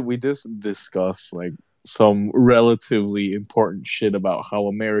 we did discuss like some relatively important shit about how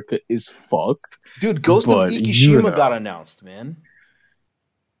America is fucked. Dude, Ghost of Tsushima got announced, man.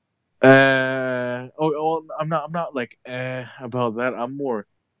 I'm not like about that. I'm more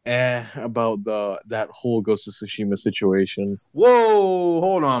about that whole Ghost of Tsushima situation. Whoa,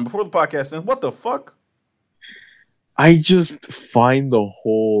 hold on. Before the podcast ends, what the fuck? I just find the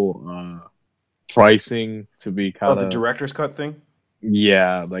whole pricing to be kind of the director's cut thing.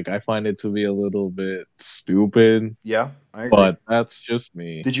 Yeah, like I find it to be a little bit stupid. Yeah, I agree. But that's just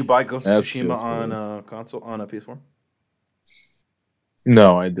me. Did you buy Ghost of Tsushima on console on a PS4?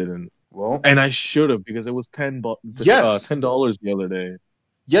 No, I didn't. Well, and I should have because it was $10 the other day.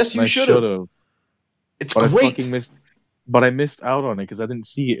 Yes, you should have. It's but great. I missed out on it because I didn't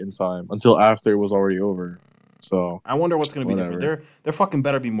see it in time until after it was already over. So I wonder what's going to be different. There fucking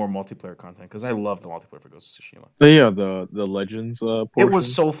better be more multiplayer content because I love the multiplayer for Ghost of Tsushima. Yeah, the Legends portion. It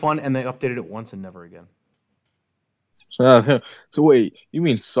was so fun, and they updated it once and never again. So wait, you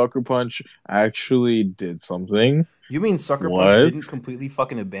mean Sucker Punch actually did something? You mean Sucker Punch didn't completely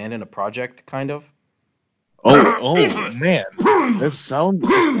fucking abandon a project, kind of? Oh man, that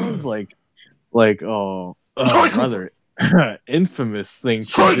sounds like rather infamous thing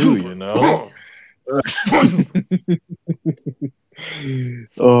to do, you know?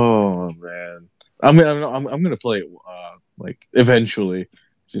 Oh man, I'm gonna play it like eventually.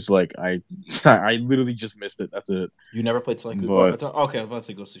 Just like I literally just missed it. That's it. You never played Sly Cooper? Okay, I was about to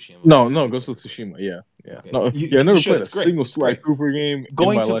say Ghost of Tsushima. No, Ghost of Tsushima. Yeah. Okay. No, I never played a single Sly Cooper game.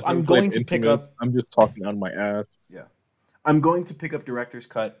 I'm going to pick up. I'm just talking on my ass. Yeah, I'm going to pick up Director's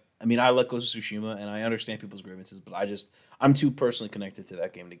Cut. I mean, I like Ghost of Tsushima, and I understand people's grievances, but I'm too personally connected to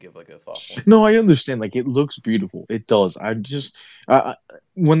that game to give like a thoughtful. No, I understand. Like, it looks beautiful. It does. I just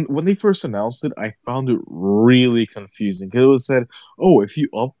when they first announced it, I found it really confusing because it was said, "Oh, if you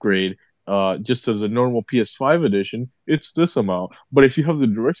upgrade just to the normal PS5 edition, it's this amount. But if you have the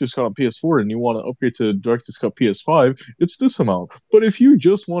Director's Cut on PS4 and you want to upgrade to Director's Cut PS5, it's this amount. But if you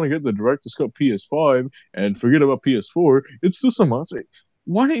just want to get the Director's Cut PS5 and forget about PS4, it's this amount." It's like,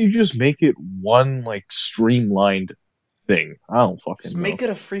 why don't you just make it one like streamlined thing? I don't fucking just know. Make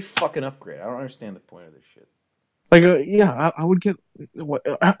it a free fucking upgrade. I don't understand the point of this shit. Like, I would get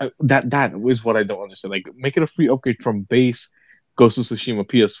that is what I don't understand. Like, make it a free upgrade from base Ghost of Tsushima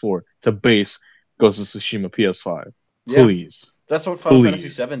PS4 to base Ghost of Tsushima PS5. Please. Yeah. That's what Final Fantasy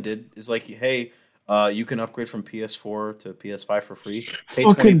VII did. Is like, hey, you can upgrade from PS4 to PS5 for free. Pay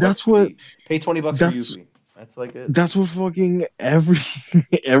fucking, $20 pay $20 for Yuffie. That's like it. That's what fucking every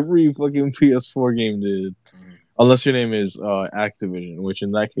fucking PS4 game did. Unless your name is Activision, which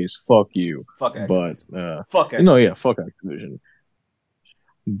in that case, fuck you. Fuck Activision. But fuck Activision. No, yeah, fuck Activision.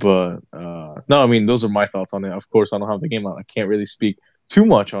 But no, I mean, those are my thoughts on it. Of course, I don't have the game out. I can't really speak too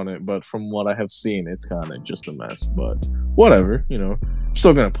much on it, but from what I have seen, it's kind of just a mess. But whatever, you know, I'm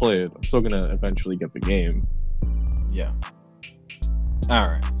still gonna play it. I'm still gonna eventually get the game. Yeah. All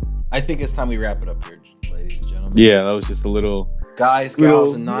right. I think it's time we wrap it up here, ladies and gentlemen. Yeah, that was just a little. Guys,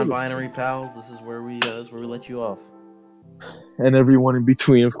 gals, and non-binary pals, this is where we let you off. And everyone in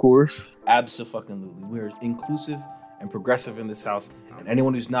between, of course. Abso-fucking-lutely. We are inclusive and progressive in this house, and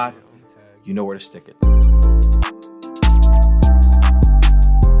anyone who's not, you know where to stick it.